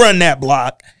who run that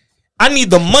block. I need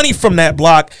the money from that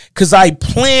block because I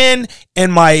plan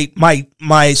and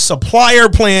my supplier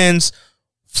plans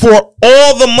for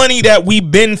all the money that we've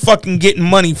been fucking getting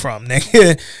money from,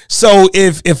 nigga. So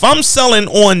if I'm selling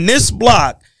on this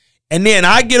block and then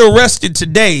I get arrested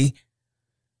today,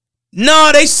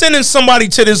 nah, they sending somebody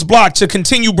to this block to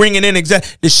continue bringing in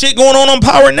the shit going on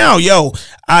Power now. Yo,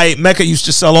 Mecca used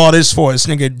to sell all this for us,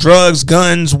 nigga. Drugs,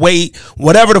 guns, weight,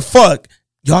 whatever the fuck.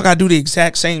 Y'all gotta do the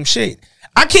exact same shit.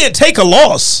 I can't take a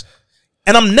loss.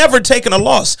 And I'm never taking a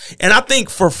loss. And I think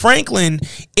for Franklin,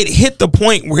 it hit the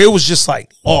point where it was just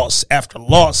like loss after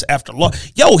loss after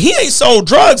loss. Yo, he ain't sold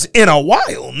drugs in a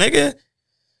while, nigga.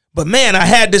 But man, I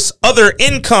had this other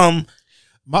income.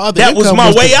 That was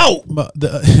my way out.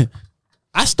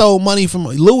 I stole money from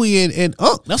Louis and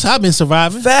Unc. That's how I've been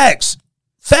surviving. Facts.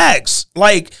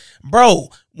 Like, bro,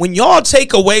 when y'all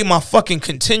take away my fucking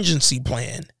contingency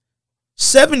plan,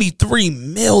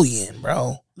 $73 million,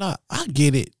 bro. Nah, I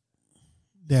get it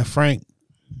that Frank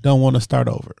don't want to start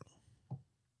over.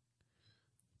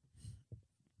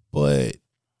 But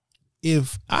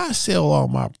if I sell all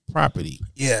my property,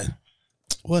 yeah.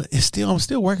 Well, I'm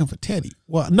still working for Teddy.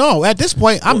 Well, no, at this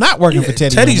point, I'm not working for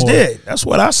Teddy. Teddy's anymore. dead. That's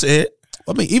what I said.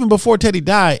 I mean, even before Teddy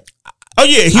died. Oh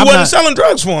yeah, he wasn't selling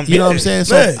drugs for him. You know what I'm saying?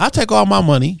 So I take all my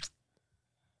money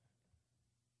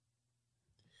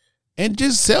and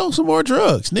just sell some more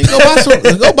drugs.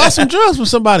 Nigga, go buy some drugs from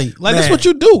somebody. Like, that's what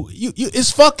you do. You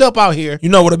it's fucked up out here. You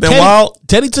know what would have been wild?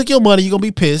 Teddy took your money. You gonna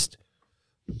be pissed.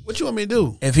 What you want me to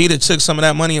do? If he'd have took some of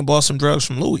that money and bought some drugs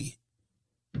from Louis.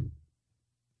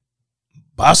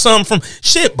 Buy them from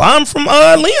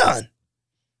Leon.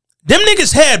 Them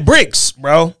niggas had bricks,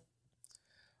 bro.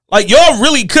 Like, y'all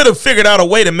really could have figured out a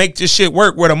way to make this shit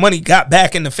work where the money got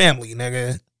back in the family,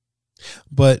 nigga.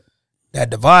 But that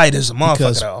divide is a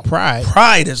motherfucker, though.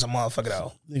 Pride is a motherfucker,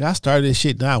 though. Nigga, I started this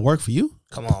shit. Now I work for you.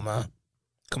 Come on,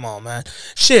 man.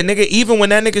 Shit, nigga, even when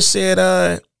that nigga said,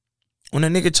 when the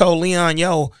nigga told Leon,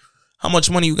 yo, how much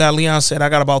money you got? Leon said, I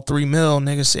got about $3 million.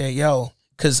 Nigga said, yo,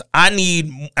 because I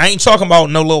ain't talking about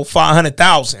no little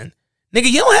 500,000.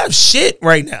 Nigga, you don't have shit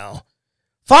right now.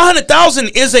 500,000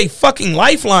 is a fucking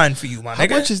lifeline for you, my nigga.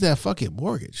 How much is that fucking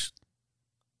mortgage?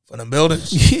 For them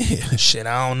buildings? Yeah. Shit,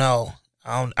 I don't know.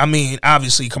 I mean,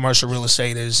 obviously commercial real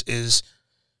estate is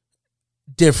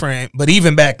different, but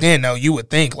even back then, though, you would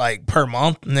think like per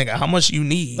month, nigga, how much you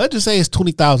need? Let's just say it's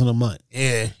 $20,000 a month.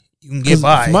 Yeah, you can get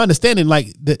by. From my understanding, like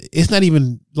it's not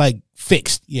even like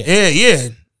fixed yet. Yeah.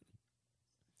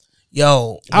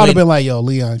 Yo, I would have been like, yo,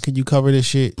 Leon, can you cover this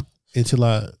shit until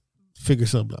I figure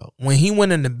something out? When he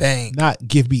went in the bank, not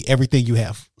give me everything you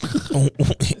have.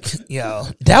 Yo,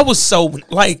 that was so,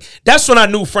 like, that's when I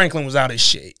knew Franklin was out of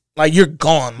shit. Like, you're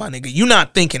gone, my nigga. You're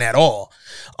not thinking at all.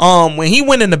 When he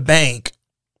went in the bank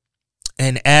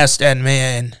and asked that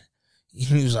man,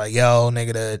 he was like, yo,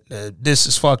 nigga, this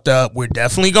is fucked up. We're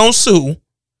definitely gonna sue.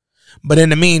 But in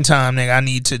the meantime, nigga, I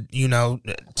need to,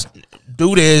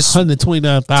 do this.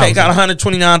 $129,000. Take out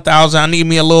 $129,000. I need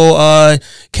me a little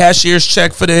cashier's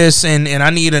check for this, and I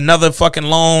need another fucking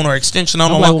loan or extension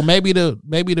on the loan. Well, maybe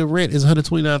the rent is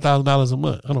 $129,000 a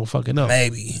month. I don't fucking know.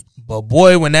 Maybe. But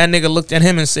boy, when that nigga looked at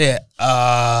him and said,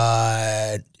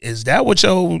 is that what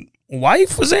your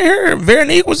wife was in here?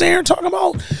 Veronique was in here talking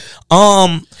about?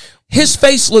 His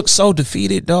face looked so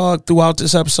defeated, dog, throughout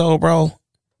this episode, bro.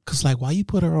 Cause like, why you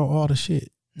put her on all the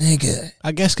shit? Nigga.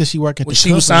 I guess because she worked at the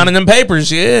she was signing them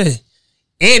papers, yeah.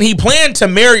 And he planned to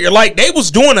marry her. Like, they was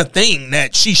doing a thing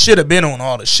that she should have been on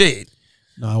all the shit.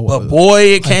 No, but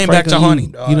boy, it came back to honey,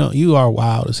 dog. You are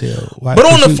wild as hell. But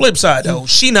on the flip side, though,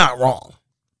 she not wrong.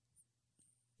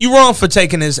 You wrong for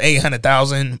taking this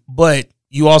 $800,000, but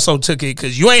you also took it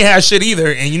because you ain't had shit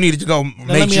either, and you needed to go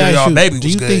make sure your baby was good. Do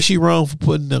you think she wrong for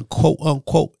putting the quote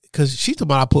unquote? Because she's talking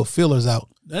about I put fillers out.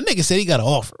 That nigga said he got an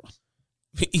offer.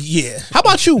 Yeah. How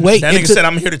about you wait? That nigga said,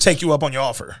 I'm here to take you up on your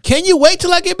offer. Can you wait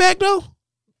till I get back, though?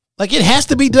 Like, it has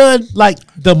to be done, like,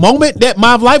 the moment that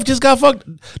my life just got fucked?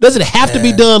 Does it have to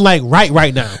be done, like,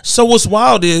 right now? So what's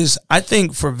wild is, I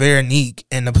think for Veronique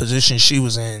in the position she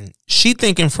was in, she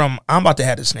thinking from, I'm about to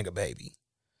have this nigga baby.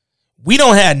 We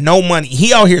don't have no money.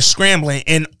 He out here scrambling,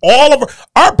 and all of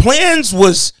our plans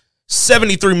was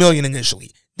 $73 million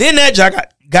initially. Then that job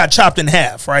got chopped in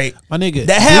half, right? My nigga,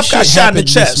 that half got shot in the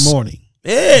chest this morning.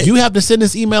 Yeah, you have to send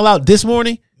this email out this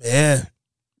morning. Yeah.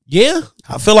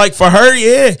 I feel like for her,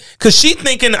 yeah, because she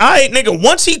thinking, all right, nigga.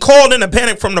 Once he called in a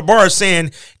panic from the bar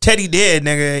saying Teddy dead,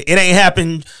 nigga, it ain't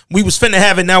happened. We was finna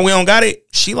have it, now we don't got it.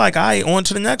 She like, all right, on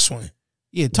to the next one.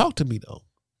 Yeah, talk to me though.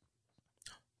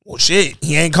 Well, shit,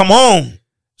 he ain't come home.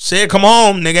 Said, come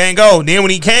home, nigga ain't go. Then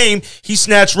when he came, he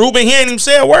snatched Ruben. He ain't even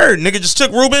say a word. Nigga just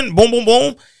took Ruben, boom, boom,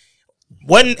 boom.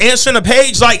 Wasn't answering the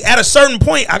page. Like, at a certain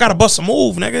point, I gotta bust a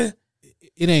move, nigga.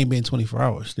 It ain't been 24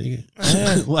 hours,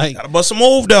 nigga. Like, gotta bust a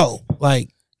move, though.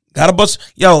 Like, gotta bust.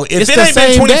 Yo, if it ain't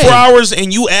been 24 hours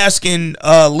and you asking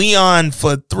Leon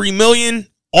for $3 million,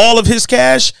 all of his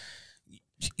cash,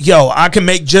 yo, I can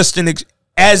make just an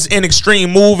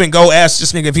extreme move and go ask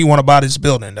this nigga if he want to buy this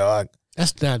building, dog.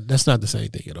 That's not the same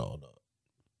thing at all, though.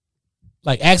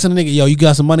 Like, asking a nigga, yo, you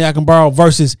got some money I can borrow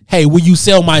versus, hey, will you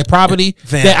sell my property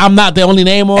that I'm not the only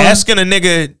name on? Asking a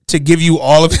nigga to give you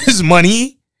all of his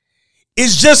money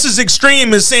is just as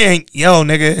extreme as saying, "Yo,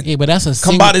 nigga, Yeah, but that's a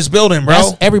come by this building,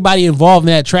 bro." Everybody involved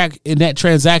in that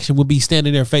transaction would be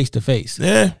standing there face to face.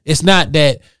 Yeah, it's not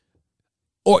that.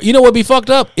 Or you know what be fucked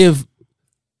up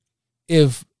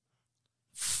if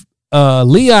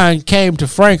Leon came to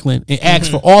Franklin and asked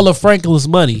for all of Franklin's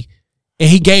money and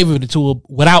he gave it to him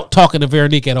without talking to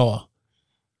Veronique at all.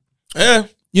 Yeah,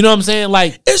 you know what I'm saying?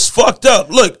 Like, it's fucked up.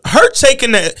 Look, her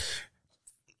taking that,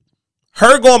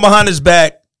 her going behind his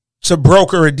back to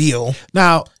broker a deal.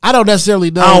 Now, I don't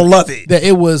necessarily know. I don't love it that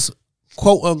it was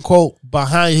quote unquote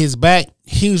behind his back.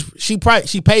 She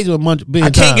pays him a month.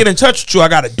 I can't get in touch with you. I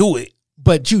got to do it.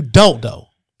 But you don't though.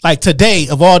 Like today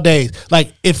of all days,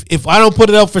 like if I don't put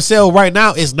it up for sale right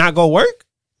now, it's not gonna work.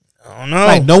 I don't know.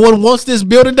 Like no one wants this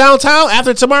building downtown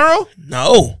after tomorrow.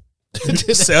 No.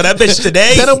 Sell that bitch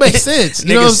today. That don't make sense.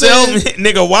 You know what I'm saying?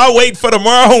 Nigga, why wait for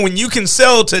tomorrow when you can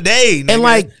sell today? Nigga? And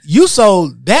like you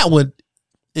sold that one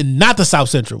and not the South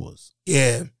Central was.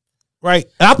 Yeah. Right.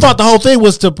 And I thought the whole thing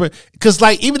was because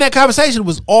like even that conversation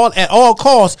was at all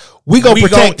costs, we gonna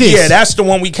protect this. Yeah, that's the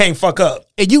one we can't fuck up.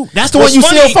 And that's the one you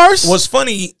sealed first? What's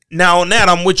funny, now on that,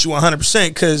 I'm with you 100%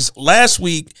 because last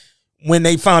week when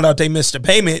they found out they missed a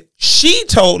payment, she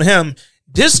told him,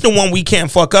 this the one we can't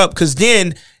fuck up because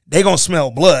then they gonna smell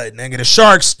blood, nigga. The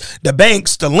sharks, the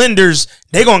banks, the lenders,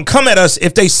 they gonna come at us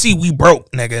if they see we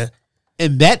broke, nigga.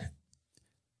 And that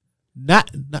not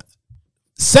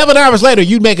 7 hours later,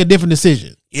 you make a different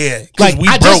decision. Yeah, like we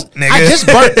broke, nigga.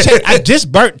 I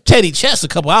just burnt Teddy Chest a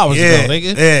couple hours ago,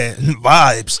 nigga. Yeah,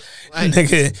 vibes. Right.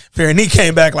 Nigga, Veronique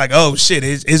came back like, oh shit,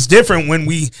 it's different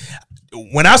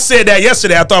when I said that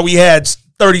yesterday, I thought we had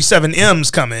 37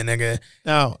 M's coming, nigga.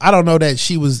 Now, I don't know that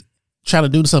she was trying to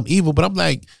do something evil, but I'm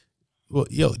like, well,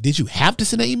 yo, did you have to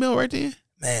send an email right there?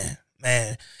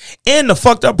 Man. And the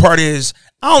fucked up part is,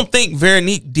 I don't think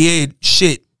Veronique did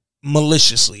shit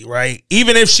maliciously, right?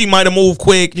 Even if she might have moved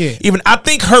quick, even I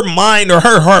think her mind or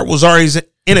her heart was always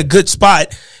in a good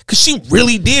spot because she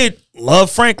really did love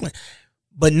Franklin.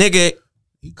 But nigga,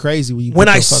 you crazy when you put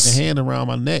your fucking hand around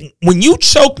my neck. When you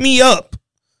choke me up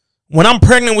when I'm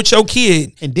pregnant with your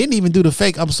kid and didn't even do the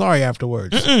fake I'm sorry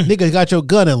afterwards. Nigga got your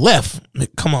gun and left.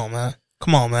 Come on,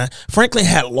 man. Franklin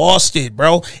had lost it,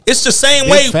 bro. It's the same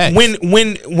way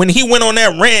when he went on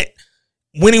that rant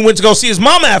when he went to go see his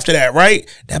mama after that, right?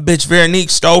 That bitch Veronique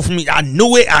stole from me. I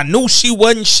knew it. I knew she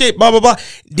wasn't shit, blah, blah, blah.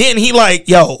 Then he like,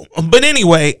 yo, but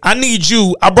anyway, I need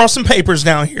you. I brought some papers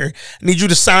down here. I need you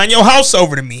to sign your house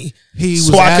over to me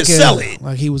so I could sell it.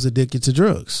 Like he was addicted to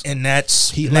drugs. And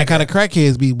that's... that kind of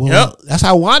crackheads be. Well, that's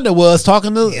how Wanda was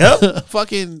talking to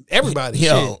fucking everybody.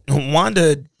 Yo,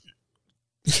 Wanda...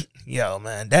 Yo,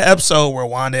 man, that episode where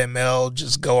Wanda and Mel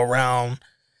just go around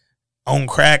on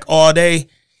crack all day...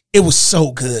 It was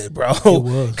so good, bro.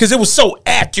 Because it was so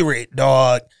accurate,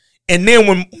 dog. And then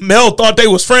when Mel thought they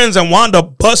was friends and Wanda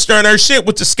bust her in her shit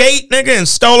with the skate, nigga, and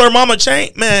stole her mama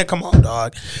chain. Man, come on,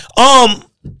 dog.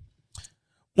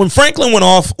 When Franklin went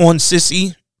off on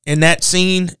Sissy in that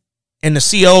scene and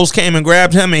the COs came and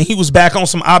grabbed him and he was back on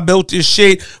some I built this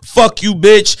shit. Fuck you,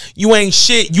 bitch. You ain't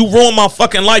shit. You ruined my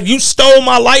fucking life. You stole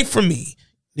my life from me.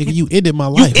 Nigga, you ended my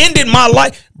life. You ended my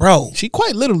life, bro. She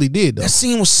quite literally did, though. That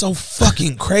scene was so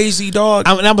fucking crazy, dog.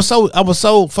 I was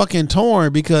so fucking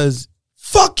torn because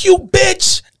fuck you,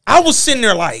 bitch. I was sitting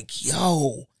there like,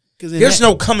 yo, there's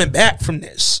no coming back from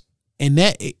this. In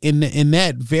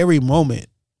that very moment,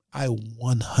 I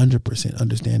 100%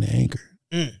 understand the anger.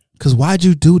 Because why'd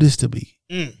you do this to me?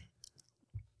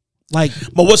 Like,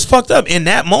 but what's fucked up in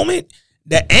that moment?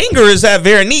 The anger is at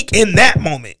Veronique in that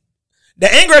moment.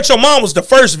 The anger at your mom was the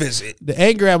first visit. The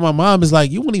anger at my mom is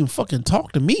like, you wouldn't even fucking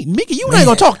talk to me. Mickey, you ain't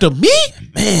gonna talk to me?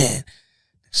 Man.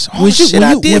 So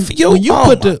I did for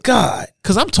you. God.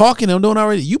 Because I'm talking, I'm doing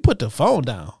already. You put the phone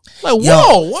down. Like,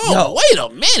 whoa, wait a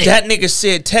minute. That nigga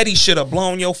said Teddy should have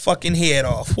blown your fucking head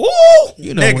off. Woo!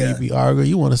 You know, when you be arguing,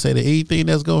 you want to say anything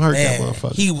that's gonna hurt that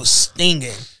motherfucker. He was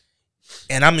stinging.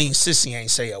 And I mean, Sissy ain't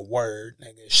say a word,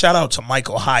 nigga. Shout out to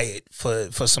Michael Hyatt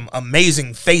for some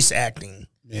amazing face acting.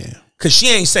 Yeah. Because she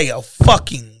ain't say a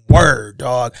fucking word,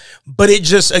 dog. But it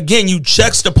just, again, you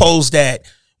juxtapose that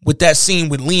with that scene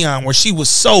with Leon where she was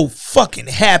so fucking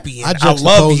happy and I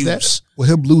love you. With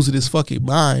him losing his fucking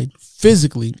mind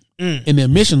physically in the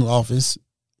admission office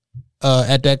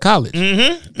at that college.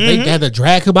 They had to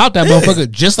drag him out that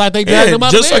motherfucker just like they dragged him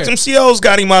out just there. Like them COs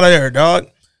got him out of there, dog.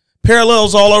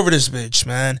 Parallels all over this bitch,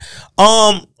 man.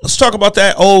 Let's talk about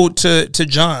that ode to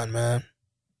John, man.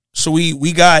 So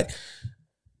we got...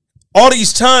 all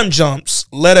these time jumps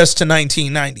led us to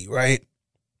 1990, right?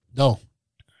 No.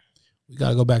 We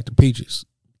got to go back to Peaches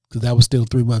because that was still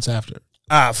 3 months after.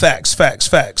 Facts.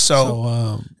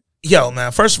 So Yo,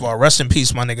 man, first of all, rest in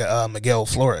peace, my nigga Miguel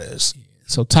Flores.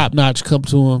 So Top Notch come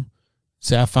to him,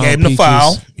 say I found Gave him Peaches. the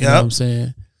file. You know what I'm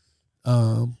saying?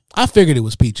 I figured it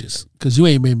was Peaches because you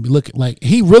ain't been looking like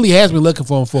he really has been looking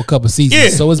for him for a couple seasons. Yeah,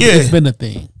 so it's been a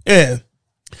thing. Yeah.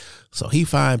 So he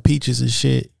find Peaches and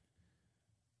shit.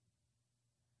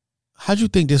 How'd you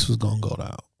think this was gonna go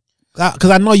down?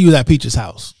 Because I know you was at Peaches'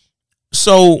 house.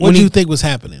 So what do you think was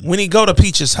happening when he go to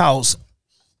Peaches' house?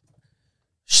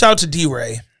 Shout out to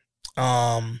D-Ray.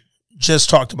 Just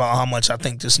talked about how much I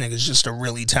think this nigga's just a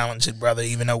really talented brother,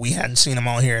 even though we hadn't seen him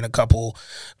on here in a couple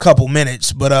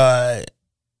minutes. But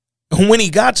when he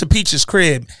got to Peach's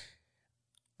crib,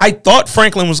 I thought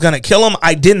Franklin was gonna kill him.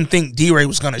 I didn't think D-Ray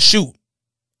was gonna shoot.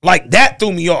 Like, that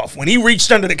threw me off. When he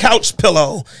reached under the couch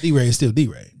pillow. D-Ray is still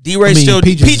D-Ray. D-Ray still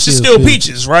Peaches is still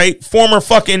Peaches, right? Former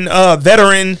fucking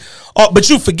veteran. But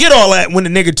you forget all that when the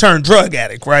nigga turned drug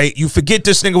addict, right? You forget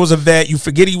this nigga was a vet. You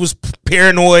forget he was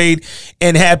paranoid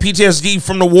and had PTSD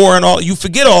from the war and all. You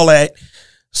forget all that.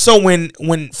 So when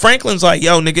Franklin's like,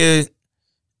 yo, nigga,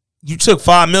 you took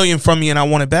 $5 million from me and I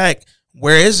want it back.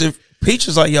 Where is it?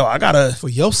 Peaches like, yo, I gotta. For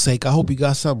your sake, I hope you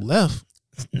got something left.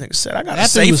 Nigga said, I got a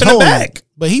safe in the back.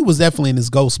 But he was definitely in his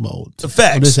ghost mode. The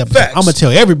facts. I'm going to tell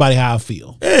everybody how I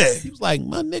feel. Yeah. He was like,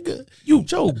 my nigga, you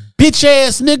Joe bitch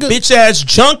ass nigga. Bitch ass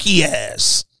junkie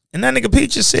ass. And that nigga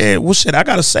Peaches said, well, shit, I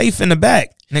got a safe in the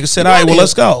back. Nigga said, all right, well,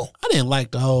 let's go. I didn't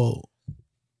like the whole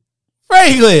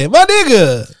Franklin, my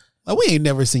nigga. Like, we ain't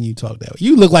never seen you talk that way.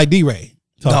 You look like D-Ray.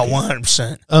 No,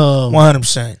 100%.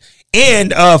 100%.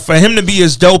 And for him to be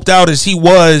as doped out as he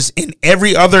was in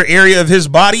every other area of his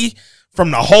body, from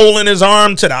the hole in his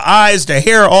arm to the eyes, the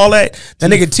hair, all that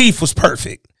nigga teeth was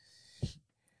perfect.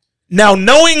 Now,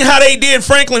 knowing how they did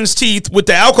Franklin's teeth with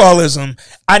the alcoholism,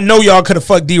 I know y'all could have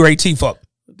fucked D-Ray teeth up.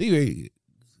 D-Ray,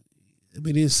 I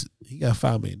mean, he got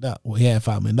 $5 million. Well, he had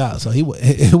 $5 million, so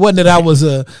it wasn't that I was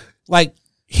like,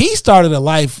 he started a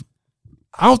life.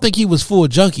 I don't think he was full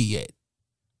junkie yet.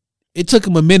 It took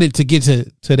him a minute to get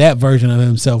to that version of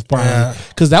himself, probably,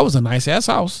 because that was a nice ass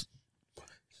house.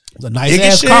 It was a nice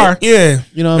ass car. Yeah.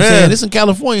 You know what I'm saying? It's in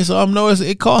California, so I'm knowing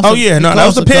it costs. Oh, yeah. No, that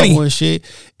was a penny. And shit.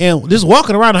 And just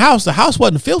walking around the house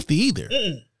wasn't filthy either.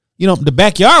 You know, the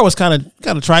backyard was kind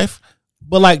of trife,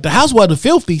 but like the house wasn't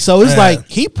filthy. So it's like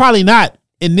he probably not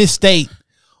in this state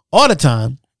all the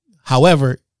time.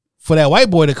 However, for that white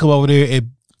boy to come over there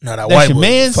and that white boy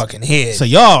was fucking head. So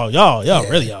y'all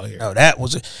really out here. No, that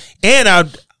was it. And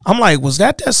I'm like, was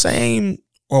that same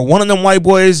or one of them white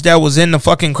boys that was in the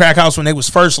fucking crack house when they was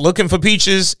first looking for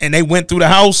Peaches and they went through the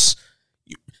house?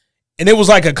 And it was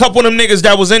like a couple of them niggas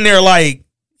that was in there like,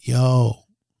 yo,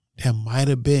 that might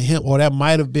have been him, or that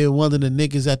might have been one of the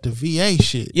niggas at the VA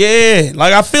shit. Yeah,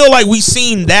 like I feel like we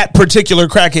seen that particular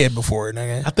crackhead before,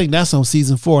 nigga. I think that's on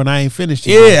season 4 and I ain't finished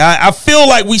it. Yeah, I feel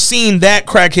like we seen that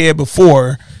crackhead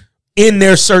before in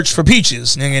their search for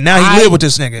Peaches, nigga. Now he live with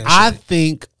this nigga. I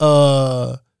think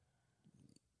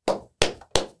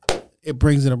it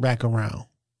brings it back around.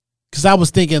 Because I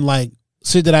was thinking like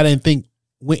shit that I didn't think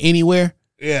went anywhere.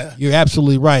 Yeah. You're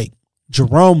absolutely right.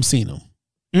 Jerome seen him.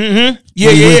 Mm-hmm.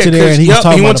 Yeah, he went to there and he was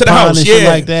talking about the house and shit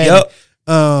like that.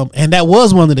 Yep. And that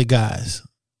was one of the guys.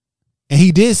 And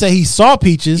he did say he saw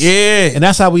Peaches. Yeah. And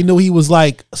that's how we knew he was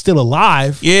like still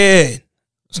alive. Yeah.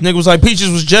 This nigga was like, Peaches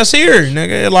was just here,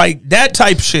 nigga. Like that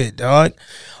type shit, dog.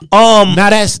 Now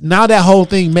that whole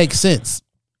thing makes sense.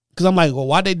 Cause I'm like, well,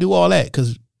 why'd they do all that?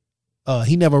 Cause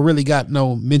he never really got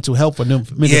no mental help or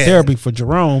mental therapy for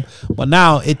Jerome. But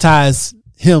now it ties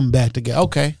him back together.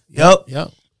 Okay.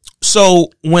 Yep. So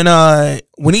when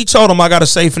he told him I got a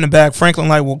safe in the back, Franklin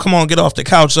like, well, come on, get off the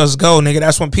couch, let's go, nigga.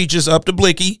 That's when Peaches up to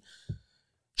Blicky,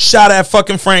 shot at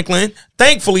fucking Franklin.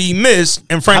 Thankfully he missed,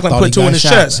 and Franklin put 2 in his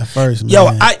chest. First,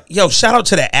 shout out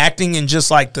to the acting and just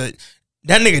like that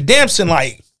nigga Damson,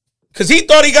 like, cause he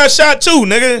thought he got shot too,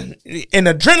 nigga. And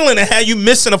adrenaline that had you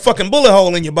missing a fucking bullet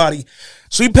hole in your body.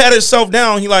 So he patted himself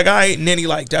down. He like, all right, and then he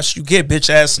like, that's what you get,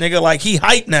 bitch ass nigga. Like he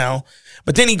hyped now.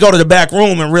 But then he go to the back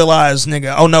room and realize,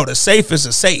 nigga, oh no, the safe is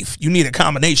a safe. You need a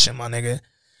combination, my nigga.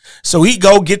 So he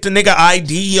go get the nigga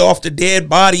ID off the dead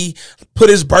body,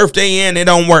 put his birthday in, it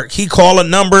don't work. He call a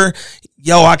number,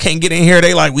 yo, I can't get in here.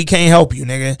 They like, we can't help you,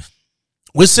 nigga.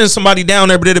 We'll send somebody down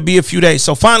there, but it'll be a few days.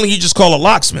 So finally he just call a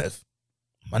locksmith.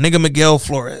 My nigga Miguel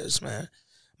Flores, man.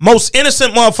 Most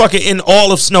innocent motherfucker in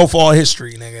all of Snowfall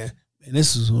history, nigga. And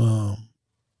this is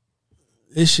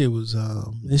This shit was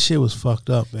fucked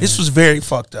up, man. This was very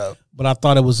fucked up. But I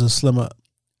thought it was a slimmer.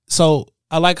 So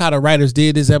I like how the writers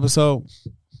did this episode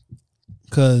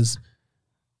because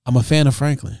I'm a fan of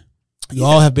Franklin. You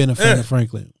all have been a fan of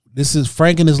Franklin. This is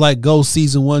Franklin is like Ghost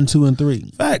season 1, 2, and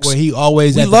 3. Facts. Where he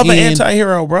always we at love the an end,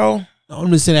 anti-hero, bro. I'm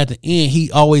just saying at the end,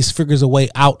 he always figures a way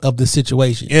out of the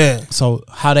situation. Yeah. So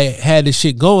how they had this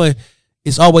shit going,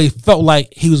 it's always felt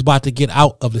like he was about to get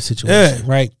out of the situation,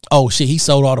 right? Oh shit, he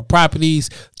sold all the properties,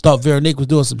 thought Vera Nick was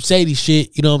doing some shady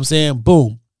shit, you know what I'm saying?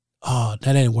 Boom. Oh,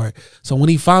 that didn't work. So when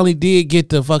he finally did get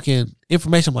the fucking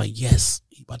information, I'm like, yes,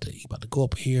 he about to go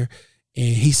up here.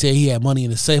 And he said he had money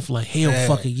in the safe. I'm like, hell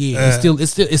fucking yeah.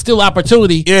 It's still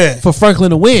opportunity for Franklin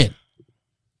to win.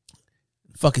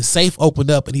 Fucking safe opened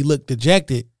up and he looked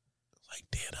dejected. Like,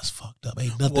 damn, that's fucked up.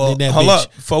 Ain't nothing in that hold bitch.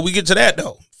 up. Before we get to that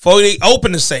though, before they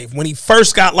opened the safe, when he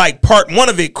first got like part one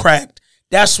of it cracked,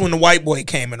 that's when the white boy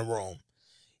came in the room.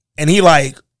 And he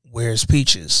like, where's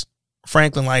Peaches?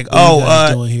 Franklin like,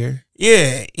 doing here?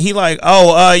 Yeah. He like,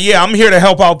 yeah, I'm here to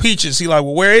help out Peaches. He like,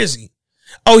 well, where is he?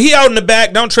 Oh, he out in the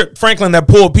back. Don't trip Franklin that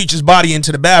pulled Peach's body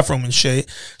into the bathroom and shit.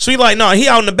 So he like, no, he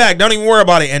out in the back. Don't even worry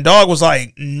about it. And Dog was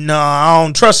like, nah, I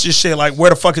don't trust this shit. Like, where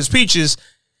the fuck is Peaches?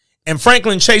 And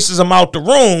Franklin chases him out the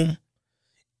room.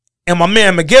 And my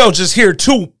man Miguel just hear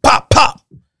two pop, pop.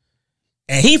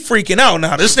 And he freaking out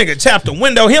now. This nigga tapped the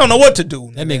window. He don't know what to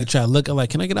do. That nigga try to look like,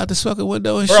 can I get out this fucking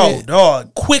window and Bro, shit?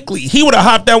 dog, quickly. He would have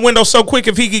hopped that window so quick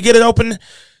if he could get it open.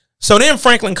 So then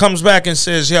Franklin comes back and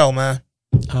says, yo, man,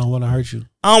 I don't want to hurt you.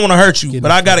 I don't want to hurt you, but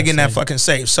I got to get in that fucking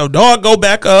safe. So Dog go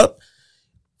back up,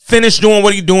 finish doing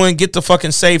what he doing, get the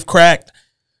fucking safe cracked.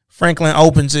 Franklin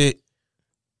opens it.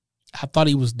 I thought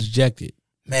he was dejected.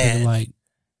 Man. Like,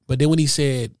 but then when he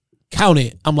said, count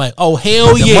it, I'm like, oh,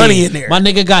 hell Put the yeah. money in there. My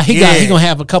nigga he gonna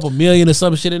have a couple million or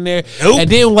some shit in there. Nope. And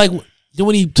then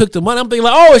when he took the money, I'm thinking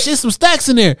like, oh, it's just some stacks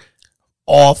in there.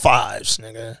 All fives,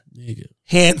 nigga.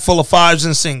 Handful of fives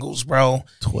and singles, bro.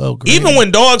 12 grand. Even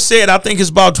when Dog said, I think it's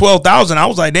about 12,000, I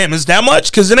was like, damn, is that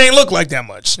much? Because it ain't look like that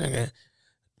much, nigga.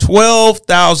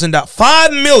 $12,000.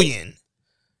 $5 million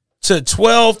to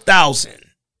 12,000.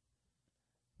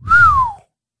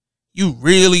 You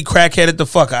really crackheaded the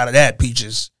fuck out of that,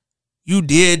 Peaches. You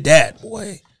did that,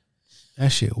 boy.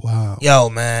 That shit, wow. Yo,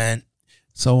 man.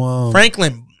 So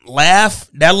Franklin laugh,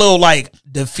 that little like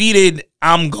defeated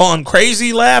I'm going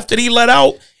crazy laugh that he let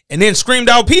out and then screamed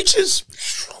out Peaches.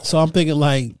 So I'm thinking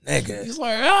like, nigga. He's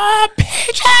like,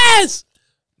 Peaches.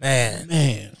 Man.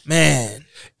 And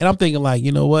I'm thinking like,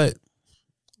 you know what?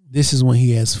 This is when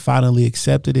he has finally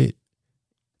accepted it.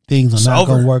 Things are not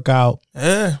going to work out.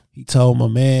 Yeah. He told my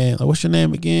man, like, what's your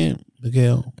name again?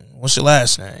 Miguel. What's your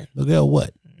last name? Miguel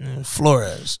what?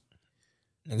 Flores.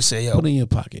 Nigga said, yo. Put it in your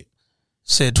pocket.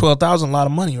 Said 12,000, a lot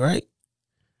of money, right?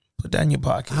 Put that in your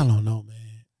pocket. I don't know, man.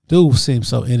 Dude seems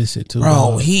so innocent too.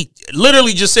 Bro, he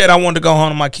literally just said, I wanted to go home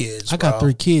to my kids. I got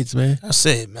 3 kids, man. That's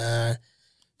it, man.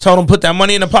 Told him put that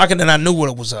money in the pocket and I knew what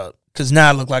it was up. Because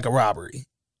now it looked like a robbery.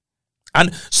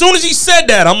 As soon as he said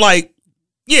that, I'm like,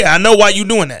 yeah, I know why you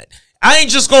doing that. I ain't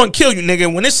just going to kill you,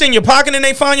 nigga. When it's in your pocket and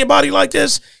they find your body like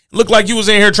this, it look like you was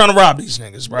in here trying to rob these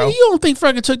niggas, bro. You don't think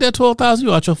Franklin took that 12,000?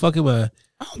 You out your fucking mind.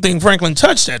 I don't think Franklin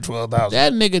touched that 12,000.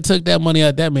 That nigga took that money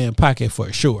out that man's pocket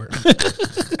for sure.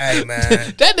 Hey,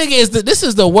 man. That nigga this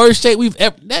is the worst shape we've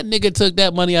ever. That nigga took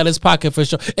that money out of his pocket for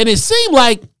sure. And it seemed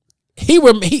like he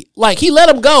let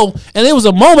him go, and there was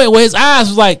a moment where his eyes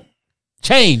was like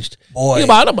changed. Boy, I'm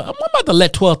about to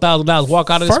let $12,000 walk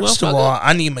out of this motherfucker. First of all,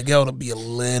 I need Miguel to be a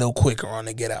little quicker on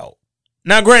the get out.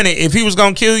 Now, granted, if he was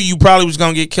going to kill you, you probably was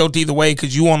going to get killed either way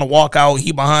because you on the walk out,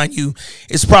 he behind you.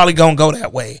 It's probably going to go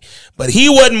that way. But he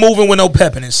wasn't moving with no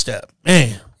pep in his step.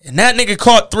 Man. And that nigga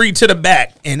caught 3 to the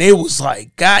back, and it was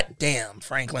like, God damn,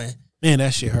 Franklin. Man,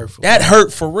 that shit hurtful. That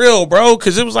hurt for real, bro,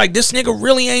 because it was like, this nigga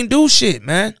really ain't do shit,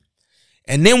 man.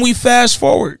 And then we fast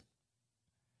forward.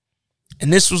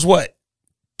 And this was what?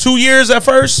 2 years at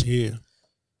first? Yeah.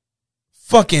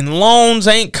 Fucking loans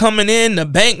ain't coming in. The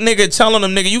bank nigga telling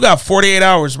them, nigga, you got 48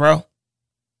 hours, bro.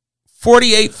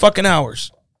 48 fucking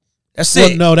hours. That's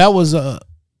it. No, that was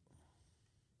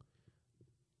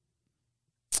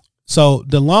so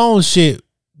the loan shit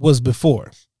was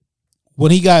before.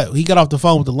 When he got off the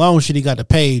phone with the loan shit, he got the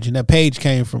page, and that page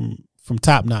came from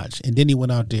Top Notch. And then he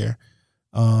went out there,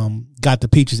 got the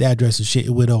Peaches address and shit,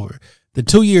 it went over. The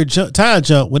 2-year time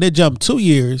jump, when it jumped 2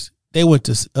 years, they went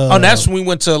to that's when we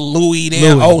went to Louis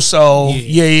then also.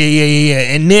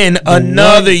 Yeah. And then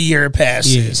another year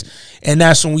passes. Yeah. And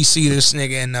that's when we see this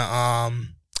nigga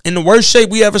in the worst shape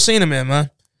we ever seen him in, man.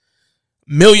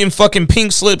 Million fucking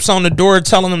pink slips on the door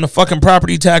telling him the fucking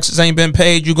property taxes ain't been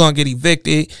paid. You gonna get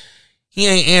evicted. He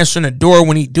ain't answering the door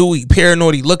when he do. He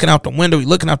paranoid. He looking out the window. He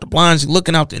looking out the blinds. He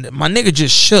looking out my nigga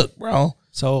just shook, bro.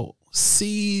 So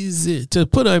to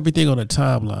put everything on a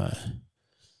timeline.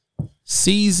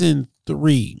 Season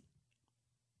 3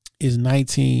 is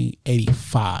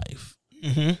 1985.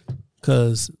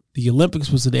 Because the Olympics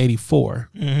was in 84,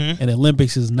 and the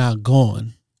Olympics is now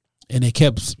gone. And they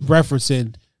kept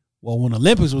referencing, well, when the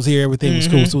Olympics was here, everything was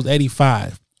cool. So it was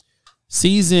 85.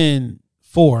 Season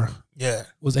 4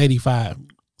 was 85.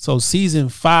 So season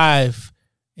 5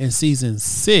 and season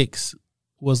 6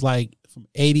 was like from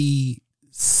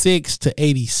 86 to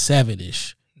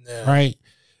 87-ish, right?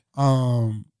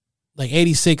 Like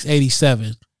 86,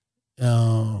 87.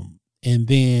 And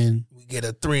then we get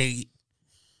a three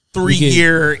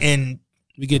year and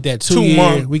we get that 2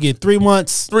 year. We get 3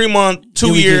 months. 3 month,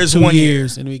 2 years, 2 1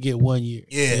 years, year. and we get 1 year.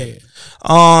 Yeah.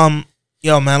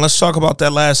 Yo, man, let's talk about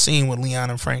that last scene with Leon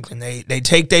and Franklin. They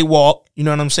take their walk, you know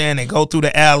what I'm saying? They go through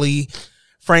the alley.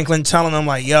 Franklin telling them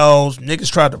like, yo,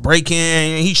 niggas tried to break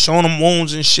in. He's showing them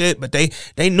wounds and shit, but they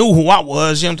knew who I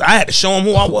was. You know, I had to show them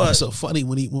who I was. It's so funny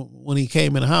when he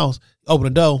came in the house, opened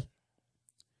the door.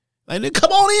 Like, nigga,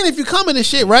 come on in if you coming and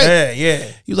shit, right? Yeah.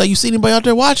 He was like, you see anybody out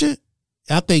there watching?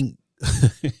 I think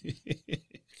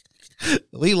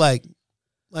we like,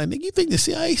 nigga, you think the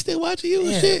CIA still watching you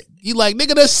and shit? You like,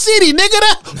 nigga, the city,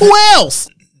 nigga, who else?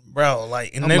 Bro,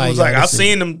 like, and nigga was like, I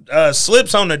seen them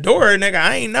slips on the door, nigga.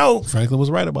 I ain't know. Franklin was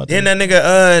right about that. Then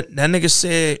that nigga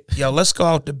said, yo, let's go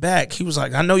out the back. He was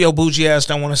like, I know your bougie ass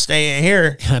don't want to stay in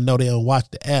here. I know they don't watch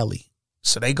the alley.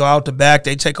 So they go out the back.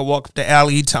 They take a walk up the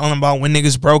alley. He telling them about when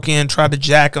niggas broke in, tried to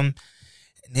jack him.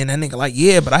 And then that nigga like,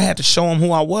 yeah, but I had to show him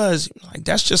who I was. He was like,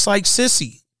 that's just like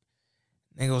Sissy.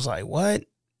 Nigga was like, what?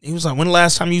 He was like, when the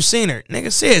last time you seen her?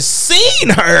 Nigga said, seen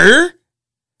her?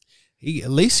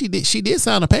 At least she did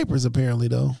sign the papers, apparently,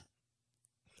 though.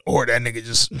 Or that nigga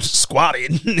just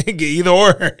squatted. Nigga, either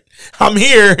or. I'm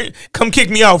here. Come kick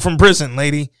me out from prison,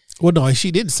 lady. Well, no,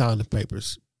 she didn't sign the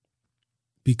papers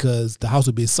because the house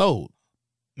would be sold.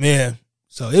 Yeah.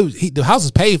 So the house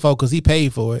is paid for because he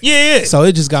paid for it. Yeah. So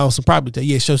it just got on some property tax.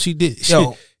 Yeah, so she did.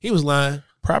 Yo, he was lying.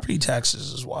 Property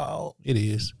taxes is wild. It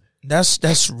is.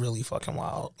 That's really fucking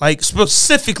wild. Like,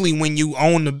 specifically when you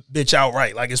own the bitch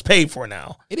outright. Like, it's paid for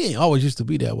now. It didn't always used to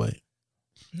be that way.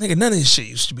 Nigga, none of this shit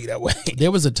used to be that way.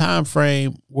 There was a time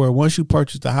frame where once you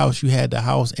purchased the house, you had the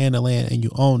house and the land and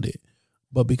you owned it.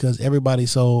 But because everybody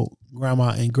sold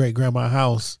grandma and great grandma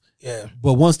house. Yeah.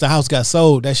 But once the house got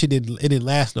sold, that shit didn't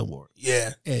last no more.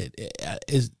 Yeah.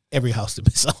 It's every house to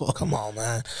be sold. Come on,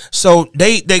 man. So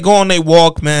they go on their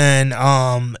walk,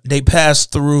 man. They pass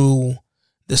through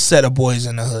the set of Boys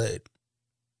in the Hood.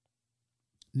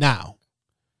 Now,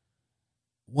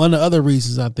 one of the other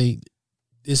reasons I think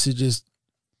this is just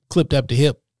clipped up the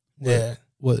hip. Yeah.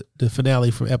 What the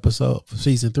finale for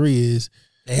season 3 is.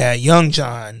 They had Young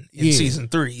John in season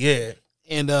 3. Yeah.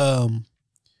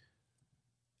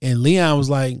 And Leon was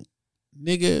like,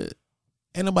 nigga,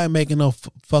 ain't nobody making no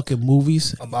fucking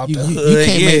movies about the hood. You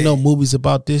can't make no movies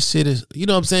about this shit. You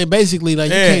know what I'm saying? Basically,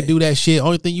 like, you can't do that shit.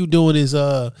 Only thing you doing is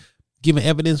giving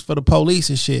evidence for the police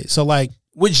and shit. So, like,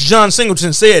 which John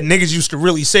Singleton said niggas used to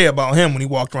really say about him when he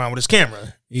walked around with his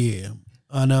camera. Yeah.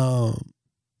 And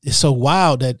it's so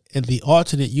wild that in the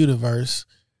alternate universe,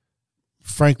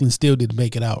 Franklin still didn't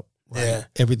make it out. Right? Yeah.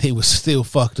 Everything was still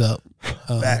fucked up.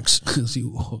 Facts.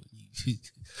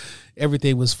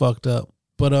 Everything was fucked up.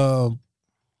 But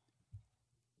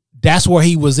that's where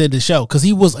he was in the show. Because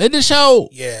he was in the show.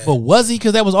 Yeah. But was he?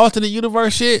 Because that was alternate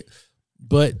universe shit.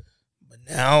 But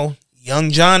now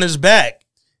Young John is back.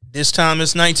 This time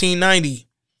it's 1990.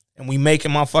 And we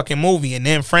making my fucking movie. And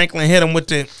then Franklin hit him with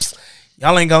the,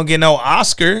 y'all ain't gonna get no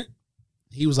Oscar.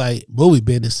 He was like, movie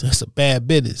business, that's a bad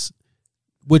business.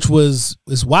 Which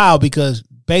it's wild because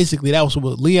basically that was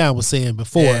what Leon was saying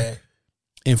before. Yeah.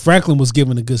 And Franklin was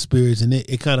giving the good spirits and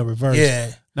it kind of reversed.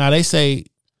 Yeah. Now they say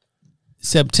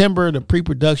September, the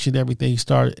pre-production, everything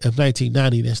started of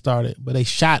 1990 that started. But they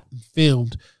shot and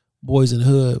filmed Boys in the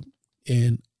Hood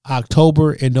in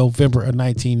October and November of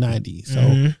 1990.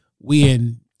 So we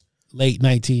in late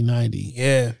 1990.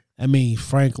 Yeah. I mean,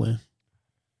 Franklin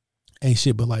ain't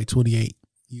shit but like 28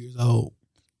 years old.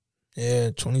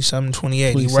 Yeah, 27,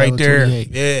 28. He right there. 28.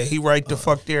 Yeah, he right the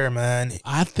fuck there, man.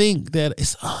 I think that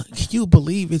it's, can you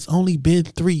believe it's only been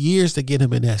 3 years to get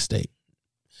him in that state?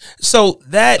 So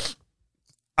that,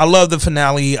 I love the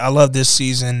finale. I love this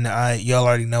season. Y'all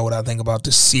already know what I think about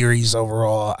the series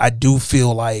overall. I do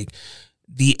feel like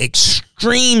the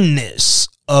extremeness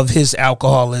of his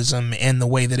alcoholism and the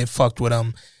way that it fucked with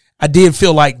him, I did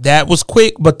feel like that was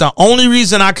quick, but the only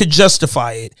reason I could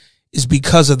justify it is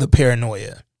because of the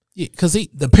paranoia. Yeah, because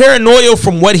the paranoia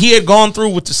from what he had gone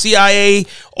through with the CIA,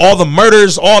 all the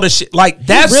murders, all the shit, like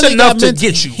that's really enough to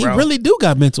get you, bro. He really do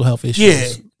got mental health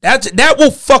issues. Yeah, that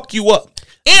will fuck you up.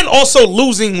 And also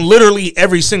losing literally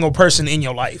every single person in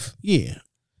your life. Yeah.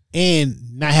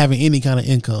 and not having any kind of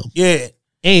income. Yeah.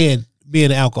 And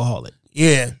being an alcoholic.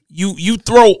 Yeah. You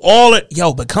throw all it,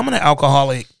 becoming an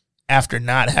alcoholic after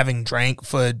not having drank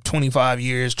for 25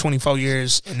 years, 24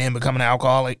 years, and then becoming an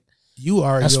alcoholic. You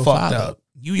are that's your fucked father. up.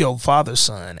 You your father's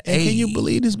son. And can you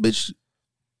believe this bitch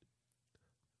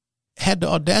had the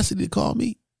audacity to call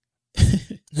me?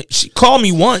 She called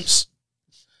me once,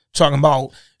 talking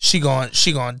about she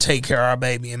gonna take care of our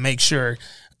baby and make sure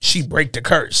she break the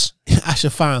curse. I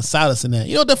should find solace in that.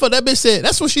 You know what the fuck that bitch said?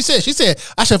 That's what she said. She said,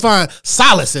 I should find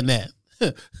solace in that.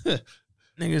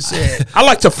 Nigga said, I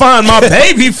like to find my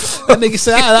baby. That nigga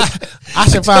said, I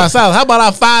should find solace. How about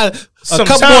I find a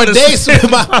couple more days with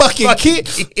my fucking kid?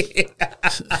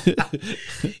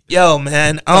 Yo,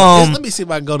 man. Let me see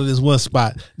if I can go to this one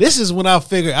spot. This is when I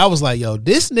figured, I was like, yo,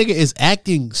 this nigga is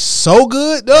acting so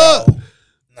good, dog.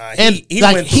 Nah, and he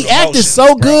like went through he the acted motions, so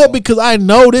bro. good because I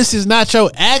know this is not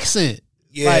your accent.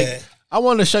 Yeah. Like, I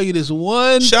want to show you this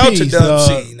one Shout out piece, to Dub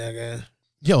dog. C, nigga.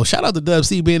 Yo, shout out to Dub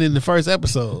C being in the first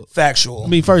episode. Factual.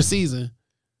 First season.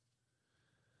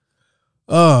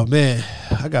 Oh, man.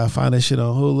 I got to find that shit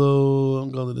on Hulu.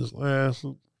 I'm going to this last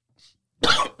one.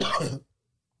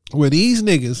 Where these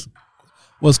niggas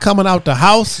was coming out the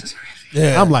house.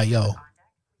 Yeah. I'm like, yo.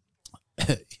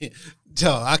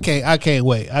 Yo, I can't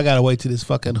wait. I got to wait till this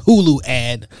fucking Hulu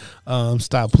ad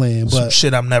stop playing. Some But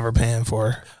shit I'm never paying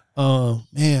for.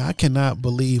 man, I cannot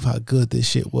believe how good this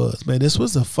shit was. Man, this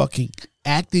was a fucking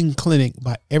acting clinic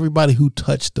by everybody who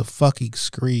touched the fucking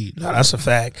screen. No, that's a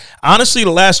fact. Honestly,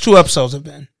 the last 2 episodes have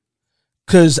been.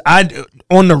 Because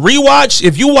on the rewatch,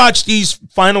 if you watch these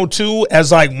final 2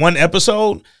 as like one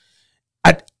episode,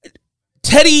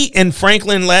 Teddy and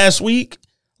Franklin last week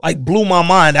like blew my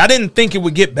mind. I didn't think it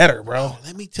would get better, bro.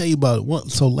 Let me tell you about it.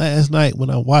 So last night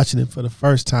when I'm watching it for the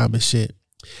first time and shit,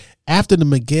 after the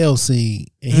Miguel scene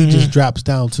and he just drops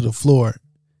down to the floor,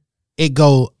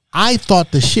 I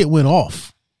thought the shit went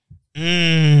off.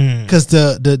 Because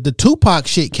the Tupac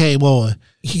shit came on.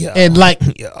 Yo, and like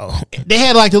they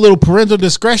had like the little parental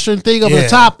discretion thing up the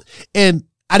top, and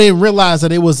I didn't realize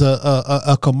that it was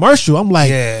a commercial. I'm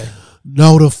like,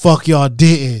 no the fuck y'all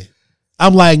didn't.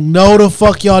 I'm like, no the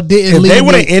fuck y'all didn't. If they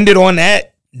would have ended on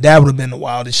that, that would have been the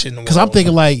wildest shit in the world. Because I'm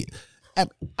thinking like,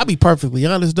 I'll be perfectly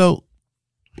honest though.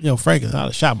 You know, Franklin, I'd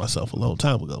have shot myself a long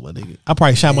time ago, my nigga. I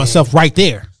probably shot myself right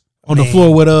there on the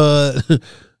floor with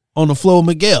on the floor with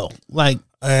Miguel. Like,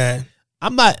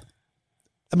 I'm not.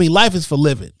 I mean, life is for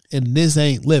living, and this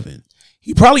ain't living.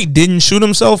 He probably didn't shoot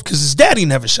himself because his daddy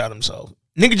never shot himself.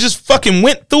 Nigga just fucking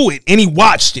went through it and he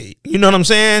watched it. You know what I'm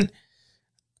saying?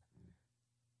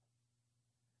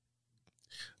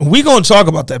 We gonna talk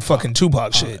about that fucking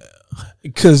Tupac shit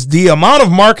because the amount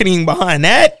of marketing behind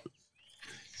that.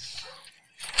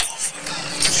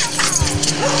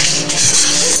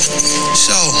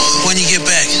 So, when you get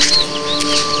back?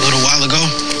 A little while ago.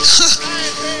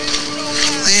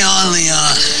 Leon.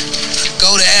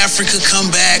 Go to Africa,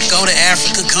 come back. Go to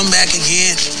Africa, come back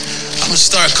again. I'm gonna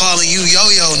start calling you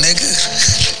Yo-Yo, nigga.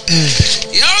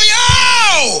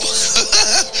 Yo-Yo!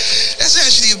 That's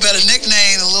actually a better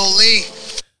nickname than Lil Lee.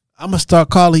 I'm gonna start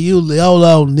calling you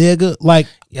Lolo, nigga. Like,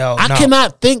 I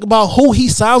cannot think about who he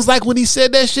sounds like when he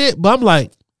said that shit, but I'm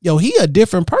like, yo, he a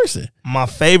different person. My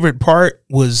favorite part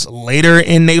was later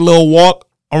in they little walk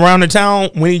around the town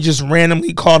when he just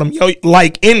randomly called him Yo,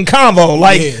 like in convo,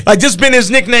 like just been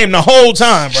his nickname the whole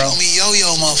time, bro. Call me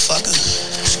Yo-Yo, motherfucker.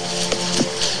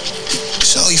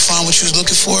 So you found what you was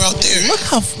looking for out there? Look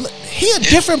how he a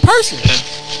different person.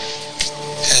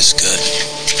 That's good.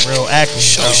 Real acting,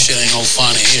 Show bro. shit ain't gonna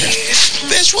find it here.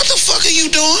 Bitch, what the fuck are you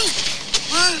doing?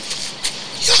 What?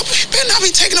 Y'all better not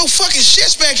be taking no fucking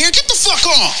shits back here. Get the fuck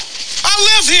on. I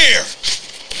live here.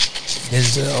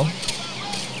 Denzel.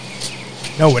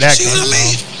 Know where that See comes what I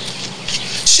mean?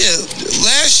 from. Shit,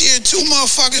 last year 2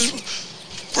 motherfuckers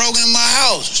broke into my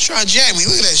house. Trying to jack me.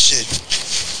 Look at that shit.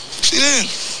 See that?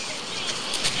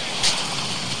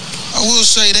 I will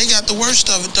say they got the worst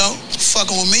of it though.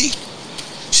 Fucking with me.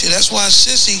 Shit, that's why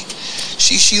Sissy,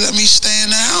 she let me stay in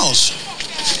the house.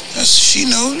 She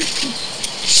know.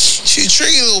 She a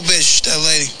tricky little bitch, that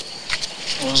lady.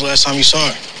 When was the last time you saw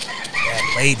her? That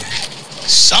lady.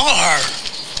 Saw her?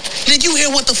 Did you hear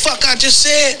what the fuck I just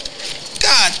said?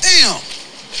 God damn.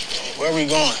 Where are we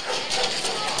going?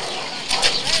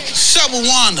 Sup with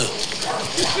Wanda?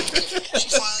 She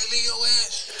finally leave your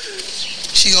ass?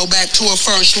 She go back to her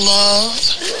first love?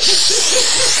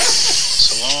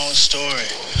 It's a long story.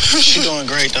 She doing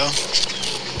great though.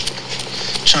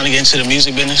 Trying to get into the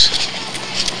music business.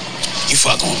 You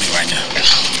fucking with me right now?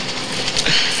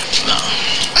 No.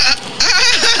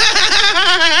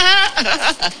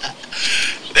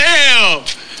 Damn.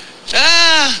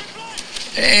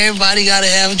 Everybody gotta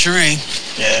have a dream.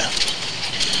 Yeah.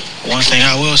 One thing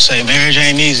I will say, marriage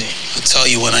ain't easy. I'll tell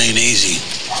you what ain't easy.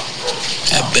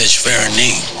 That bitch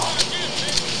Veronique.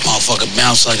 Motherfucker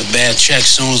bounced like a bad check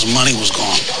soon as the money was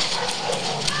gone.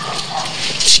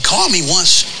 She called me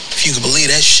once, if you could believe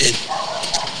that shit.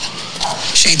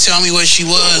 She ain't tell me where she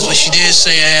was, but she did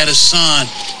say I had a son.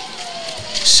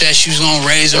 Said she was gonna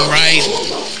raise him right,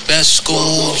 best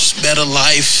schools, better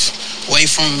life, away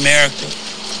from America.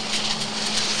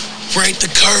 Break the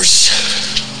curse.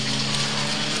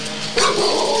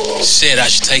 Said I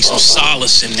should take some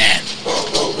solace in that.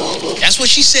 That's what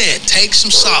she said, take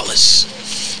some solace.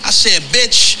 I said,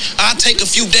 bitch, I'll take a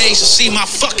few days to see my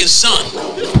fucking son.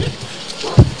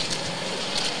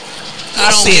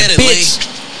 I don't get it, Lee.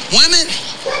 Women,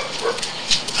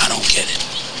 I don't get it.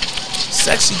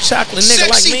 Sexy chocolate nigga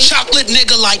like me. Sexy chocolate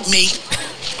nigga like me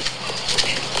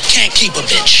can't keep a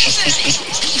bitch.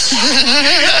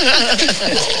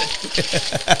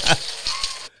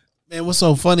 Man, what's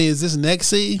so funny is this next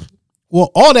scene.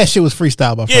 Well, all that shit was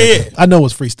freestyle by Yeah. I know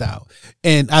it's freestyle.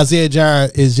 And Isaiah Jar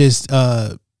is just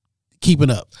keeping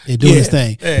up and doing his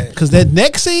thing. Yeah. Because that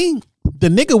next scene, the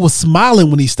nigga was smiling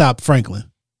when he stopped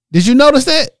Franklin. Did you notice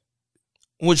that?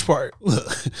 Which part?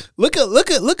 Look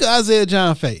at Isaiah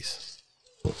John's face.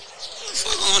 What the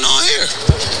fuck going on here?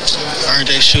 Aren't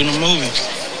they shooting a movie?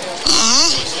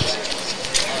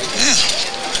 Yeah.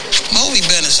 Movie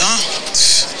business, huh?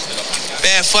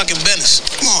 Bad fucking business.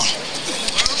 Come on.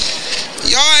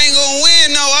 Y'all ain't gonna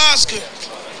win no Oscar.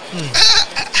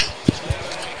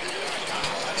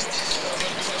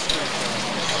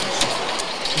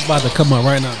 It's about to come up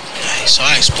right now. So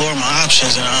I explored my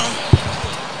options and I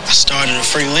started a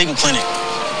free legal clinic.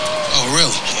 Oh,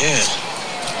 really? Yeah.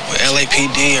 With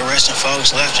LAPD arresting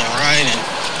folks left and right and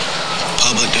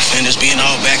public defenders being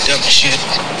all backed up and shit.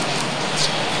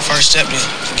 First step to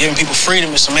giving people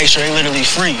freedom is to make sure they literally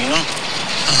free, you know?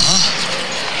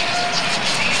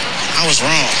 I was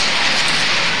wrong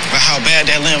about how bad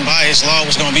that limb bias law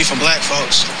was gonna be for black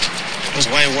folks. It was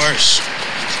way worse.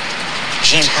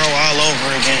 Jim Crow all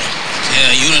over again.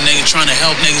 Yeah, you the nigga trying to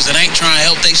help niggas that ain't trying to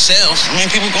help themselves. I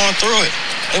mean, people going through it.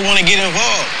 They want to get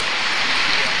involved.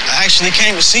 I actually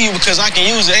came to see you because I can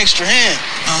use the extra hand.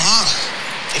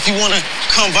 If you want to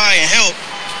come by and help,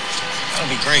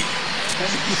 that'll be great.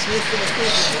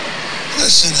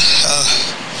 Listen,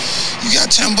 you got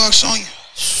 $10 on you?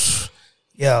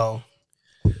 Yo,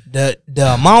 the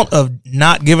amount of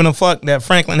not giving a fuck that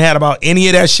Franklin had about any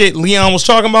of that shit Leon was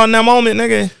talking about in that moment,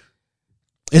 nigga.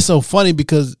 It's so funny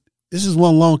because this is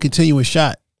one long continuous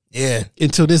shot. Yeah.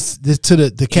 Until this to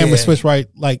the camera switch right.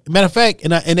 Like matter of fact,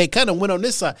 and they kind of went on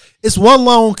this side. It's one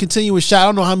long continuous shot. I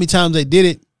don't know how many times they did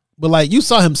it, but like you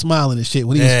saw him smiling and shit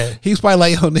when he was probably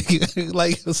like, yo, nigga,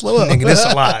 like slow up. Nigga, that's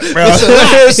a lot, bro.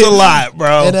 It's a lot,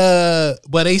 bro. And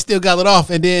but they still got it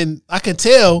off. And then I can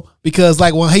tell because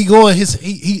like when he going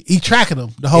he tracking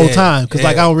him the whole time. Cause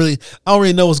like I don't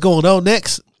really know what's going on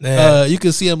next. You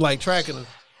can see him like tracking him.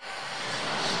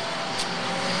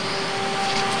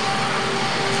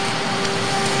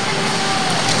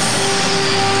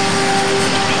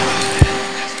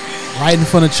 Right in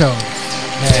front of Charles.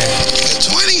 Man.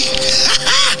 20?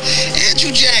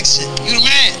 Andrew Jackson. You the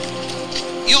man.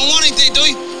 You don't want anything, do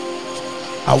you?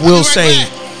 I will say,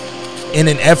 in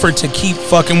an effort to keep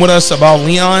fucking with us about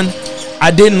Leon, I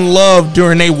didn't love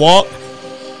during they walk.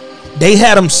 They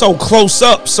had him so close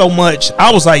up so much.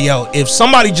 I was like, yo, if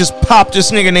somebody just popped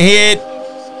this nigga in the head,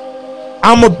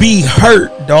 I'ma be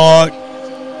hurt, dog.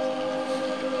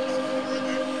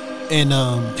 And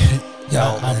I'm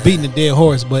beating a dead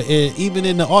horse, but even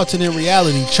in the alternate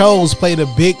reality, Chose played a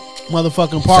big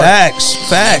motherfucking part. Facts.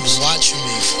 They was watching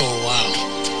me for a while.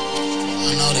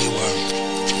 I know they were.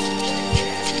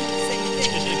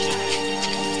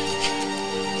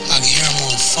 I can hear them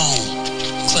on the phone,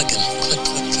 clicking, click,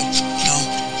 click, click, you know?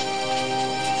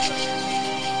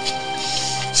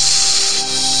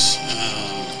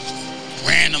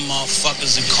 Random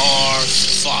motherfuckers in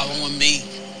cars following me.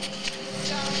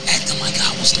 Acting like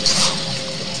I was the problem.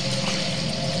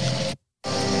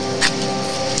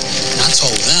 And I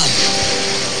told them,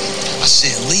 I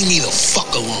said, leave me the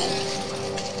fuck alone.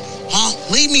 Huh?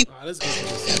 Leave me.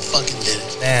 That fucking did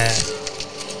it. Man.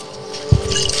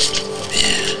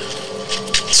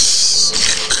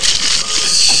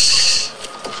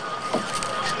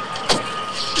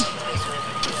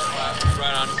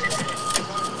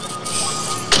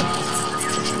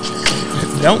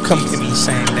 Don't come to me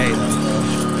same day, though.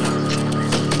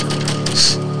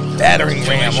 Battering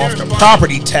ram off the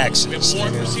property taxes.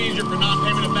 Procedure for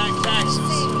non-payment of back taxes.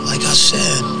 Like I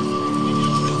said,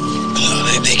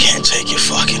 No, they can't take your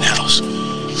fucking house.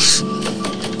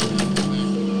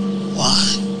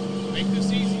 Why? Make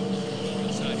this easy.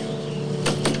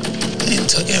 They done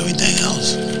took everything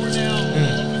else. We're now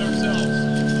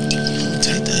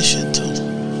Take that shit too.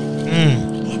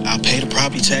 I'll pay the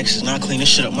property taxes and I'll clean this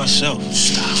shit up myself.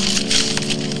 Stop.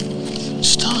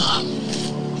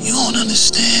 You don't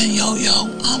understand, yo.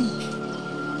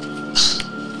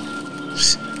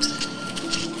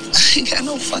 I ain't got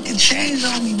no fucking change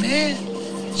on me, man.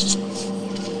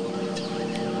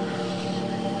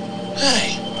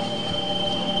 Hey.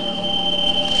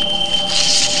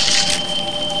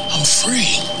 I'm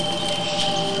free.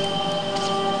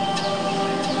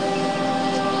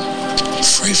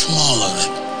 Free from all of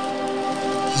it.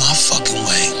 My fucking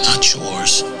way, not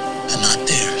yours, and not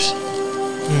theirs.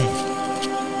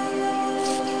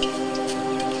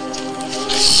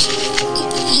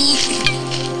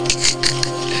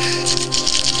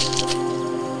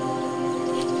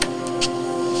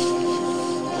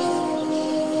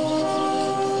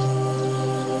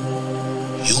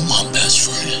 You my best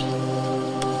friend.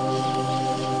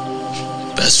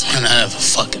 Best friend I ever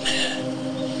fucking had.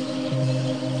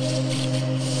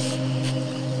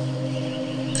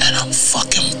 And I'm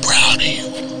fucking proud of you.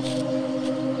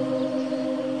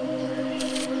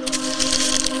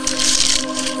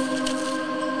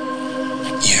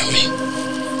 You hear me?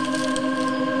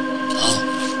 Huh?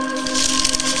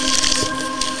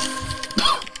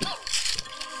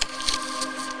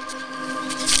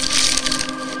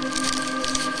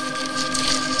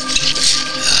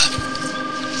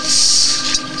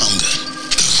 I'm good.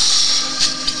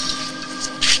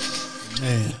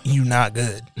 Man, You not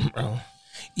good, bro.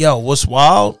 Yo, what's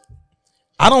wild?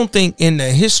 I don't think in the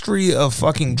history of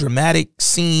fucking dramatic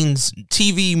scenes,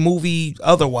 TV, movie,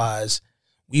 otherwise,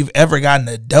 we've ever gotten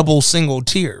a double single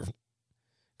tier.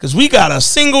 Because we got a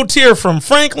single tier from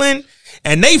Franklin,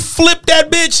 and they flipped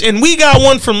that bitch, and we got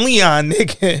one from Leon,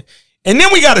 nigga. And then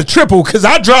we got a triple, because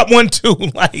I dropped one too.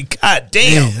 Like,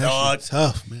 goddamn, man, dog.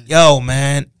 tough, man. Yo,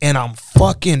 man, and I'm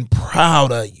fucking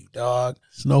proud of you, dog.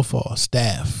 Snowfall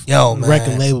staff, Yo, man.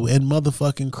 record label, and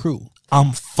motherfucking crew.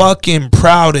 I'm fucking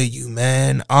proud of you,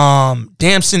 man.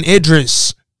 Damson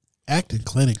Idris, Acting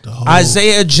clinic the whole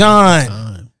Isaiah John,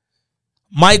 time.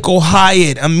 Michael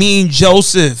Hyatt, Amin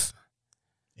Joseph,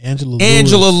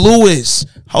 Angela Lewis.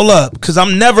 Hold up, because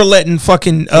I'm never letting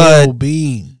fucking Gail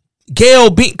Bean. Gail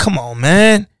Bean. Come on,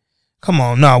 man. Come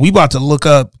on. No, we about to look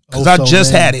up because I Oso,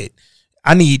 just man. had it.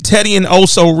 I need Teddy and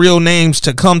Oso real names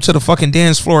to come to the fucking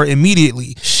dance floor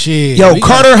immediately. Shit. Yo, we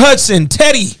Carter Hudson,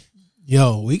 Teddy.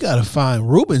 we gotta find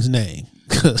Ruben's name.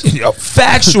 Yo,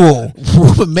 factual.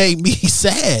 Ruben made me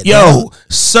sad. Yo, man.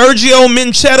 Sergio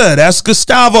Minchetta, that's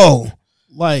Gustavo.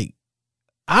 Like,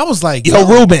 I was like, Yo,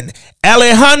 Ruben.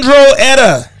 Alejandro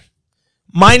Etta.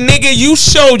 My nigga, you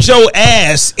showed your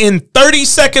ass in 30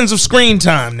 seconds of screen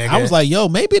time, nigga. I was like, yo,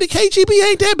 maybe the KGB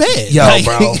ain't that bad. yo, Like,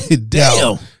 bro. damn.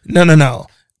 Yo. No.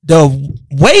 The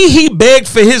way he begged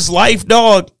for his life,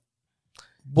 dog.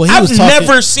 Well, I've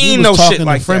never seen no shit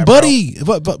like that, bro. Buddy,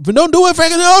 but don't do it,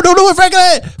 Franklin. No, don't do it,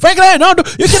 Franklin. Franklin, no,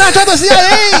 you cannot trust the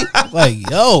CIA. Like,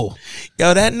 yo,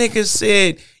 that nigga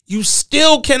said, you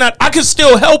still cannot, I can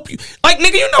still help you. Like,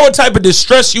 nigga, you know what type of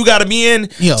distress you gotta be in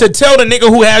to tell the nigga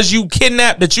who has you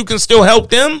kidnapped that you can still help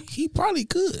them? He probably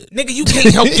could. Nigga, you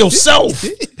can't help yourself.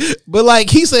 But like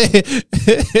he said,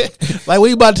 like what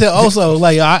you about to tell also,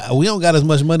 like, we don't got as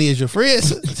much money as your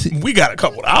friends. We got a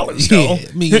couple dollars, though. Yeah,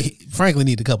 I mean, Franklin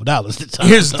need a couple dollars to time.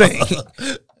 Here's the thing.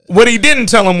 What he didn't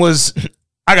tell him was,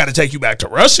 I got to take you back to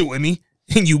Russia with me.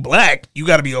 And you black. You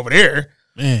got to be over there.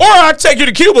 Man. Or I'll take you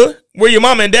to Cuba, where your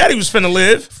mama and daddy was finna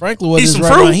live. Franklin wasn't Eat some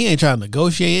right fruit. now. He ain't trying to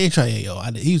negotiate. He ain't trying.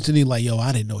 He was sitting like, yo,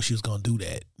 I didn't know she was gonna do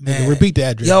that. Man. Nigga, repeat the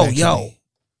address. Yo, back to yo. me.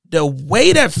 The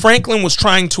way that Franklin was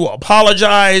trying to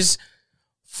apologize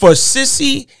for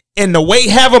Sissy, and the way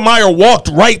Havermeyer walked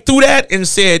right through that and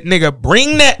said, nigga,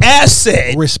 bring that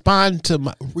asset. Respond to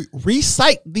my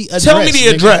recite the address. Tell me the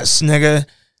nigga. address, nigga.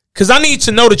 Because I need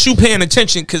to know that you paying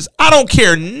attention, because I don't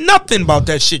care nothing about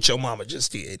that shit your mama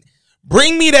just did.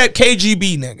 Bring me that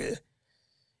KGB, nigga.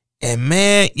 And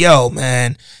man,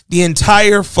 the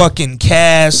entire fucking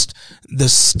cast, the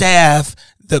staff,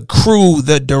 the crew,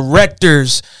 the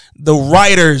directors, the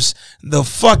writers, the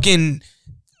fucking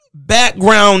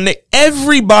background,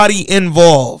 everybody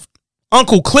involved.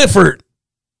 Uncle Clifford,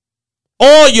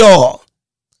 all y'all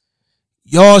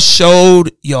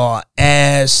showed y'all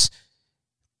ass.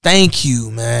 Thank you,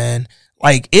 man.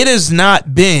 Like, it has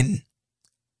not been,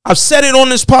 I've said it on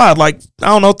this pod, like, I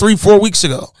don't know, 3-4 weeks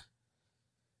ago.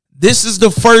 This is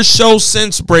the first show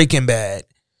since Breaking Bad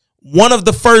one of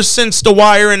the first since The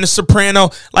Wire and The Soprano.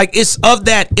 Like, it's of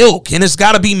that ilk, and it's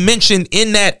got to be mentioned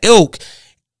in that ilk.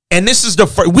 And this is the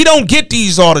first. We don't get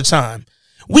these all the time.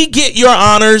 We get Your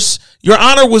Honors. Your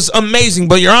Honor was amazing,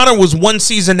 but Your Honor was one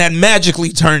season that magically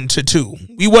turned to 2.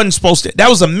 We wasn't supposed to. That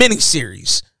was a mini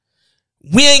series.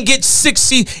 We ain't get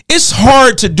 6 It's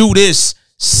hard to do this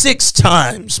 6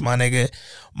 times, my nigga.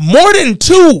 More than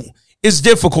 2 is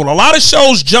difficult. A lot of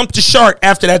shows jump the shark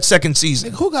after that second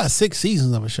season. Nigga, who got 6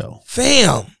 seasons of a show?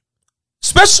 Fam.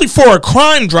 Especially for a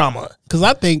crime drama. Because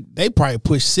I think they probably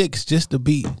pushed 6 just to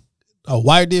beat.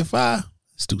 Wire did 5.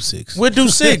 Let's do 6. We'll do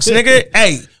 6, nigga.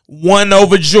 Hey, 1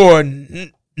 over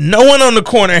Jordan. No one on the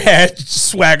corner had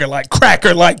swagger like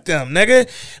cracker like them, nigga.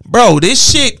 Bro,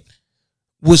 this shit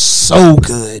was so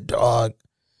good, dog.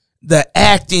 The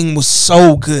acting was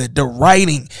so good. The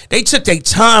writing. They took their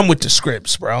time with the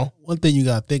scripts, bro. One thing you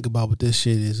gotta think about with this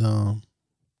shit is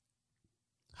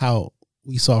how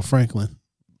we saw Franklin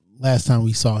last time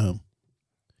we saw him.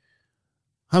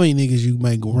 How many niggas you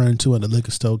might go run into at the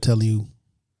liquor store telling you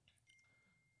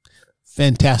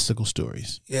fantastical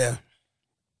stories? Yeah.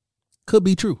 Could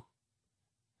be true.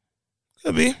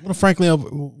 Could be. When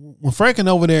Franklin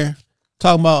over there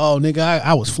talking about, oh, nigga,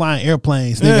 I was flying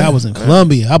airplanes. Nigga, I was in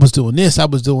Colombia. I was doing this. I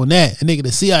was doing that. And nigga,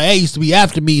 the CIA used to be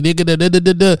after me. Nigga,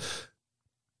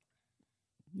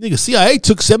 Nigga, CIA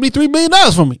took $73 million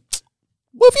from me.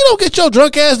 What if you don't get your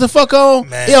drunk ass the fuck on?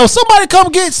 Man. Yo, somebody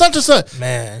come get such and such.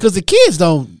 Man. Because the kids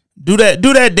don't. Do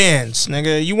that dance,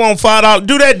 nigga. You won't $5.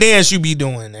 Do that dance you be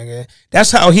doing, nigga.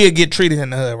 That's how he'll get treated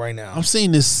in the hood right now. I'm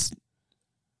seeing this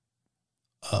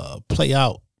play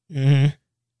out in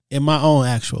my own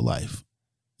actual life.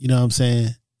 You know what I'm saying?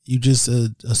 You just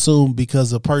assume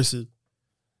because a person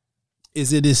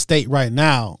is in this state right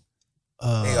now.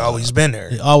 They always been there.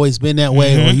 They always been that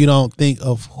way, or you don't think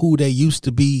of who they used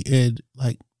to be and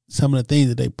like some of the things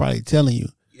that they probably telling you.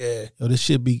 Yeah. Yo,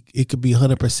 it could be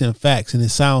 100% facts, and it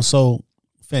sounds so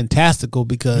fantastical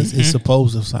because it's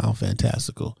supposed to sound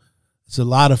fantastical. It's a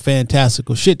lot of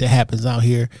fantastical shit that happens out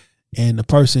here, and the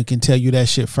person can tell you that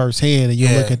shit firsthand, and you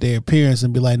look at their appearance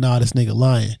and be like, nah, this nigga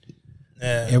lying.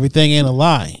 Yeah. Everything ain't a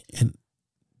lie, and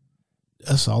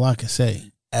that's all I can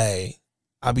say. Hey,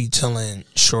 I be telling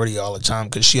Shorty all the time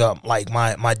because she like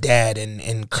my dad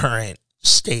in current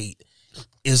state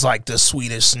is like the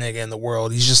sweetest nigga in the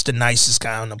world. He's just the nicest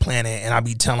guy on the planet, and I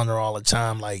be telling her all the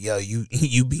time, like, yo,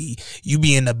 you be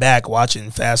in the back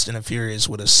watching Fast and the Furious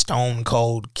with a stone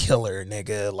cold killer,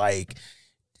 nigga. Like,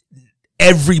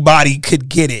 everybody could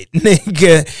get it,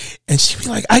 nigga. And she be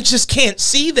like, I just can't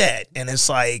see that. And it's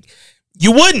like,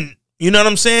 you wouldn't. You know what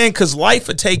I'm saying? Because life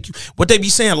would take you. What they be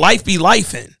saying, life be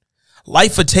lifing.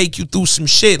 Life would take you through some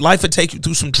shit. Life would take you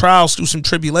through some trials, through some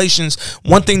tribulations.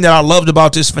 One thing that I loved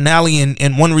about this finale,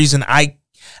 and one reason I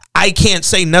can't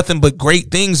say nothing but great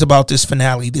things about this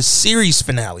finale, this series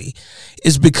finale,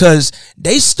 is because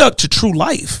they stuck to true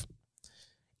life.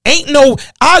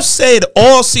 I've said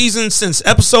all season since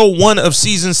episode 1 of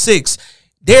season 6,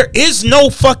 there is no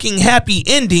fucking happy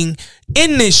ending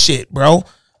in this shit, bro.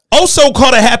 Also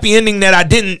caught a happy ending that I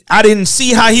didn't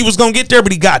see how he was gonna get there,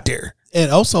 but he got there. And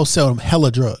also sell them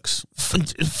hella drugs.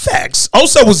 Facts.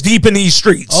 Also was deep in these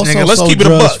streets, also nigga. Let's keep it a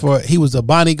buck. He was a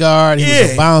bodyguard. He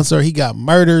was a bouncer. He got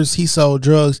murders. He sold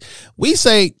drugs. We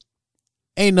say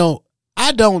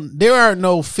there are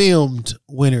no filmed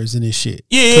winners in this shit.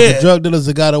 Yeah. The drug dealers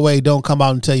that got away don't come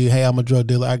out and tell you, hey, I'm a drug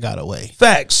dealer. I got away.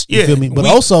 Facts. You feel me? But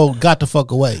also got the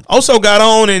fuck away. Also got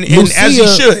on and as he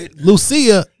should.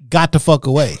 Lucia got the fuck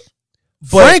away.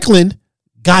 But Franklin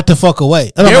got the fuck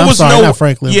away. Not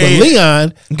Franklin, but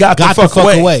Leon got the fuck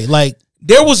away. Like,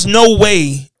 there was no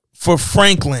way for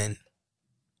Franklin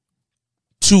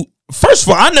to. First of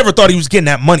all, I never thought he was getting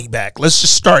that money back. Let's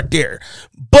just start there.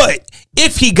 But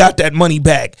if he got that money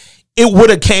back, it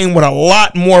would have came with a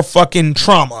lot more fucking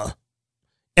trauma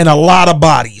and a lot of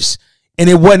bodies, and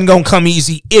it wasn't gonna come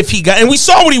easy if he got. And we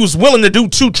saw what he was willing to do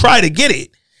to try to get it.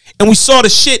 And we saw the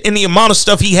shit and the amount of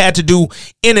stuff he had to do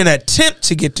in an attempt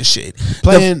to get the shit.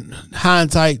 Playing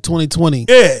hindsight 2020.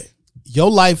 Yeah.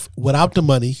 Your life without the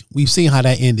money, we've seen how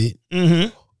that ended.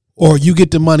 Or you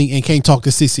get the money and can't talk to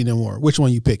Sissy no more. Which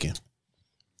one you picking?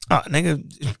 Nigga,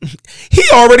 he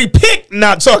already picked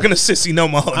not talking to Sissy no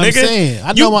more, nigga. I'm saying,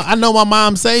 I know my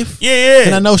mom's safe. Yeah.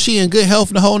 And I know she in good health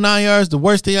the whole 9 yards. The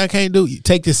worst thing I can't do, you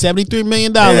take the $73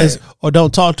 million or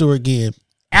don't talk to her again.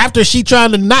 After she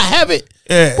trying to not have it.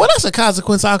 Yeah. Well, that's a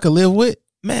consequence I could live with.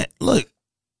 Man, look,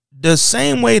 the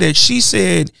same way that she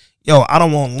said, yo, I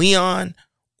don't want Leon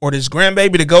or this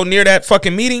grandbaby to go near that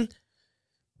fucking meeting.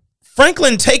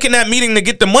 Franklin taking that meeting to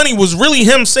get the money was really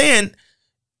him saying,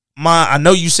 I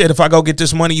know you said if I go get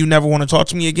this money, you never want to talk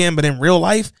to me again. But in real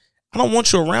life, I don't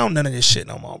want you around none of this shit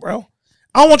no more, bro.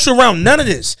 I don't want you around none of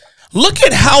this. Look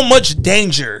at how much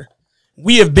danger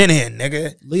we have been in,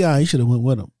 nigga. Leon, you should have went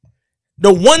with him.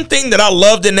 The one thing that I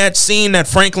loved in that scene that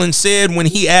Franklin said when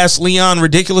he asked Leon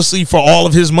ridiculously for all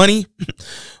of his money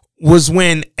was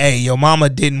when, hey, your mama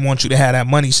didn't want you to have that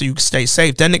money so you could stay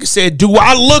safe. That nigga said, do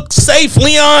I look safe,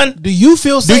 Leon? Do you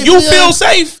feel safe? Do you Leon? feel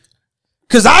safe?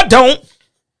 Because I don't.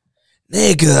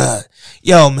 Nigga.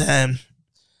 Yo, man.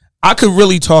 I could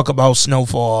really talk about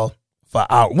Snowfall for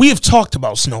hours. We have talked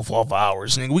about Snowfall for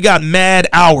hours, nigga. We got mad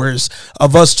hours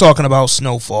of us talking about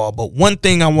Snowfall. But one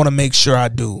thing I want to make sure I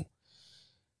do,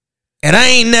 and I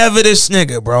ain't never this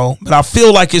nigga, bro, but I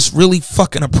feel like it's really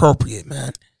fucking appropriate,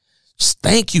 man. Just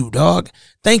thank you, dog.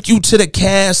 Thank you to the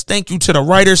cast. Thank you to the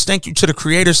writers. Thank you to the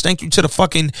creators. Thank you to the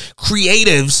fucking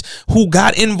creatives who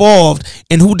got involved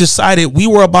and who decided we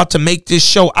were about to make this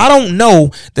show. I don't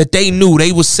know that they knew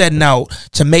they was setting out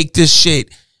to make this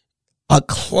shit a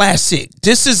classic.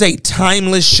 This is a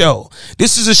timeless show.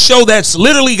 This is a show that's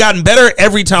literally gotten better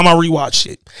every time I rewatch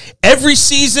it. Every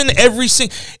season,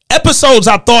 episodes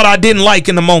I thought I didn't like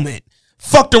in the moment.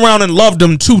 Fucked around and loved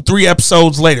them 2-3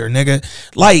 episodes later, nigga.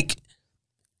 Like,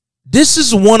 this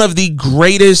is one of the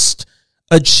greatest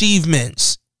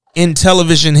achievements in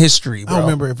television history, bro. I don't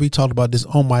remember if we talked about this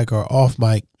on mic or off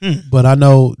mic, but I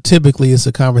know typically it's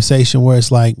a conversation where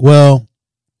it's like, well,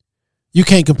 you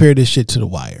can't compare this shit to The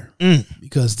Wire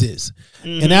because this.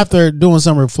 And after doing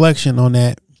some reflection on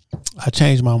that, I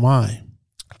changed my mind.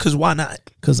 Because why not?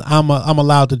 Because I'm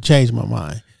allowed to change my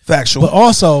mind. Factual. But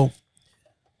also,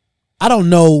 I don't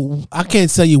know. I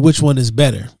can't tell you which one is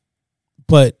better,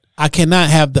 but I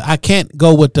can't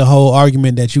go with the whole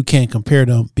argument that you can't compare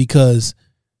them because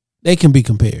they can be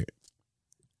compared.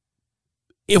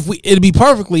 To be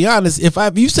perfectly honest, if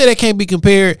you say they can't be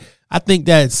compared, I think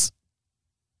that's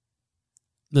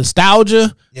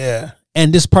nostalgia,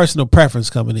 and this personal preference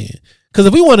coming in. Because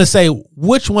if we want to say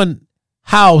which one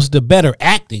housed the better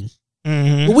acting,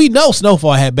 well, we know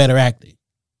Snowfall had better acting.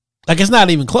 Like, it's not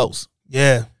even close.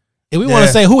 Yeah. If we want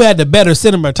to say who had the better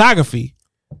cinematography,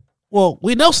 well,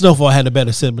 we know Snowfall had the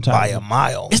better cinematography. By a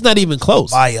mile. It's not even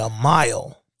close. By a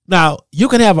mile. Now, you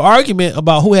can have an argument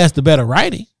about who has the better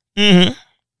writing. And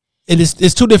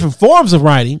it's two different forms of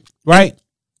writing, right?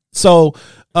 So,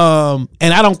 and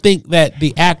I don't think that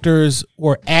the actors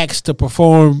were asked to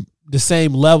perform the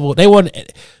same level.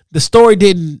 The story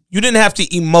didn't. You didn't have to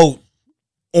emote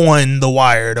on The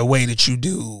Wire the way that you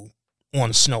do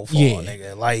on Snowfall,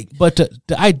 nigga. Like, but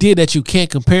the idea that you can't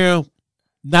compare them,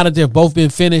 now that they've both been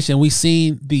finished and we've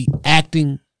seen the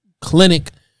acting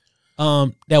clinic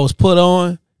that was put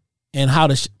on and how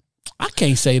I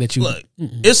can't say that you look.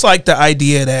 It's like the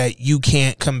idea that you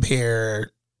can't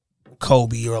compare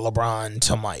Kobe or LeBron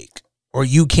to Mike, or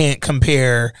you can't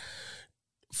compare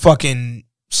fucking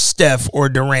Steph or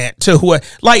Durant to who.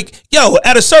 Like, yo,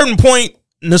 at a certain point,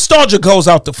 nostalgia goes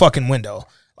out the fucking window.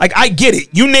 Like, I get it.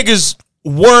 You niggas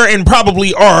were and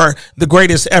probably are the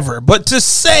greatest ever. But to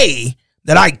say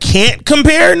that I can't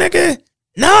compare, nigga,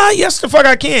 nah, yes the fuck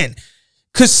I can.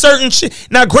 Cause certain shit.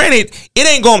 Now, granted,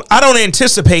 I don't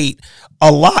anticipate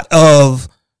a lot of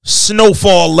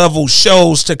Snowfall level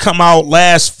shows to come out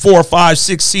last 4, 5,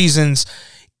 6 seasons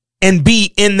and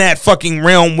be in that fucking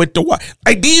realm with the Wire.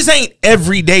 Like, these ain't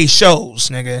everyday shows,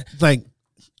 nigga. Like,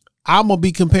 I'm gonna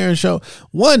be comparing show.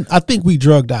 One, I think we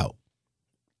drugged out.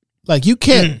 Like, you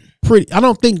can't I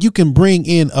don't think you can bring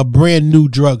in a brand new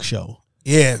drug show.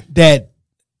 Yeah. That,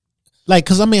 like,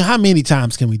 cause I mean, how many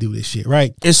times can we do this shit,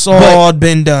 right? It's all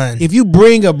been done. If you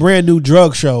bring a brand new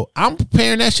drug show, I'm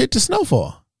comparing that shit to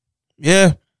Snowfall.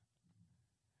 Yeah.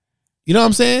 You know what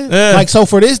I'm saying? Yeah. Like, so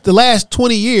for the last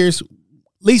 20 years, at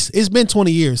least it's been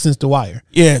 20 years since The Wire.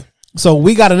 Yeah. So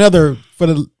we got another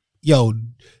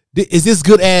is this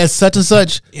good as such and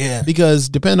such? Yeah. Because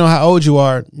depending on how old you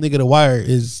are, nigga, The Wire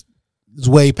is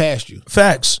way past you.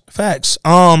 Facts.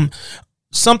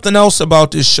 Something else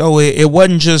about this show, it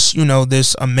wasn't just,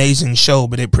 this amazing show,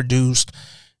 but it produced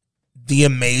the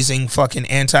amazing fucking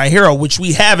anti-hero, which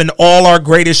we have in all our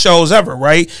greatest shows ever,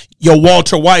 right? Yo,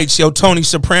 Walter White's, yo, Tony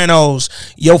Soprano's,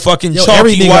 yo, fucking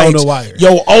Chalky White's, on The Wire.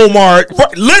 Yo, Omar,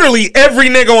 literally every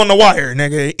nigga on The Wire,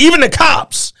 nigga. Even the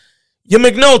cops. Your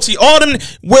McNulty, all them,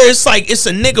 where it's like, it's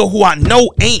a nigga who I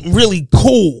know ain't really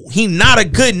cool. He not a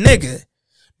good nigga,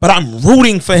 but I'm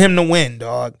rooting for him to win,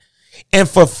 dog. And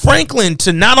for Franklin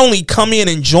to not only come in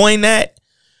and join that,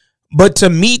 but to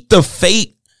meet the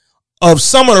fate of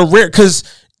some of the rare, because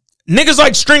niggas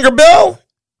like Stringer Bell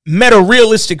met a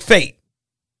realistic fate.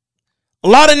 A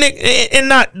lot of niggas, and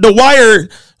not The Wire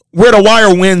where The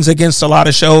Wire wins against a lot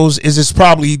of shows is it's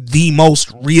probably the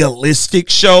most realistic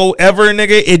show ever,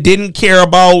 nigga. It didn't care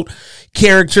about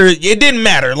character. It didn't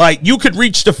matter. Like, you could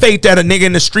reach the fate that a nigga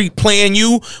in the street playing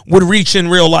you would reach in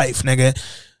real life, nigga.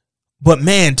 But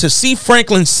man, to see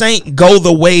Franklin Saint go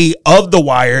the way of The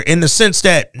Wire in the sense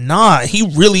that, nah,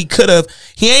 he really could have,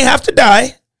 he ain't have to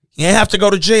die. He ain't have to go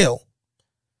to jail.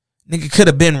 Nigga could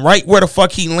have been right where the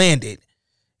fuck he landed.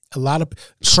 A lot of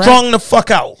strung the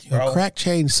fuck out, bro. Crack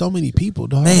changed so many people,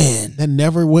 dog. Man. That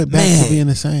never went back to being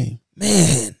the same.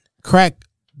 Man. Crack,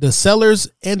 the sellers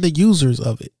and the users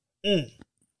of it.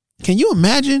 Can you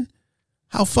imagine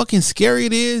how fucking scary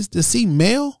it is to see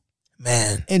mail?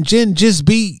 Man. And Jen just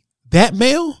be that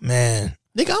mail? Man.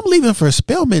 Nigga, I'm leaving for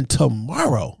Spelman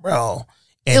tomorrow. Bro.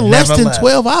 In less than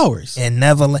 12 hours. And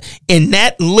never in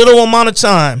that little amount of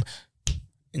time,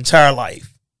 entire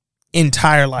life.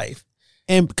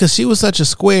 And because she was such a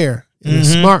square and a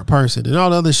smart person and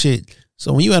all the other shit.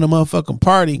 So when you at a motherfucking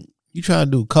party, you trying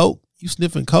to do coke, you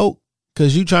sniffing coke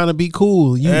because you trying to be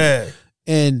cool.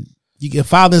 And your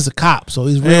father's a cop, so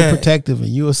he's real protective, and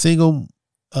you a single,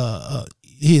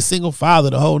 he's a single father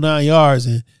the whole 9 yards,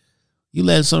 and you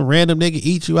let some random nigga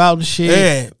eat you out and shit.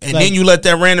 Yeah, and then you let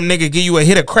that random nigga give you a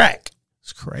hit of crack.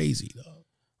 It's crazy, though.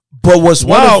 But what's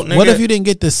wild, nigga? What if you didn't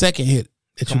get the second hit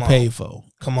that you paid for?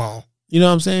 Come on. You know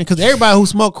what I'm saying? Because everybody who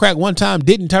smoked crack one time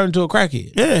didn't turn into a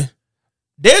crackhead. Yeah.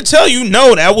 They'll tell you,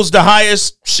 no, that was the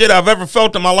highest shit I've ever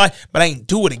felt in my life, but I ain't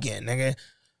do it again, nigga.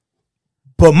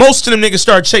 But most of them niggas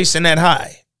start chasing that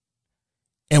high.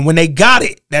 And when they got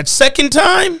it that second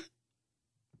time,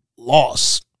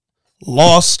 lost.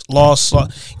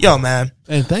 Yo, man.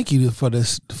 And thank you for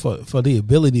this, for the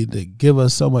ability to give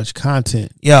us so much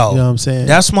content. Yo, you know what I'm saying?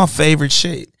 That's my favorite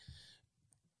shit.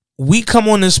 We come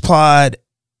on this pod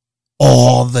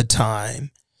all the time,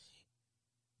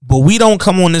 but we don't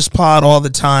come on this pod all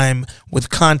the time with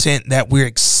content that we're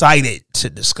excited to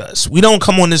discuss. We don't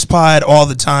come on this pod all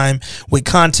the time with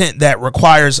content that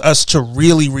requires us to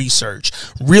really research,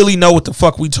 really know what the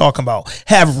fuck we talking about,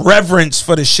 have reverence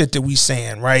for the shit that we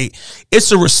saying, right?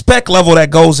 It's a respect level that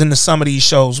goes into some of these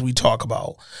shows we talk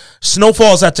about.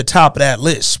 Snowfall's at the top of that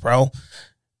list, bro.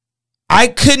 I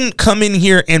couldn't come in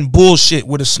here and bullshit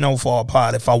with a Snowfall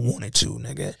pod if I wanted to,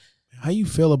 nigga. How you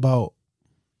feel about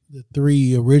the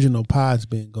 3 original pods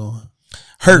being gone?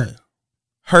 Hurt.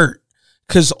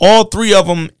 Because all 3 of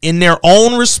them, in their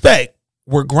own respect,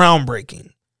 were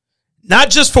groundbreaking. Not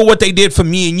just for what they did for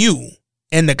me and you,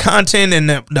 and the content and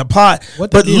the pod,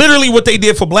 but literally what they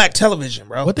did for black television,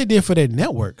 bro. What they did for their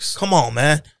networks. Come on,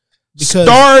 man. Because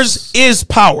Stars is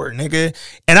power, nigga.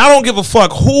 And I don't give a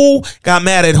fuck who got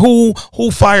mad at who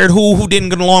fired who didn't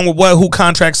get along with what, who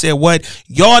contract said what.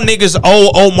 Y'all niggas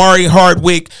owe Omari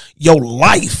Hardwick your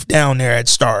life down there at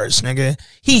Stars, nigga.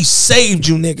 He saved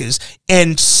you niggas.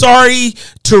 And sorry,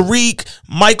 Tariq,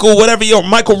 Michael, whatever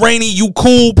Michael Rainey, you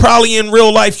cool, probably in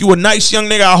real life. You a nice young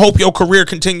nigga. I hope your career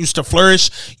continues to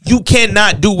flourish. You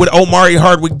cannot do what Omari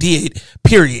Hardwick did,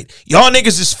 period. Y'all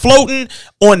niggas is floating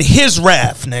on his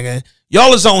raft, nigga.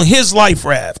 Y'all is on his life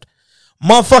raft.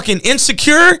 Motherfucking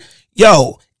Insecure,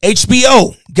 yo,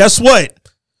 HBO, guess what?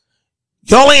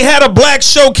 Y'all ain't had a black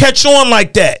show catch on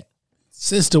like that.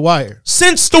 Since The Wire.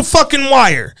 Since the fucking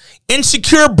Wire.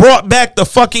 Insecure brought back the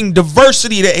fucking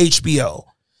diversity to HBO.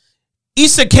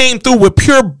 Issa came through with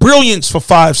pure brilliance for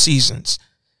 5 seasons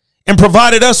and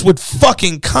provided us with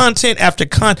fucking content after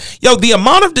content. Yo, the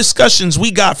amount of discussions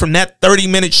we got from that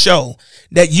 30-minute show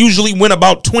that usually went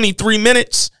about 23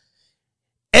 minutes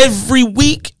every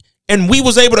week, and we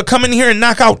was able to come in here and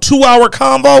knock out 2-hour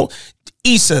combo.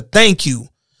 Issa, thank you.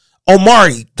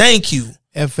 Omari, thank you.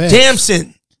 FX.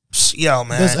 Damson, yo,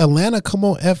 man. Does Atlanta come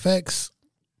on FX?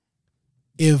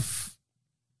 If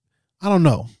I don't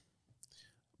know,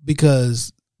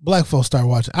 because black folks start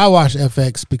watching. I watch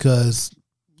FX because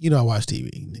I watch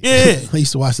TV. Yeah, I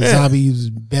used to watch the zombies,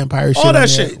 vampire shit, all that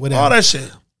shit, whatever. all that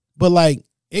shit. But like,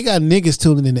 it got niggas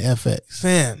tuning into FX,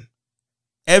 fam.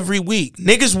 Every week,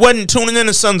 niggas wasn't tuning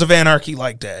into Sons of Anarchy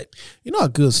like that. You know how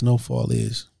good Snowfall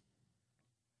is.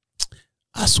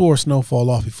 I swore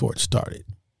Snowfall off before it started.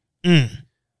 When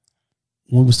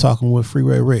we was talking with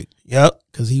Freeway Rick. Yep.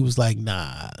 Because he was like,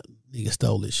 nah, nigga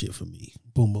stole this shit from me.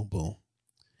 Boom, boom, boom.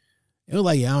 It was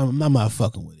like, yeah, I'm not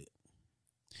fucking with it.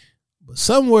 But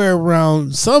somewhere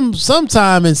around,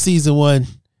 sometime in season 1,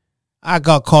 I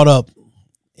got caught up.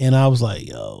 And I was like,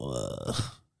 yo,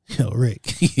 Rick.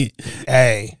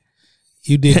 Hey.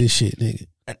 You did this shit, nigga.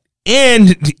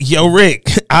 And, yo, Rick,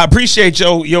 I appreciate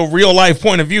your real life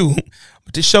point of view.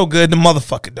 But this show good, the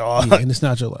motherfucker, dog. Yeah, and it's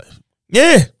not your life.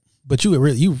 Yeah. But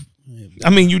you I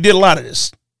mean, you did a lot of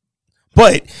this.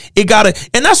 But it gotta,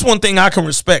 and that's one thing I can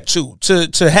respect too.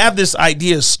 To have this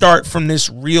idea start from this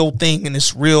real thing and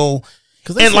this real,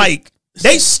 and like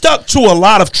they stuck to a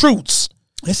lot of truths.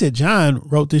 They said John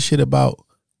wrote this shit about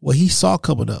what he saw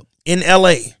coming up in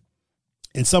L.A.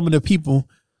 and some of the people.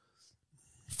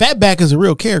 Fatback is a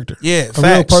real character, yeah, a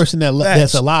real person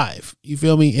that's alive. You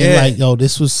feel me? And like, yo,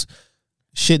 this was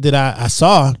shit that I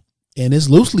saw, and it's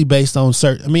loosely based on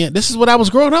certain. I mean, this is what I was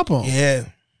growing up on. Yeah,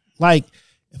 like.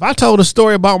 If I told a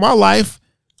story about my life,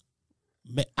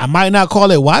 I might not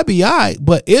call it YBI,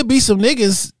 but it'd be some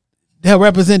niggas that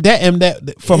represent that and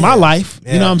that for my life.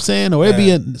 You know what I'm saying? Or it'd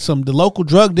be the local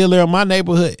drug dealer in my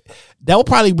neighborhood. That would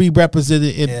probably be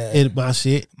represented in my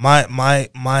shit. My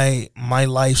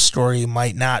life story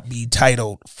might not be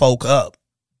titled "Folk Up,"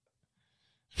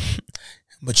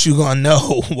 but you gonna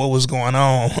know what was going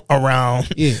on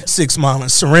around 6 Mile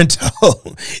and Sorrento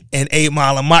and 8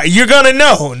 Mile and Mile. You're gonna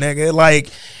know, nigga. Like,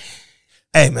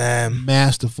 hey, man,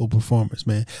 masterful performance,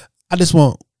 man. I just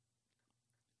want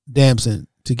Damson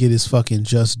to get his fucking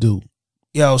just due.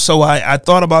 Yo, so I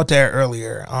thought about that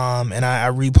earlier, and I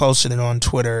reposted it on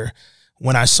Twitter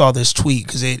when I saw this tweet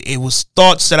because it was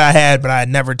thoughts that I had, but I had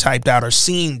never typed out or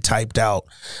seen typed out.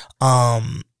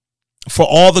 For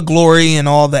all the glory and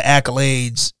all the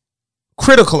accolades,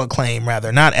 critical acclaim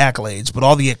rather, not accolades, but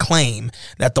all the acclaim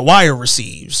that The Wire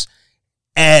receives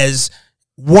as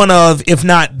one of, if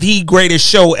not the greatest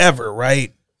show ever,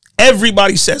 right?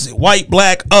 Everybody says it, white,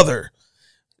 black, other.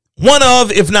 One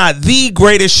of, if not the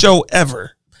greatest show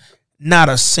ever. Not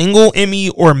a single Emmy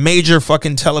or major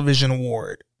fucking television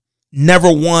award.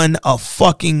 Never won a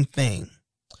fucking thing.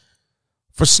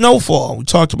 For Snowfall, we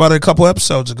talked about it a couple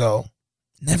episodes ago.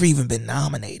 Never even been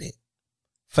nominated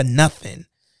for nothing.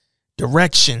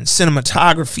 Direction,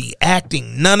 cinematography,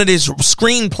 acting, none of this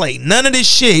screenplay, none of this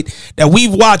shit that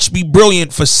we've watched be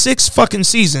brilliant for 6 fucking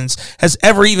seasons has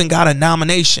ever even got a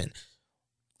nomination.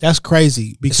 That's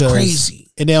crazy. Because it's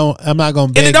crazy. And I'm not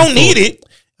gonna beg and they don't need it.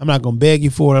 I'm not gonna beg you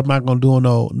for it. I'm not gonna do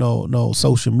no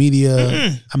social media.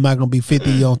 Mm-mm. I'm not gonna be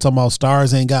 50 on talking about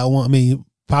Stars ain't got one. I mean,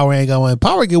 Power ain't got one.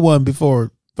 Power get one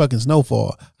before fucking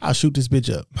Snowfall. I'll shoot this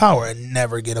bitch up. Power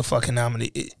never get a fucking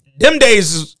nomination. Them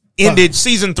days ended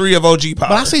season 3 of OG Power.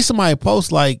 But I see somebody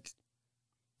post like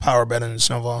Power better than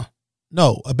Snowfall.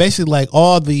 No, basically like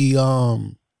all the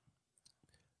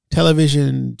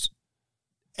television,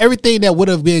 everything that would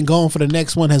have been going for the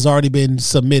next one has already been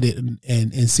submitted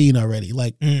and seen already.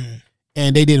 Like,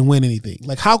 and they didn't win anything.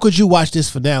 Like, how could you watch this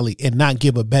finale and not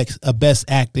give a best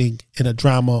acting and a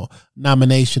drama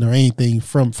nomination or anything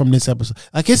from this episode?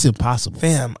 Like, it's impossible.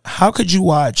 Fam, how could you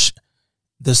watch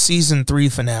the season 3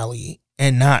 finale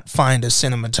and not find a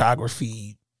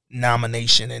cinematography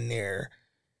nomination in there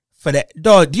for that?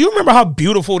 Dog, do you remember how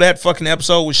beautiful that fucking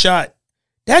episode was shot?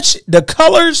 The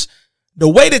colors, the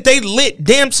way that they lit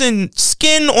Damson's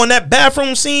skin on that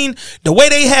bathroom scene, the way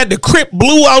they had the Crip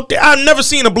blue out there. I've never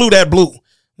seen a blue that blue.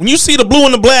 When you see the blue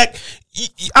and the black,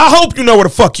 I hope you know where the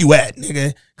fuck you at,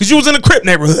 nigga. Because you was in the Crip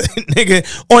neighborhood, nigga.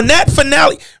 On that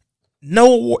finale,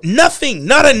 nothing,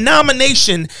 not a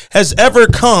nomination has ever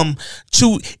come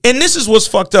to, and this is what's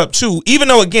fucked up too, even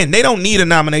though, again, they don't need a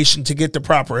nomination to get the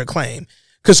proper acclaim.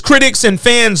 Because critics and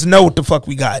fans know what the fuck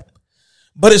we got.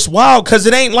 But it's wild because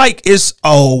it ain't like it's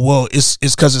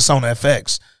because it's on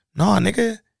FX. No,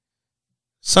 nigga.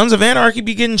 Sons of Anarchy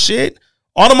be getting shit.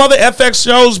 All them other FX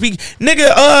shows be,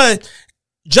 nigga,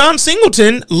 John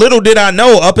Singleton, little did I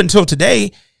know up until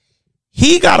today,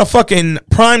 he got a fucking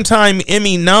primetime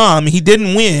Emmy nom. He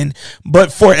didn't win,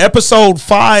 but for episode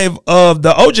 5 of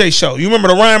the OJ show, you remember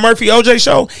the Ryan Murphy OJ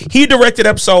show? He directed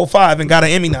episode 5 and got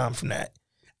an Emmy nom from that.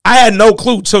 I had no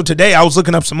clue till today. I was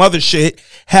looking up some other shit,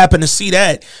 happened to see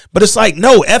that. But it's like,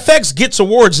 no, FX gets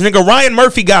awards, nigga. Ryan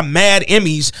Murphy got mad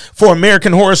Emmys for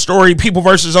American Horror Story, People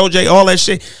vs. OJ, all that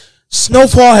shit.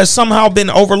 Snowfall has somehow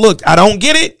been overlooked. I don't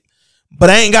get it,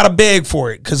 but I ain't got to beg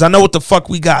for it because I know what the fuck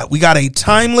we got. We got a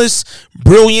timeless,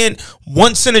 brilliant,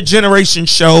 once-in-a-generation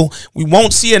show. We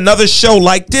won't see another show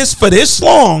like this for this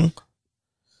long.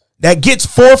 That gets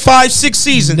 4, 5, 6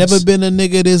 seasons. Never been a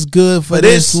nigga this good for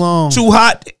this long. Too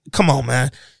hot. Come on,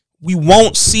 man. We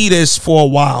won't see this for a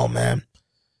while, man.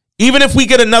 Even if we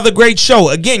get another great show.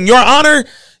 Again, Your Honor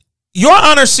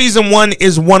season 1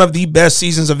 is one of the best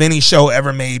seasons of any show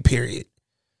ever made, period.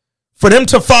 For them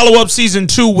to follow up season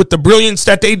 2 with the brilliance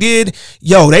that they did,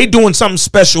 yo, they doing something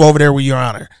special over there with Your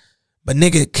Honor. But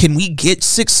nigga, can we get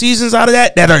 6 seasons out of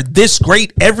that are this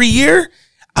great every year?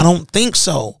 I don't think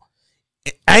so.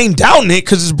 I ain't doubting it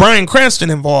because it's Bryan Cranston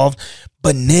involved.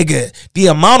 But nigga, the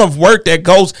amount of work that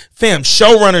goes, fam,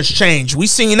 showrunners change. We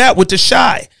seen that with The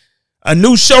Chi. A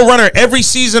new showrunner every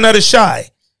season of The Chi.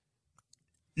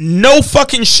 no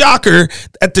fucking shocker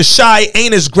that the Chi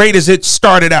ain't as great as it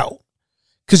started out.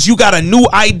 Because you got a new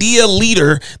idea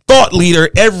leader, thought leader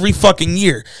every fucking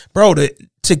year. Bro,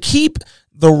 to keep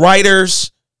the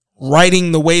writers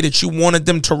writing the way that you wanted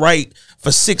them to write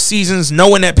for 6 seasons,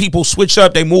 knowing that people switch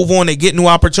up, they move on, they get new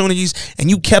opportunities, and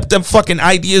you kept them fucking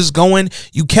ideas going.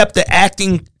 You kept the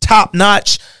acting top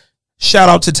notch. Shout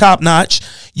out to Top Notch.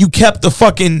 You kept the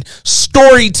fucking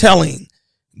storytelling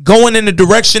going in the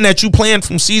direction that you planned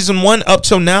from season 1 up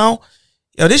till now.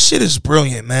 Yo, this shit is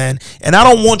brilliant, man. And I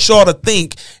don't want y'all to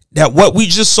think that what we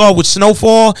just saw with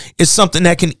Snowfall is something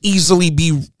that can easily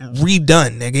be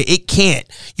redone, nigga. It can't.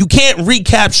 You can't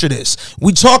recapture this.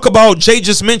 We talk about, Jay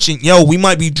just mentioned, yo, we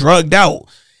might be drugged out.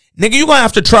 Nigga, you're going to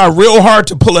have to try real hard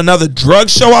to pull another drug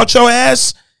show out your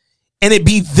ass and it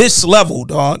be this level,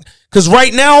 dog. Because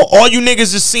right now, all you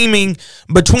niggas is seeming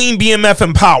between BMF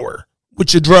and Power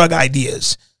with your drug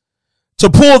ideas. To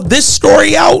pull this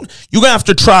story out, you're going to have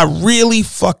to try really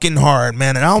fucking hard,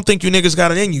 man. And I don't think you niggas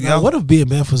got it in you, yo. What if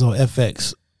BMF was on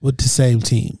FX with the same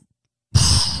team?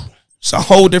 It's a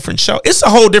whole different show. It's a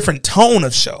whole different tone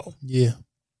of show. Yeah.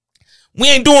 We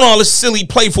ain't doing all this silly,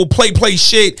 playful, play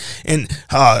shit. And,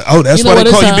 that's why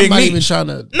they call you Big I'm not Meat. even trying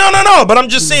to, No, but I'm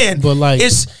just saying. but like,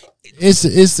 It's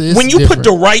when you different. put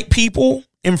the right people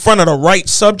in front of the right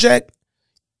subject,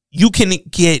 you can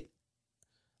get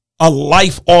a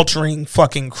life-altering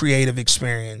fucking creative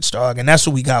experience, dog. And that's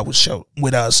what we got with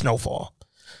Snowfall.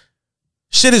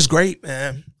 Shit is great,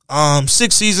 man.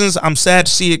 6 seasons. I'm sad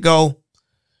to see it go.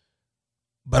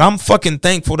 But I'm fucking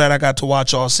thankful that I got to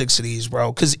watch all 6 of these,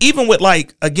 bro. Because even with,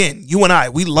 like, again, you and I,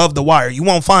 we love The Wire. You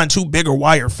won't find 2 bigger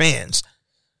Wire fans.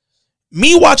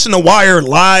 Me watching The Wire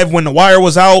live when The Wire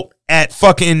was out at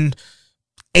fucking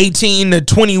 18 to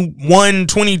 21,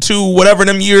 22, whatever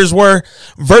them years were,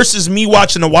 versus me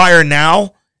watching The Wire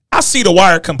now, I see The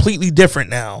Wire completely different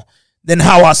now than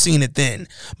how I seen it then.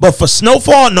 But for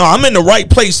Snowfall, no, I'm in the right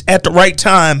place at the right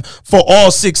time for all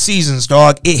 6 seasons,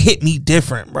 dog. It hit me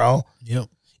different, bro. Yep.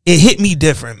 It hit me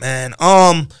different, man.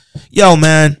 Yo,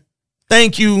 man,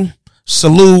 thank you.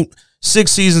 Salute.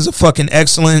 6 seasons of fucking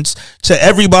excellence. To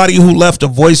everybody who left a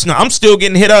voice note. I'm still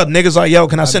getting hit up. Niggas like, yo,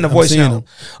 can I send a voice note?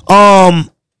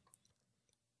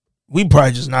 We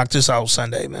probably just knocked this out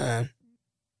Sunday, man.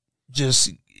 Just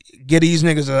get these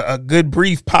niggas a good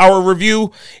brief power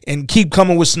review and keep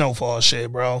coming with Snowfall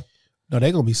shit, bro. No,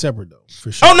 they're going to be separate, though,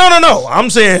 for sure. Oh, no. I'm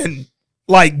saying,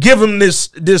 like, give them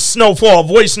this Snowfall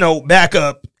voice note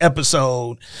backup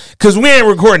episode. Because we ain't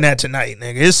recording that tonight,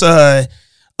 nigga. It's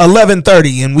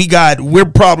 11:30 and we're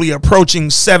probably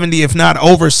approaching 70, if not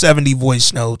over 70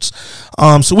 voice notes.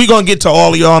 So we're going to get to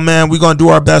all of y'all, man. We're going to do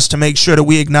our best to make sure that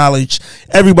we acknowledge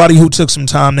everybody who took some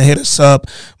time to hit us up.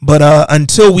 But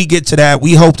until we get to that,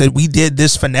 we hope that we did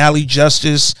this finale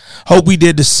justice. Hope we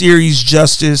did the series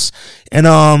justice. And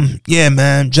yeah,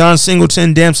 man, John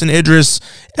Singleton, Damson Idris,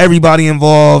 everybody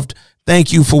involved,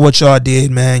 thank you for what y'all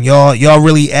did, man. Y'all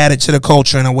really added to the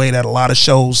culture in a way that a lot of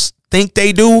shows think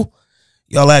they do.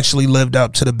 Y'all actually lived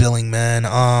up to the billing,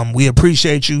 man. We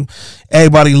appreciate you.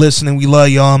 Everybody listening, we love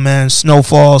y'all, man.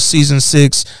 Snowfall, Season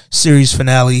 6, series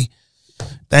finale.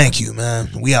 Thank you, man.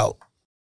 We out.